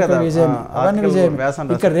 విజయమే, అవన్నీ విజయమే.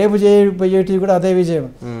 ఇక్కడ రేపు చేయబోయేటివి కూడా అదే విజయం.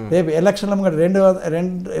 రేపు ఎలక్షన్ల ముందు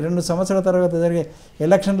 2 సంవత్సరాల తర్వాత జరిగే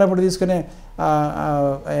ఎలక్షన్లప్పుడు తీసుకునే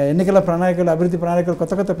ఎన్నికల ప్రణాళికలు, అభివృద్ధి ప్రణాళికలు,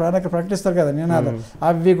 కొత్త కొత్త ప్రణాళికలు ప్రకటిస్తారు కదా నినాదం,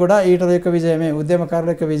 అవి కూడా ఈటల యొక్క విజయమే, ఉద్యమకారుల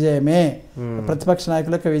యొక్క విజయమే, ప్రతిపక్ష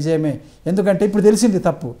నాయకుల యొక్క విజయమే. ఎందుకంటే ఇప్పుడు తెలిసింది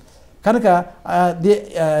తప్పు కనుక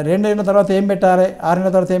 2 ఏళ్ళ తర్వాత ఏం పెట్టాలి, 6 ఏళ్ళ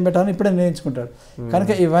తర్వాత ఏం పెట్టాలని ఇప్పుడే నిర్ణయించుకుంటాడు. కనుక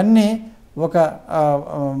ఇవన్నీ ఒక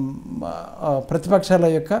ప్రతిపక్షాల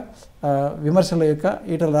యొక్క విమర్శల యొక్క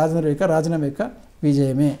ఈటల రాజేందర్ యొక్క రాజీనామా యొక్క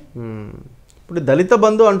విజయమే. ఇప్పుడు దళిత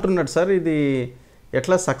బంధు అంటున్నాడు సార్, ఇది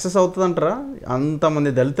ఎట్లా సక్సెస్ అవుతుంది అంటారా?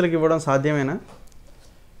 అంతమంది దళితులకు ఇవ్వడం సాధ్యమేనా?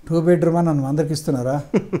 2 బెడ్రూమ్ అని నన్ను అందరికి ఇస్తున్నారా?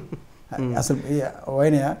 అసలు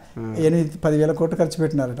ఆయన 8-10 కోట్లు ఖర్చు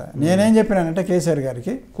పెట్టినారట. నేనేం చెప్పినానంటే కేసీఆర్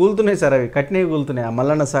గారికి, కూలుతున్నాయి సార్, అవి కట్టినవి కూలుతున్నాయి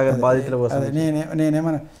మల్లన్న సాగర్ బాధితుల కోసం.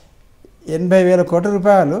 నేనేమన్నా 80,000 కోట్ల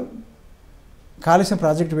రూపాయలు కాలుష్యం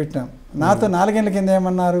ప్రాజెక్టు పెట్టినాం. నాతో 4 ఏళ్ల కింద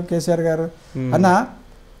ఏమన్నారు కేసీఆర్ గారు, అన్న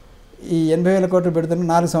ఈ 80,000 కోట్లు పెడుతున్నాం,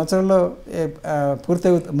 4 సంవత్సరాల్లో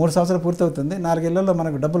పూర్తవుతుంది, 3 సంవత్సరాలు పూర్తవుతుంది, 4 ఏళ్లలో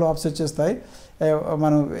మనకు డబ్బులు వాపసు వచ్చేస్తాయి,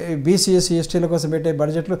 మనం బీసీ ఎస్సీ ఎస్టీల కోసం పెట్టే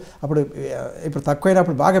బడ్జెట్లు ఇప్పుడు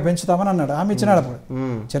తక్కువైనప్పుడు బాగా పెంచుతామని అన్నాడు. హామీ ఇచ్చినాడు. అప్పుడు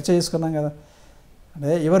చర్చ చేసుకున్నాం కదా,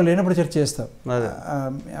 అంటే ఎవరు లేనప్పుడు చర్చ చేస్తాం.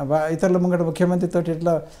 ఇతరుల ముంగట ముఖ్యమంత్రితో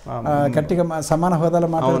ఇట్లా గట్టిగా సమాన హోదాలో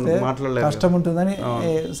మాట్లాడితే కష్టం ఉంటుందని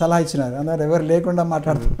సలహా ఇచ్చినారు. అందువల్ల ఎవరు లేకుండా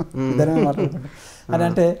మాట్లాడతాం, ఇద్దరమే మాట్లాడుకుంటాం అని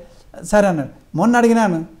అంటే సరే అన్నాడు. మొన్న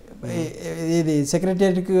అడిగినాను, ఇది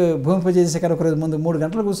సెక్రటేరియట్కి భూమి పూజ చేసే కానీ ఒకరోజు ముందు 3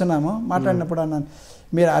 గంటలు కూర్చున్నాము, మాట్లాడినప్పుడు అన్నాను,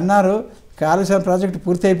 మీరు అన్నారు కాళేశ్వరం ప్రాజెక్టు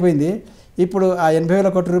పూర్తి అయిపోయింది, ఇప్పుడు ఆ 80,000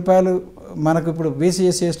 కోట్ల రూపాయలు మనకు ఇప్పుడు బీసీ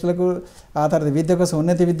ఎస్సీ ఎస్టీలకు, ఆ తర్వాత విద్య కోసం,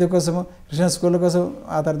 ఉన్నత విద్య కోసము, క్రిస్టియన్ స్కూళ్ళ కోసం,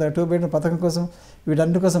 ఆ తర్వాత 2 బెడ్రూమ్ పథకం కోసం,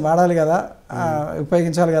 వీటన్నిటి కోసం వాడాలి కదా,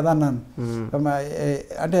 ఉపయోగించాలి కదా అన్నాను.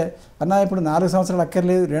 అంటే అన్న ఇప్పుడు 4 సంవత్సరాలు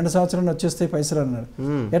అక్కర్లేదు, 2 సంవత్సరాలు వచ్చేస్తాయి పైసలు అన్నాడు.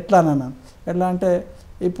 ఎట్లా అన్నాను. ఎట్లా అంటే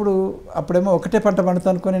ఇప్పుడు అప్పుడేమో ఒకటే పంట పండుతా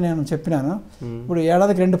అనుకొని నేను చెప్పినాను, ఇప్పుడు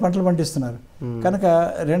ఏడాదికి 2 పంటలు పండిస్తున్నారు కనుక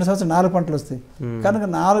 2 సంవత్సరాలు 4 పంటలు వస్తాయి కనుక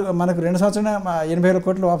మనకు 2 సంవత్సరాలు 80,000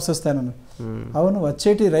 కోట్లు వాపసు వస్తాయన్నాను. అవును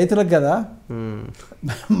వచ్చేటి రైతులకు కదా,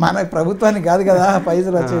 మన ప్రభుత్వానికి కాదు కదా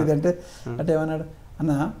పైసలు వచ్చేది అంటే ఏమన్నాడు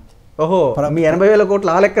అన్న, ఓహో మీ 80,000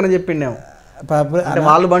 కోట్లు ఆ లెక్కన చెప్పిండే,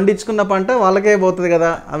 వాళ్ళు పండించుకున్న పంట వాళ్ళకే పోతుంది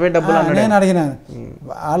కదా, అవే డబ్బులు. నేను అడిగినాను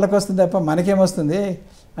వాళ్ళకి వస్తుంది తప్ప మనకేమొస్తుంది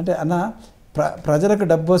అంటే, అన్న ప్రజలకు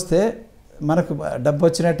డబ్బు వస్తే మనకు డబ్బు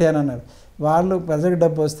వచ్చినట్టే అని అన్నాడు. ప్రజలకు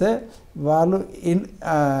డబ్బు వస్తే వాళ్ళు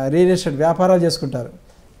రియల్ ఎస్టేట్ వ్యాపారాలు చేసుకుంటారు,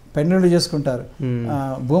 పెన్నులు చేసుకుంటారు,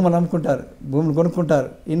 భూములు అమ్ముకుంటారు, భూములు కొనుక్కుంటారు,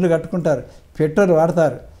 ఇండ్లు కట్టుకుంటారు, పెట్రోల్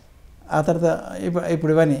వాడతారు. ఆ తర్వాత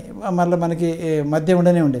ఇప్పుడు ఇవన్నీ మళ్ళీ మనకి మద్యం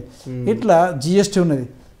ఉండనే ఉండే, ఇట్లా జిఎస్టీ ఉన్నది,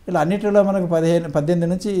 ఇలా అన్నింటిలో మనకు 18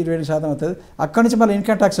 నుంచి 20% అవుతుంది. అక్కడి నుంచి మళ్ళీ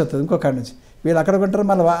ఇన్కమ్ ట్యాక్స్ వస్తుంది ఇంకొకటి నుంచి, వీళ్ళు అక్కడ కొంటారు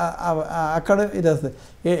మళ్ళీ అక్కడ ఇది వస్తుంది.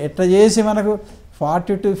 ఎట్లా చేసి మనకు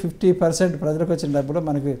 40 to 50% ప్రజలకు వచ్చిన డబ్బులు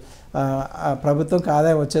మనకి ప్రభుత్వంకి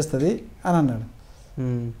ఆదాయం వచ్చేస్తుంది అని అన్నాడు.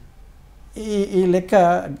 ఈ లెక్క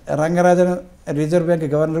రంగరాజన్ రిజర్వ్ బ్యాంక్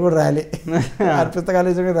గవర్నర్ కూడా రాయలే, అర్పిత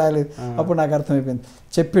కాలేజీ కూడా రాయలేదు. అప్పుడు నాకు అర్థమైపోయింది,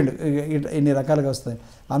 చెప్పిండు ఇన్ని రకాలుగా వస్తాయి.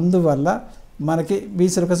 అందువల్ల మనకి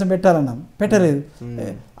బీసీల కోసం పెట్టాలన్నాం, పెట్టలేదు.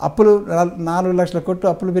 అప్పులు 4 లక్షల కోట్లు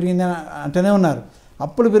అప్పులు పెరిగింది అంటూనే ఉన్నారు,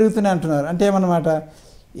 అప్పులు పెరుగుతున్నాయి అంటున్నారు. అంటే ఏమన్నమాట,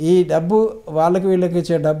 ఈ డబ్బు వాళ్ళకి వీళ్ళకి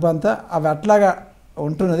ఇచ్చే డబ్బు అంతా అవి అట్లాగా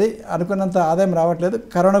ఉంటున్నది, అనుకున్నంత ఆదాయం రావట్లేదు.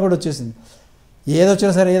 కరోనా కూడా వచ్చేసింది,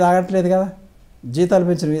 ఏదొచ్చినా సరే ఏది ఆగట్లేదు కదా, జీతాలు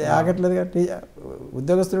పెంచిన ఆగట్లేదు కదా,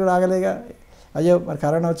 ఉద్యోగస్తులు కూడా ఆగలేగా. అయ్యో మరి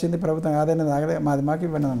కరోనా వచ్చింది, ప్రభుత్వం ఆదాయం ఆగలే, మాకు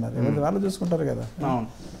ఇవ్వండి అన్నారు. ఎవరి వాళ్ళు చూసుకుంటారు కదా.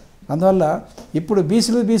 అందువల్ల ఇప్పుడు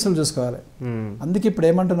బీసీలు చూసుకోవాలి. అందుకే ఇప్పుడు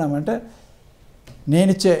ఏమంటున్నామంటే,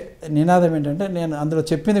 నేనిచ్చే నినాదం ఏంటంటే, నేను అందులో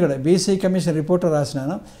చెప్పింది కూడా BC commission report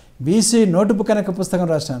రాసినాను, BC notebook అనే ఒక పుస్తకం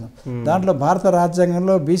రాసినాను. దాంట్లో భారత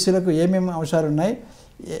రాజ్యాంగంలో బీసీలకు ఏమేమి అంశాలు ఉన్నాయి,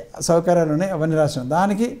 సౌకర్యాలు ఉన్నాయి, అవన్నీ రాసినాను.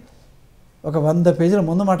 దానికి ఒక 100 పేజీల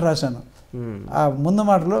ముందు మాట రాశాను. ఆ ముందు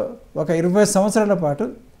మాటలో ఒక 20 సంవత్సరాల పాటు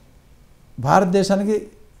భారతదేశానికి,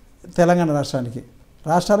 తెలంగాణ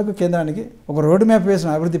రాష్ట్రాలకు కేంద్రానికి ఒక రోడ్ మ్యాప్ వేసిన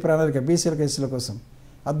అభివృద్ధి ప్రణాళిక బీసీలకు ఎస్సీల కోసం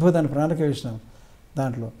అద్భుతమైన ప్రణాళిక వేసినాం.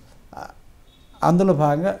 దాంట్లో అందులో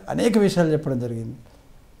భాగంగా అనేక విషయాలు చెప్పడం జరిగింది.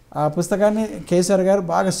 ఆ పుస్తకాన్ని కేసీఆర్ గారు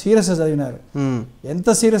బాగా సీరియస్గా చదివినారు. ఎంత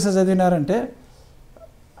సీరియస్గా చదివినారంటే,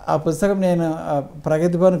 ఆ పుస్తకం నేను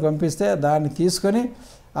ప్రగతి భవన్కి పంపిస్తే దాన్ని తీసుకొని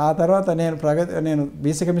ఆ తర్వాత నేను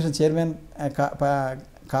బీసీ కమిషన్ చైర్మన్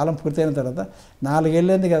కాలం పూర్తయిన తర్వాత 4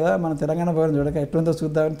 ఏళ్ళైంది కదా మన తెలంగాణ భవన్ చూడక ఎట్లుందో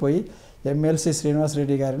చూద్దామని పోయి ఎమ్మెల్సీ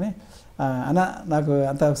శ్రీనివాసరెడ్డి గారిని అన్న నాకు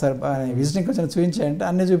అంతా ఒకసారి విజిటింగ్ వచ్చిన చూపించాయంటే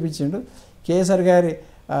అన్నీ చూపించిండు. కేసీఆర్ గారి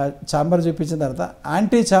ఛాంబర్ చూపించిన తర్వాత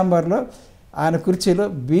యాంటీ ఛాంబర్లో ఆయన కుర్చీలో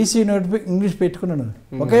బీసీ నోట్బుక్ ఇంగ్లీష్ పెట్టుకున్నాను,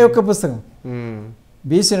 ఒకే ఒక్క పుస్తకం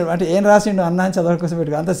బీసీ అంటే ఏం రాసిండు అన్న అని చదవడం కోసం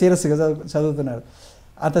పెట్టుకుని అంత సీరియస్గా చదువుతున్నాడు.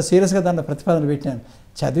 అంత సీరియస్గా దాంట్లో ప్రతిపాదన పెట్టాను.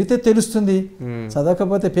 చదివితే తెలుస్తుంది,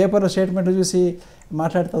 చదవకపోతే పేపర్లో స్టేట్మెంట్ చూసి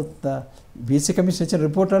మాట్లాడుతుందా? బీసీ కమిషన్ ఇచ్చిన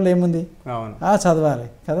రిపోర్ట్లో ఏముంది, చదవాలి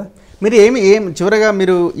కదా. మీరు చివరగా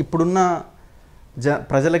మీరు ఇప్పుడున్న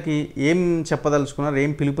ప్రజలకి ఏం చెప్పదలుచుకున్నారు,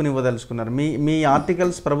 ఏం పిలుపునివ్వదలుచుకున్నారు? మీ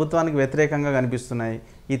ఆర్టికల్స్ ప్రభుత్వానికి వ్యతిరేకంగా కనిపిస్తున్నాయి,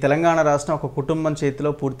 ఈ తెలంగాణ రాష్ట్రం ఒక కుటుంబం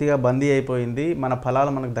చేతిలో పూర్తిగా బందీ అయిపోయింది, మన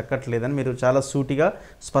ఫలాలు మనకు దక్కట్లేదని మీరు చాలా సూటిగా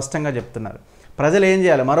స్పష్టంగా చెప్తున్నారు. ప్రజలు ఏం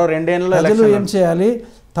చేయాలి? మరో 2 ఏళ్ళలో ప్రజలు ఏం చేయాలి?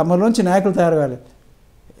 తమలోంచి నాయకులు తయారు కావాలి.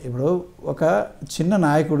 ఇప్పుడు ఒక చిన్న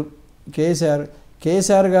నాయకుడు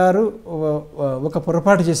కేసీఆర్ గారు ఒక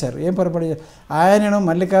పొరపాటు చేశారు. ఏం పొరపాటు చేశారు? ఆయనను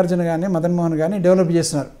మల్లికార్జున కానీ మదన్ మోహన్ కానీ డెవలప్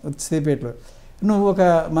చేస్తున్నారు సిద్దిపేటలో. నువ్వు ఒక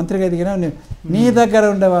మంత్రిగా ఎదిగినా నీ దగ్గర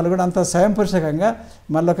ఉండే వాళ్ళు కూడా అంత స్వయం పురుషకంగా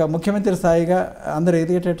మళ్ళీ ఒక ముఖ్యమంత్రి స్థాయిగా అందరూ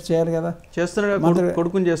ఎదిగేటట్టు చేయాలి కదా. చేస్తున్నాడు,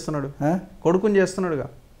 కొడుకుని చేస్తున్నాడుగా.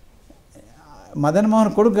 మదన్ మోహన్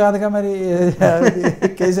కొడుకు కాదుగా మరి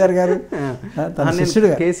కేసీఆర్ గారు, తన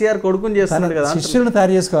శిష్యుడుగా కేసీఆర్ కొడుకుని చేస్తున్నాడు కదా. శిష్యులను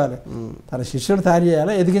తయారు చేసుకోవాలి, తన శిష్యులను తయారు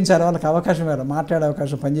చేయాలి, ఎదిగించాలి, వాళ్ళకి అవకాశం ఇవ్వాలి, మాట్లాడే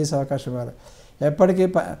అవకాశం, పనిచేసే అవకాశం ఇవ్వాలి.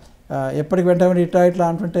 ఎప్పటికి వెంటనే ఇట్లా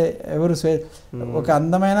అంటుంటే ఎవరు ఒక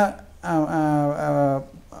అందమైన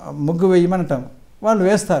ముగ్గు వేయమంటాం, వాళ్ళు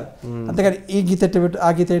వేస్తారు. అంతేకాని ఈ గీత ఎట్టు ఆ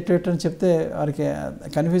గీత ఎట్టు అని చెప్తే వారికి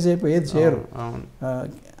కన్ఫ్యూజ్ అయిపోయి ఏది చేయరు.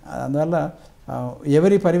 అందువల్ల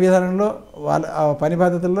ఎవరి పని విధానంలో వాళ్ళ పని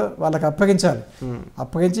బాధ్యతల్లో వాళ్ళకి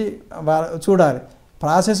అప్పగించి చూడాలి.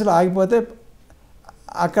 ప్రాసెస్లో ఆగిపోతే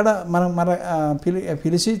అక్కడ మనం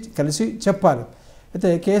పిలిచి కలిసి చెప్పాలి. అయితే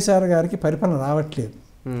కేసీఆర్ గారికి పరిపాలన రావట్లేదు,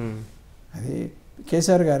 అది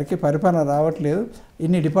కేసీఆర్ గారికి పరిపాలన రావట్లేదు.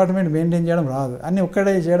 ఇన్ని డిపార్ట్మెంట్ మెయింటైన్ చేయడం రాదు, అన్నీ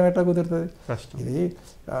ఒక్కడే చేయడం ఎట్లా కుదురుతుంది? ఇది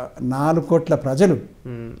 4 కోట్ల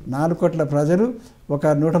ప్రజలు, ఒక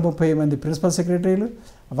 130 మంది ప్రిన్సిపల్ సెక్రటరీలు,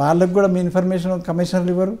 వాళ్ళకు కూడా మీ ఇన్ఫర్మేషన్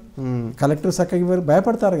కమిషనర్లు ఇవ్వరు, కలెక్టర్ చక్కగా ఇవ్వరు,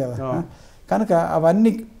 భయపడతారు కదా. కనుక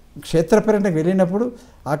అవన్నీ క్షేత్ర పర్యటనకు వెళ్ళినప్పుడు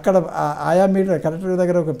అక్కడ ఆయా కలెక్టర్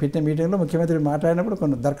దగ్గర ఒక పెట్టిన మీటింగ్లో ముఖ్యమంత్రి మాట్లాడినప్పుడు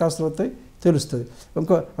కొన్ని దరఖాస్తులు వస్తాయి, తెలుస్తుంది.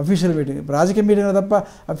 ఇంకో అఫీషియల్ మీటింగ్, రాజకీయ మీటింగ్ తప్ప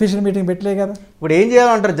అఫీషియల్ మీటింగ్ పెట్టలే కదా. ఇప్పుడు ఏం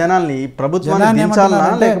చేయాలంటారు జనాల్ని?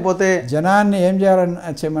 జనాన్ని ఏం చేయాలని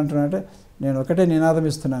చేయమంటున్నారంటే, నేను ఒకటే నినాదం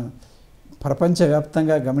ఇస్తున్నాను.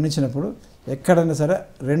 ప్రపంచవ్యాప్తంగా గమనించినప్పుడు ఎక్కడైనా సరే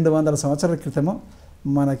 200 సంవత్సరాల క్రితము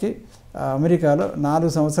మనకి అమెరికాలో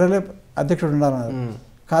 4 సంవత్సరాలే అధ్యక్షుడు ఉండాలన్నారు.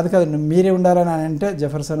 కాదు మీరే ఉండాలని అంటే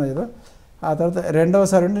జెఫర్సన్ ఏదో, ఆ తర్వాత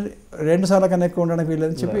 2 సార్ల కన్నా ఎక్కువ ఉండడానికి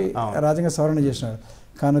వీళ్ళని చెప్పి రాజ్యాంగ సవరణ చేసినాడు.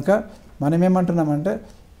 కనుక మనం ఏమంటున్నామంటే,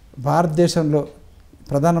 భారతదేశంలో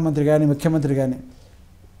ప్రధానమంత్రి కానీ ముఖ్యమంత్రి కానీ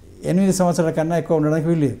 8 సంవత్సరాల కన్నా ఎక్కువ ఉండడానికి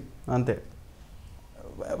వీల్లేదు. అంతే.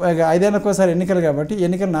 5 ఏళ్ళకోసారి ఎన్నికలు కాబట్టి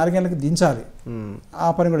ఎన్నికలు 4 ఏళ్ళకి దించాలి, ఆ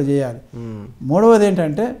పని కూడా చేయాలి. మూడవది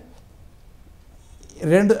ఏంటంటే,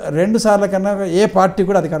 2 సార్ల కన్నా ఏ పార్టీ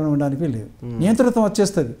కూడా అధికారంలో ఉండడానికి లేదు, నియంత్రితం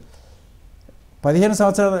వచ్చేస్తుంది. 18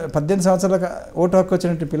 సంవత్సరాల ఓటు హక్కు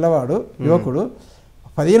వచ్చినట్టు పిల్లవాడు, యువకుడు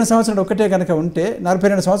 15 సంవత్సరాలు ఒక్కటే కనుక ఉంటే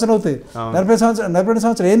 42 సంవత్సరాలు అవుతుంది. 42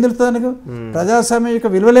 సంవత్సరాలు ఏం తెలుస్తుంది నీకు? ప్రజాస్వామ్యం యొక్క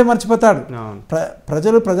విలువలే మర్చిపోతాడు.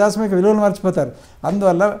 ప్రజలు ప్రజాస్వామ్య విలువలు మర్చిపోతారు.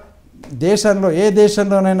 అందువల్ల దేశంలో ఏ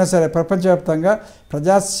దేశంలోనైనా సరే ప్రపంచవ్యాప్తంగా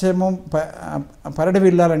ప్రజాస్వామ్యం పరిడి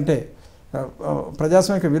వెళ్ళాలంటే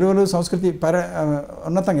ప్రజాస్వామిక విలువలు సంస్కృతి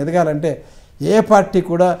ఉన్నతంగా ఎదగాలంటే ఏ పార్టీ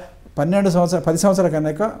కూడా 10 సంవత్సరాల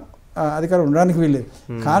కన్నా అధికారం ఉండడానికి వీల్లేదు.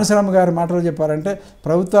 కానసరామ గారి మాటలు చెప్పారంటే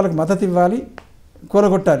ప్రభుత్వాలకు మద్దతు ఇవ్వాలి,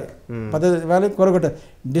 కూలగొట్టాలి, పద్ధతి ఇవ్వాలి, కూలగొట్టాలి.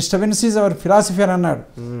 డిస్టర్బెన్స్ ఈజ్ అవర్ ఫిలాసఫీ అని అన్నాడు.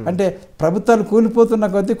 అంటే ప్రభుత్వాలు కూలిపోతున్న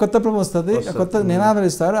కొద్దీ కొత్త ప్రభుత్వం వస్తుంది, కొత్త నినాదాలు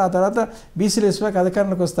ఇస్తారు, ఆ తర్వాత బీసీలు ఎస్వాకి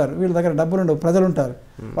అధికారంలోకి వస్తారు. వీళ్ళ దగ్గర డబ్బులు ఉండవు, ప్రజలు ఉంటారు,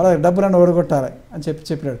 వాళ్ళ దగ్గర డబ్బులను ఓడగొట్టాలి అని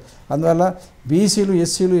చెప్పినాడు. అందువల్ల బీసీలు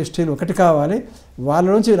ఎస్సీలు ఎస్టీలు ఒకటి కావాలి, వాళ్ళ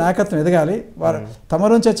నుంచి నాయకత్వం ఎదగాలి, వారు తమ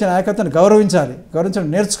నుంచి వచ్చే నాయకత్వాన్ని గౌరవించడం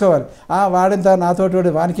నేర్చుకోవాలి. వాడింత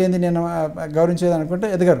నాతోటి వానికేంది నేను గౌరవించేది అనుకుంటే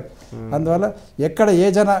ఎదగరు. అందువల్ల ఎక్కడ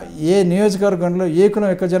ఏ నియోజకవర్గంలో ఏ కులం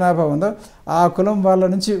ఎక్కువ జనాభా ఉందో ఆ కులం వాళ్ళ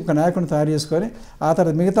నుంచి ఒక నాయకుని తయారు చేసుకొని ఆ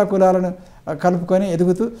తర్వాత మిగతా కులాలను కలుపుకొని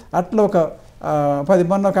ఎదుగుతూ అట్లా ఒక 10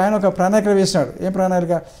 మంది ఆయన ఒక ప్రణాళిక వేసినాడు. ఏం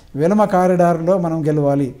ప్రణాళిక? వెలమ కారిడార్లో మనం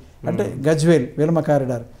గెలవాలి అంటే గజ్వేల్, వెలమ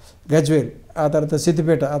కారిడార్, గజ్వేల్, ఆ తర్వాత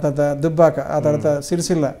సిద్దిపేట, ఆ తర్వాత దుబ్బాక, ఆ తర్వాత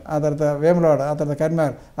సిరిసిల్ల, ఆ తర్వాత వేములవాడ, ఆ తర్వాత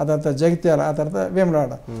కరీంనగర్, ఆ తర్వాత జగిత్యాల, ఆ తర్వాత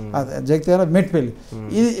వేములవాడ, జగిత్యాల, మెట్పల్లి.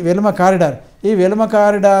 ఇది వెలుమ కారిడార్. ఈ వెలుమ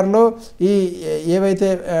కారిడార్లో ఈ ఏవైతే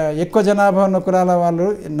ఎక్కువ జనాభా ఉన్న కులాల వాళ్ళు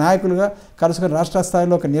నాయకులుగా కలుసుకొని రాష్ట్ర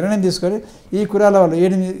స్థాయిలో ఒక నిర్ణయం తీసుకొని ఈ కులాల వాళ్ళు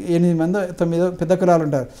 8 మంది 9 పెద్ద కులాలు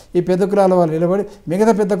ఉంటారు. ఈ పెద్ద కులాల వాళ్ళు నిలబడి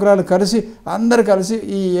మిగతా పెద్ద కులాలు అందరూ కలిసి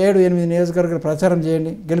ఈ 7-8 నియోజకవర్గాలు ప్రచారం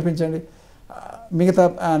చేయండి, గెలిపించండి. మిగతా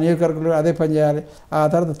నియోజకవర్గాలు అదే పని చేయాలి. ఆ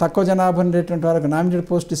తర్వాత తక్కువ జనాభా ఉండేటువంటి వాళ్ళకి నామినేటెడ్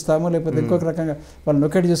పోస్ట్ ఇస్తాము, లేకపోతే ఇంకొక రకంగా వాళ్ళు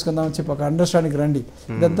లొకేట్ చేసుకుందామని చెప్పి ఒక అండర్స్టాండింగ్ రండి.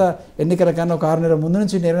 ఇదంతా ఎన్నికల కన్నా ఒక 6 నెలల ముందు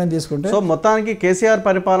నుంచి నిర్ణయం తీసుకుంటే సో మొత్తానికి కేసీఆర్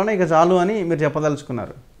పరిపాలన ఇక చాలు అని మీరు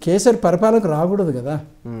చెప్పదలుచుకున్నారు. కేసీఆర్ పరిపాలనకు రాకూడదు కదా.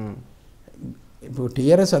 ఇప్పుడు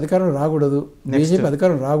టీఆర్ఎస్ అధికారం రాకూడదు, బీజేపీ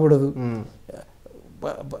అధికారం రాకూడదు,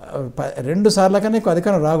 2 సార్ల కన్నా ఎక్కువ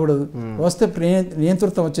అధికారం రాకూడదు. వస్తే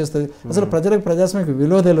నియంతృత్వం వచ్చేస్తుంది. అసలు ప్రజలకు ప్రజాస్వామ్యకు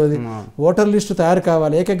విలువ తెలియదు. ఓటర్ లిస్టు తయారు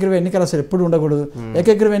కావాలి. ఏకగ్రీవ ఎన్నికలు అసలు ఎప్పుడు ఉండకూడదు.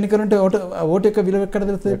 ఏకగ్రీవ ఎన్నికలు ఉంటే ఓటు యొక్క విలువ ఎక్కడ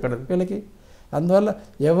తెలుస్తుంది వీళ్ళకి? అందువల్ల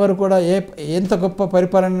ఎవరు కూడా ఎంత గొప్ప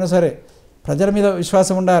పరిపాలన అయినా సరే ప్రజల మీద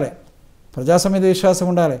విశ్వాసం ఉండాలి, ప్రజాస్వామ్యం మీద విశ్వాసం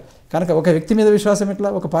ఉండాలి. కనుక ఒక వ్యక్తి మీద విశ్వాసం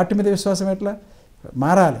ఎట్లా, ఒక పార్టీ మీద విశ్వాసం ఎట్లా?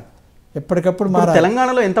 మారాలి, ఎప్పటికప్పుడు మారాలి.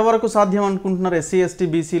 తెలంగాణలో ఎంతవరకు సాధ్యం అనుకుంటున్నారు ఎస్సీ ఎస్టీ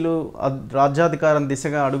బీసీలు రాజ్యాధికారం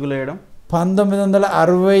దిశగా అడుగులేయడం?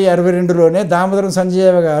 1960-62లోనే దామోదరం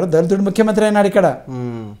సంజయ్ గారు దళితుడు ముఖ్యమంత్రి అయినాడు. ఇక్కడ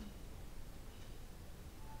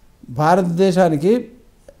భారతదేశానికి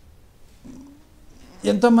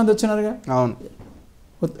ఎంతోమంది వచ్చినారుగా. అవును,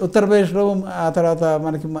 ఉత్తరప్రదేశ్లో, ఆ తర్వాత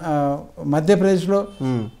మనకి మధ్యప్రదేశ్లో,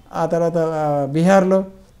 ఆ తర్వాత బీహార్లో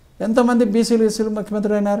ఎంతోమంది బీసీలు ఎస్సీలు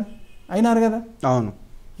ముఖ్యమంత్రులు అయినారు కదా. అవును,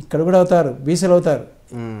 ఇక్కడ కూడా అవుతారు, బీసీలు అవుతారు.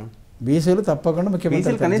 బీసీలు తప్పకుండా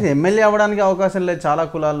ముఖ్యమంత్రి, ఎమ్మెల్యే అవ్వడానికి అవకాశం లేదు చాలా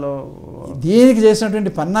కులాల్లో. దీనికి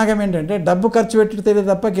చేసినటువంటి పన్నాగం ఏంటంటే డబ్బు ఖర్చు పెట్టి తెలియదు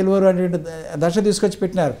తప్ప గెలువరు అనేటువంటి దశ తీసుకొచ్చి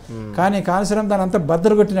పెట్టినారు. కానీ కాన్సరం దాని అంతా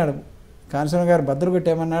బద్దలు కొట్టినాడు. కాన్సరం గారు బద్దలు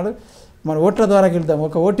కొట్టేమన్నాడు, మన ఓట్ల ద్వారా గెలుద్దాం,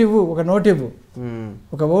 ఒక ఓటు ఇవ్వు, ఒక నోటు ఇవ్వు,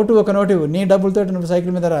 ఒక ఓటు ఒక నోటు ఇవ్వు, నీ డబ్బులతో నువ్వు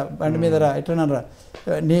సైకిల్ మీద రా, బండి మీద రా, ఎట్లనరా,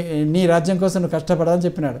 నీ రాజ్యం కోసం నువ్వు కష్టపడాలని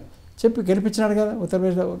చెప్పినాడు. చెప్పి గెలిపించినాడు కదా.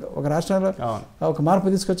 ఉత్తరప్రదేశ్లో ఒక రాష్ట్రంలో ఒక మార్పు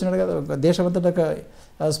తీసుకొచ్చినాడు కదా. ఒక దేశమంతటా ఒక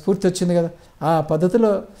స్ఫూర్తి వచ్చింది కదా. ఆ పద్ధతిలో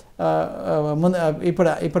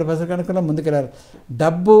ఇప్పుడు ప్రజలకనుకున్నా ముందుకెళ్ళారు.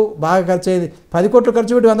 డబ్బు బాగా ఖర్చు అయ్యేది, 10 కోట్లు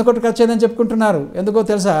ఖర్చు పెట్టి 100 కోట్లు ఖర్చు అయ్యేదని చెప్పుకుంటున్నారు. ఎందుకో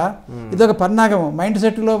తెలుసా? ఇదొక పన్నాగం. మైండ్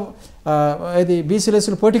సెట్లో ఇది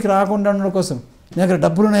బీసీలెస్లు పోటీకి రాకుండా ఉండడం కోసం. నీ దగ్గర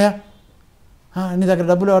డబ్బులు ఉన్నాయా? నీ దగ్గర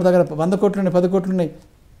డబ్బులు ఎవరి దగ్గర 100 కోట్లు ఉన్నాయి, 10 కోట్లు ఉన్నాయి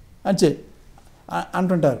అని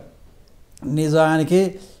అంటుంటారు. నిజానికి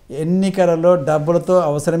ఎన్నికలలో డబ్బులతో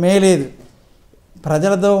అవసరమే లేదు.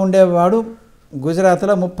 ప్రజలతో ఉండేవాడు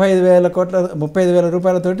గుజరాత్లో 35,000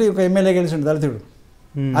 రూపాయలతోటి ఒక ఎమ్మెల్యే గెలిచిండు దళితుడు.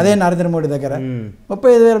 అదే నరేంద్ర మోడీ దగ్గర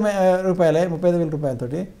 35,000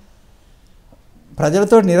 రూపాయలతోటి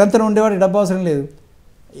ప్రజలతో నిరంతరం ఉండేవాడికి డబ్బు అవసరం లేదు.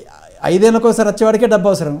 5 ఏళ్ళకోసారి వచ్చేవాడికే డబ్బు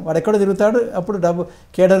అవసరం. వాడు ఎక్కడో తిరుగుతాడు, అప్పుడు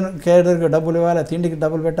కేడర్కి డబ్బులు ఇవ్వాలి, తిండికి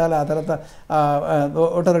డబ్బులు పెట్టాలి, ఆ తర్వాత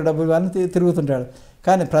ఓటర్కి డబ్బులు ఇవ్వాలని తిరుగుతుంటాడు.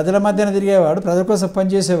 కానీ ప్రజల మధ్యన తిరిగేవాడు, ప్రజల కోసం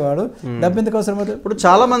పనిచేసేవాడు, డబ్బు ఎందుకు అవసరం అవుతుంది? ఇప్పుడు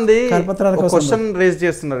చాలా మంది క్వశ్చన్ రేజ్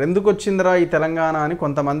చేస్తున్నారు, ఎందుకు వచ్చిందిరా ఈ తెలంగాణ అని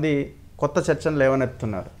కొంతమంది కొత్త చర్చను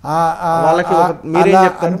లేవనెత్తుతున్నారు.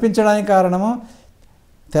 అనిపించడానికి కారణము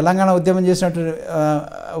తెలంగాణ ఉద్యమం చేసినట్టు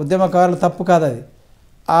ఉద్యమకారులు తప్పు కాదు. అది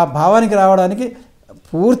ఆ భావానికి రావడానికి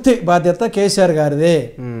పూర్తి బాధ్యత కేసీఆర్ గారిదే.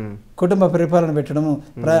 కుటుంబ పరిపాలన పెట్టడము,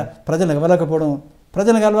 ప్రజలను కలవకపోవడం.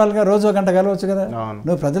 ప్రజలను కలవాలిగా, రోజు 1 గంట కలవచ్చు కదా.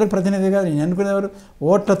 నువ్వు ప్రజలకు ప్రతినిధిగా, నేను అనుకునేవారు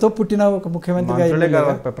ఓట్లతో పుట్టినావు ఒక ముఖ్యమంత్రిగా.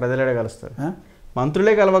 ప్రజలే కలుస్తారు,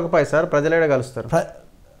 మంత్రులే కలవకపోయి సార్, ప్రజలే కలుస్తారు.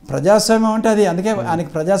 ప్రజాస్వామ్యం అంటే అది. అందుకే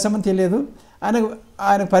ఆయనకి ప్రజాస్వామ్యం తెలియదు, ఆయనకు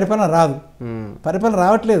పరిపాలన రాదు, పరిపాలన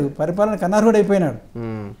రావట్లేదు, పరిపాలనకు అనర్హుడు అయిపోయినాడు.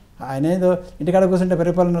 ఆయన ఏదో ఇంటికాడ కూర్చుంటే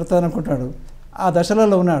పరిపాలన నడుతుంది అనుకుంటున్నాడు, ఆ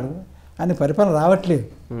దశలలో ఉన్నాడు. ఆయన పరిపాలన రావట్లేదు.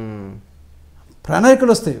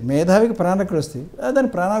 ప్రణాళికలు వస్తాయి, మేధావికి ప్రణాళికలు వస్తాయి, దాని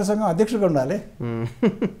ప్రణాళిక సంఘం అధ్యక్షుడిగా ఉండాలి.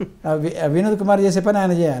 వినోద్ కుమార్ చేసే పని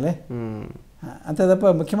ఆయన చేయాలి, అంతే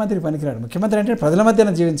తప్ప ముఖ్యమంత్రి పనికిరాడు. ముఖ్యమంత్రి అంటే ప్రజల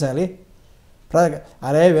మధ్యన జీవించాలి.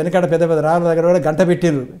 అరే వెనకాడ పెద్ద పెద్ద రాళ్ళ దగ్గర కూడా గంట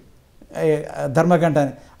పెట్టిండ్రు, ధర్మగంట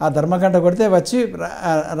అని. ఆ ధర్మగంట కొడితే వచ్చి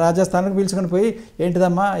రాజస్థాన్కి పిలుచుకొని పోయి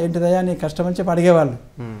ఏంటిదమ్మా ఏంటిదయ్యా నీ కష్టం అని చెప్పి అడిగేవాళ్ళు.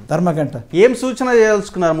 ధర్మగంట ఏం సూచన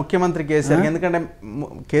చేయాల్సుకున్నారు ముఖ్యమంత్రి కేసీఆర్? ఎందుకంటే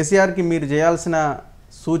కేసీఆర్కి మీరు చేయాల్సిన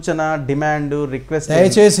సూచన, డిమాండ్, రిక్వెస్ట్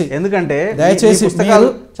దయచేసి, ఎందుకంటే దయచేసి పుస్తకాలు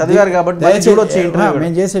చదివారు కాబట్టి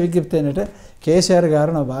మేము చేసే విజ్ఞప్తి ఏంటంటే, కేసీఆర్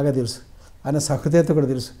గారు నాకు బాగా తెలుసు, ఆయన సహృదయత కూడా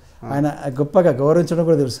తెలుసు, ఆయన గొప్పగా గౌరవించడం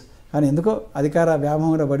కూడా తెలుసు. కానీ ఎందుకో అధికార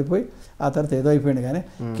వ్యామోహంలో పడిపోయి ఆ తర్వాత ఏదో అయిపోయింది. కానీ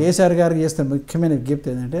కేసీఆర్ గారికి చేస్తున్న ముఖ్యమైన విజ్ఞప్తి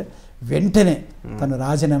ఏంటంటే, వెంటనే తను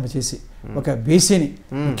రాజీనామా చేసి ఒక బీసీని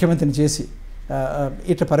ముఖ్యమంత్రిని చేసి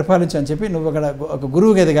ఇట్లా పరిపాలించు అని చెప్పి నువ్వు అక్కడ ఒక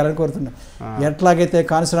గురువుగా ఎదగాలని కోరుతున్నా. ఎట్లాగైతే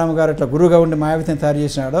కాంశీరామ గారు ఇట్లా గురువుగా ఉండి మాయావతిని తయారు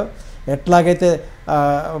చేసినాడో, ఎట్లాగైతే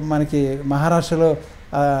మనకి మహారాష్ట్రలో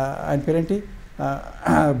ఆయన పేరేంటి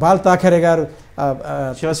బాల్ ఠాకరే గారు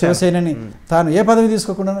శివసేనని తాను ఏ పదవి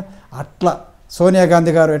తీసుకోకుండా, అట్లా సోనియా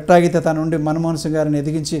గాంధీ గారు ఎట్లాగైతే తను ఉండి మన్మోహన్ సింగ్ గారిని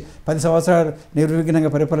ఎదిగించి 10 సంవత్సరాలు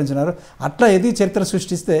నిర్విఘ్నంగా పరిపాలించినారు, అట్లా చరిత్ర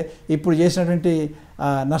సృష్టిస్తే ఇప్పుడు చేసినటువంటి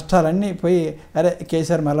నష్టాలన్నీ పోయి అరే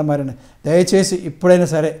కేసీఆర్ మళ్ళీ మారిన. దయచేసి ఇప్పుడైనా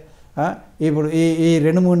సరే ఇప్పుడు ఈ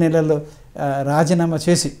 2-3 నెలల్లో రాజీనామా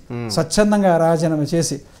చేసి స్వచ్ఛందంగా రాజీనామా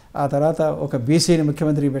చేసి ఆ తర్వాత ఒక బీసీని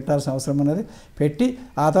ముఖ్యమంత్రికి పెట్టాల్సిన అవసరం ఉన్నది. పెట్టి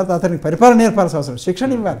ఆ తర్వాత అతనికి పరిపాలన నేర్పాల్సిన అవసరం, శిక్షణ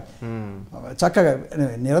ఇవ్వాలి. చక్కగా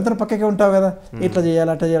నిరంతరం పక్కకే ఉంటావు కదా, ఇట్లా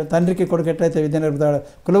చేయాలి అట్లా చేయాలి. తండ్రికి కొడుకు ఎట్లయితే విద్య నేర్పుతాడు,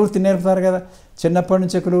 కులవృత్తి నేర్పుతారు కదా. చిన్నప్పటి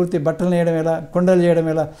నుంచే కులవృత్తి, బట్టలు నేయడం ఎలా, కుండలు చేయడం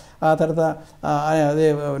ఎలా, ఆ తర్వాత అదే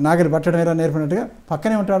నాగలి పట్టడం ఎలా నేర్పినట్టుగా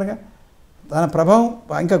పక్కనే ఉంటాడుగా. తన ప్రభావం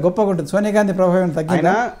ఇంకా గొప్పగా ఉంటుంది. సోనియా గాంధీ ప్రభావం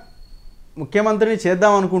తగ్గినా ముఖ్యమంత్రిని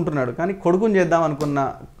చేద్దాం అనుకుంటున్నాడు, కానీ కొడుకుని చేద్దాం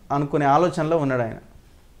అనుకునే ఆలోచనలో ఉన్నాడు ఆయన.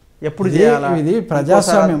 ఎప్పుడు ఇది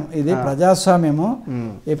ప్రజాస్వామ్యం, ఇది ప్రజాస్వామ్యము.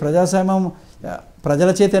 ఈ ప్రజాస్వామ్యం ప్రజల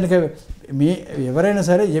చేత ఎవరైనా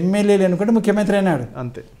సరే ఎమ్మెల్యేలు అనుకుంటే ముఖ్యమంత్రి అయినాడు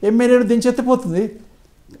అంతే. ఎమ్మెల్యేలు దించెత్తిపోతుంది.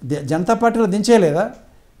 జనతా పార్టీలో దించేయలేదా?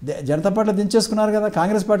 జనతా పార్టీలో దించేసుకున్నారు కదా.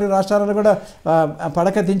 కాంగ్రెస్ పార్టీ రాష్ట్రాలలో కూడా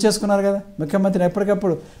పడక దించేసుకున్నారు కదా. ముఖ్యమంత్రిని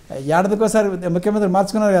ఎప్పటికప్పుడు ఏడాదికోసారి ముఖ్యమంత్రి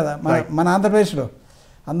మార్చుకున్నారు కదా మన ఆంధ్రప్రదేశ్లో.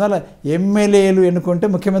 అందువల్ల ఎమ్మెల్యేలు ఎన్నుకుంటే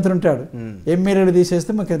ముఖ్యమంత్రి ఉంటాడు, ఎమ్మెల్యేలు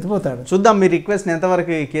తీసేస్తే ముఖ్యమంత్రి పోతాడు. చూద్దాం మీ రిక్వెస్ట్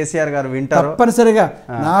ఎంతవరకు కేసీఆర్ గారు వింటారు. తప్పనిసరిగా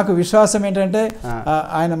నాకు విశ్వాసం ఏంటంటే,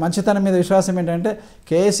 ఆయన మంచితనం మీద విశ్వాసం ఏంటంటే,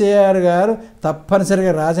 కేసీఆర్ గారు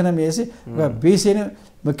తప్పనిసరిగా రాజీనామా చేసి ఒక బీసీని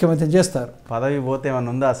ముఖ్యమంత్రిని చేస్తారు. పదవి పోతే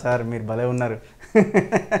ఏమన్నా ఉందా సార్? మీరు భలే ఉన్నారు.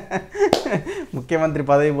 ముఖ్యమంత్రి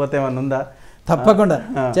పదవి పోతే ఏమన్నా ఉందా? తప్పకుండా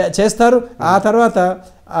చేస్తారు. ఆ తర్వాత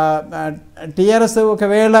టీఆర్ఎస్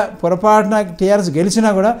ఒకవేళ పొరపాటున టీఆర్ఎస్ గెలిచినా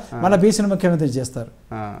కూడా మళ్ళీ బీసీని ముఖ్యమంత్రి చేస్తారు.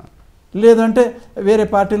 లేదంటే వేరే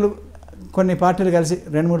పార్టీలు, కొన్ని పార్టీలు కలిసి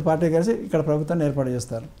 2-3 పార్టీలు కలిసి ఇక్కడ ప్రభుత్వాన్ని ఏర్పాటు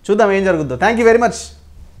చేస్తారు. చూద్దాం ఏం జరుగుతుందో. Thank you very much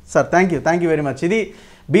sir. Thank you very much. ఇది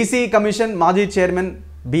బీసీ కమిషన్ మాజీ చైర్మన్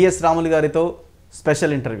బిఎస్ రాములు గారితో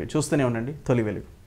స్పెషల్ ఇంటర్వ్యూ. చూస్తూనే ఉండండి తొలి వెలుగు.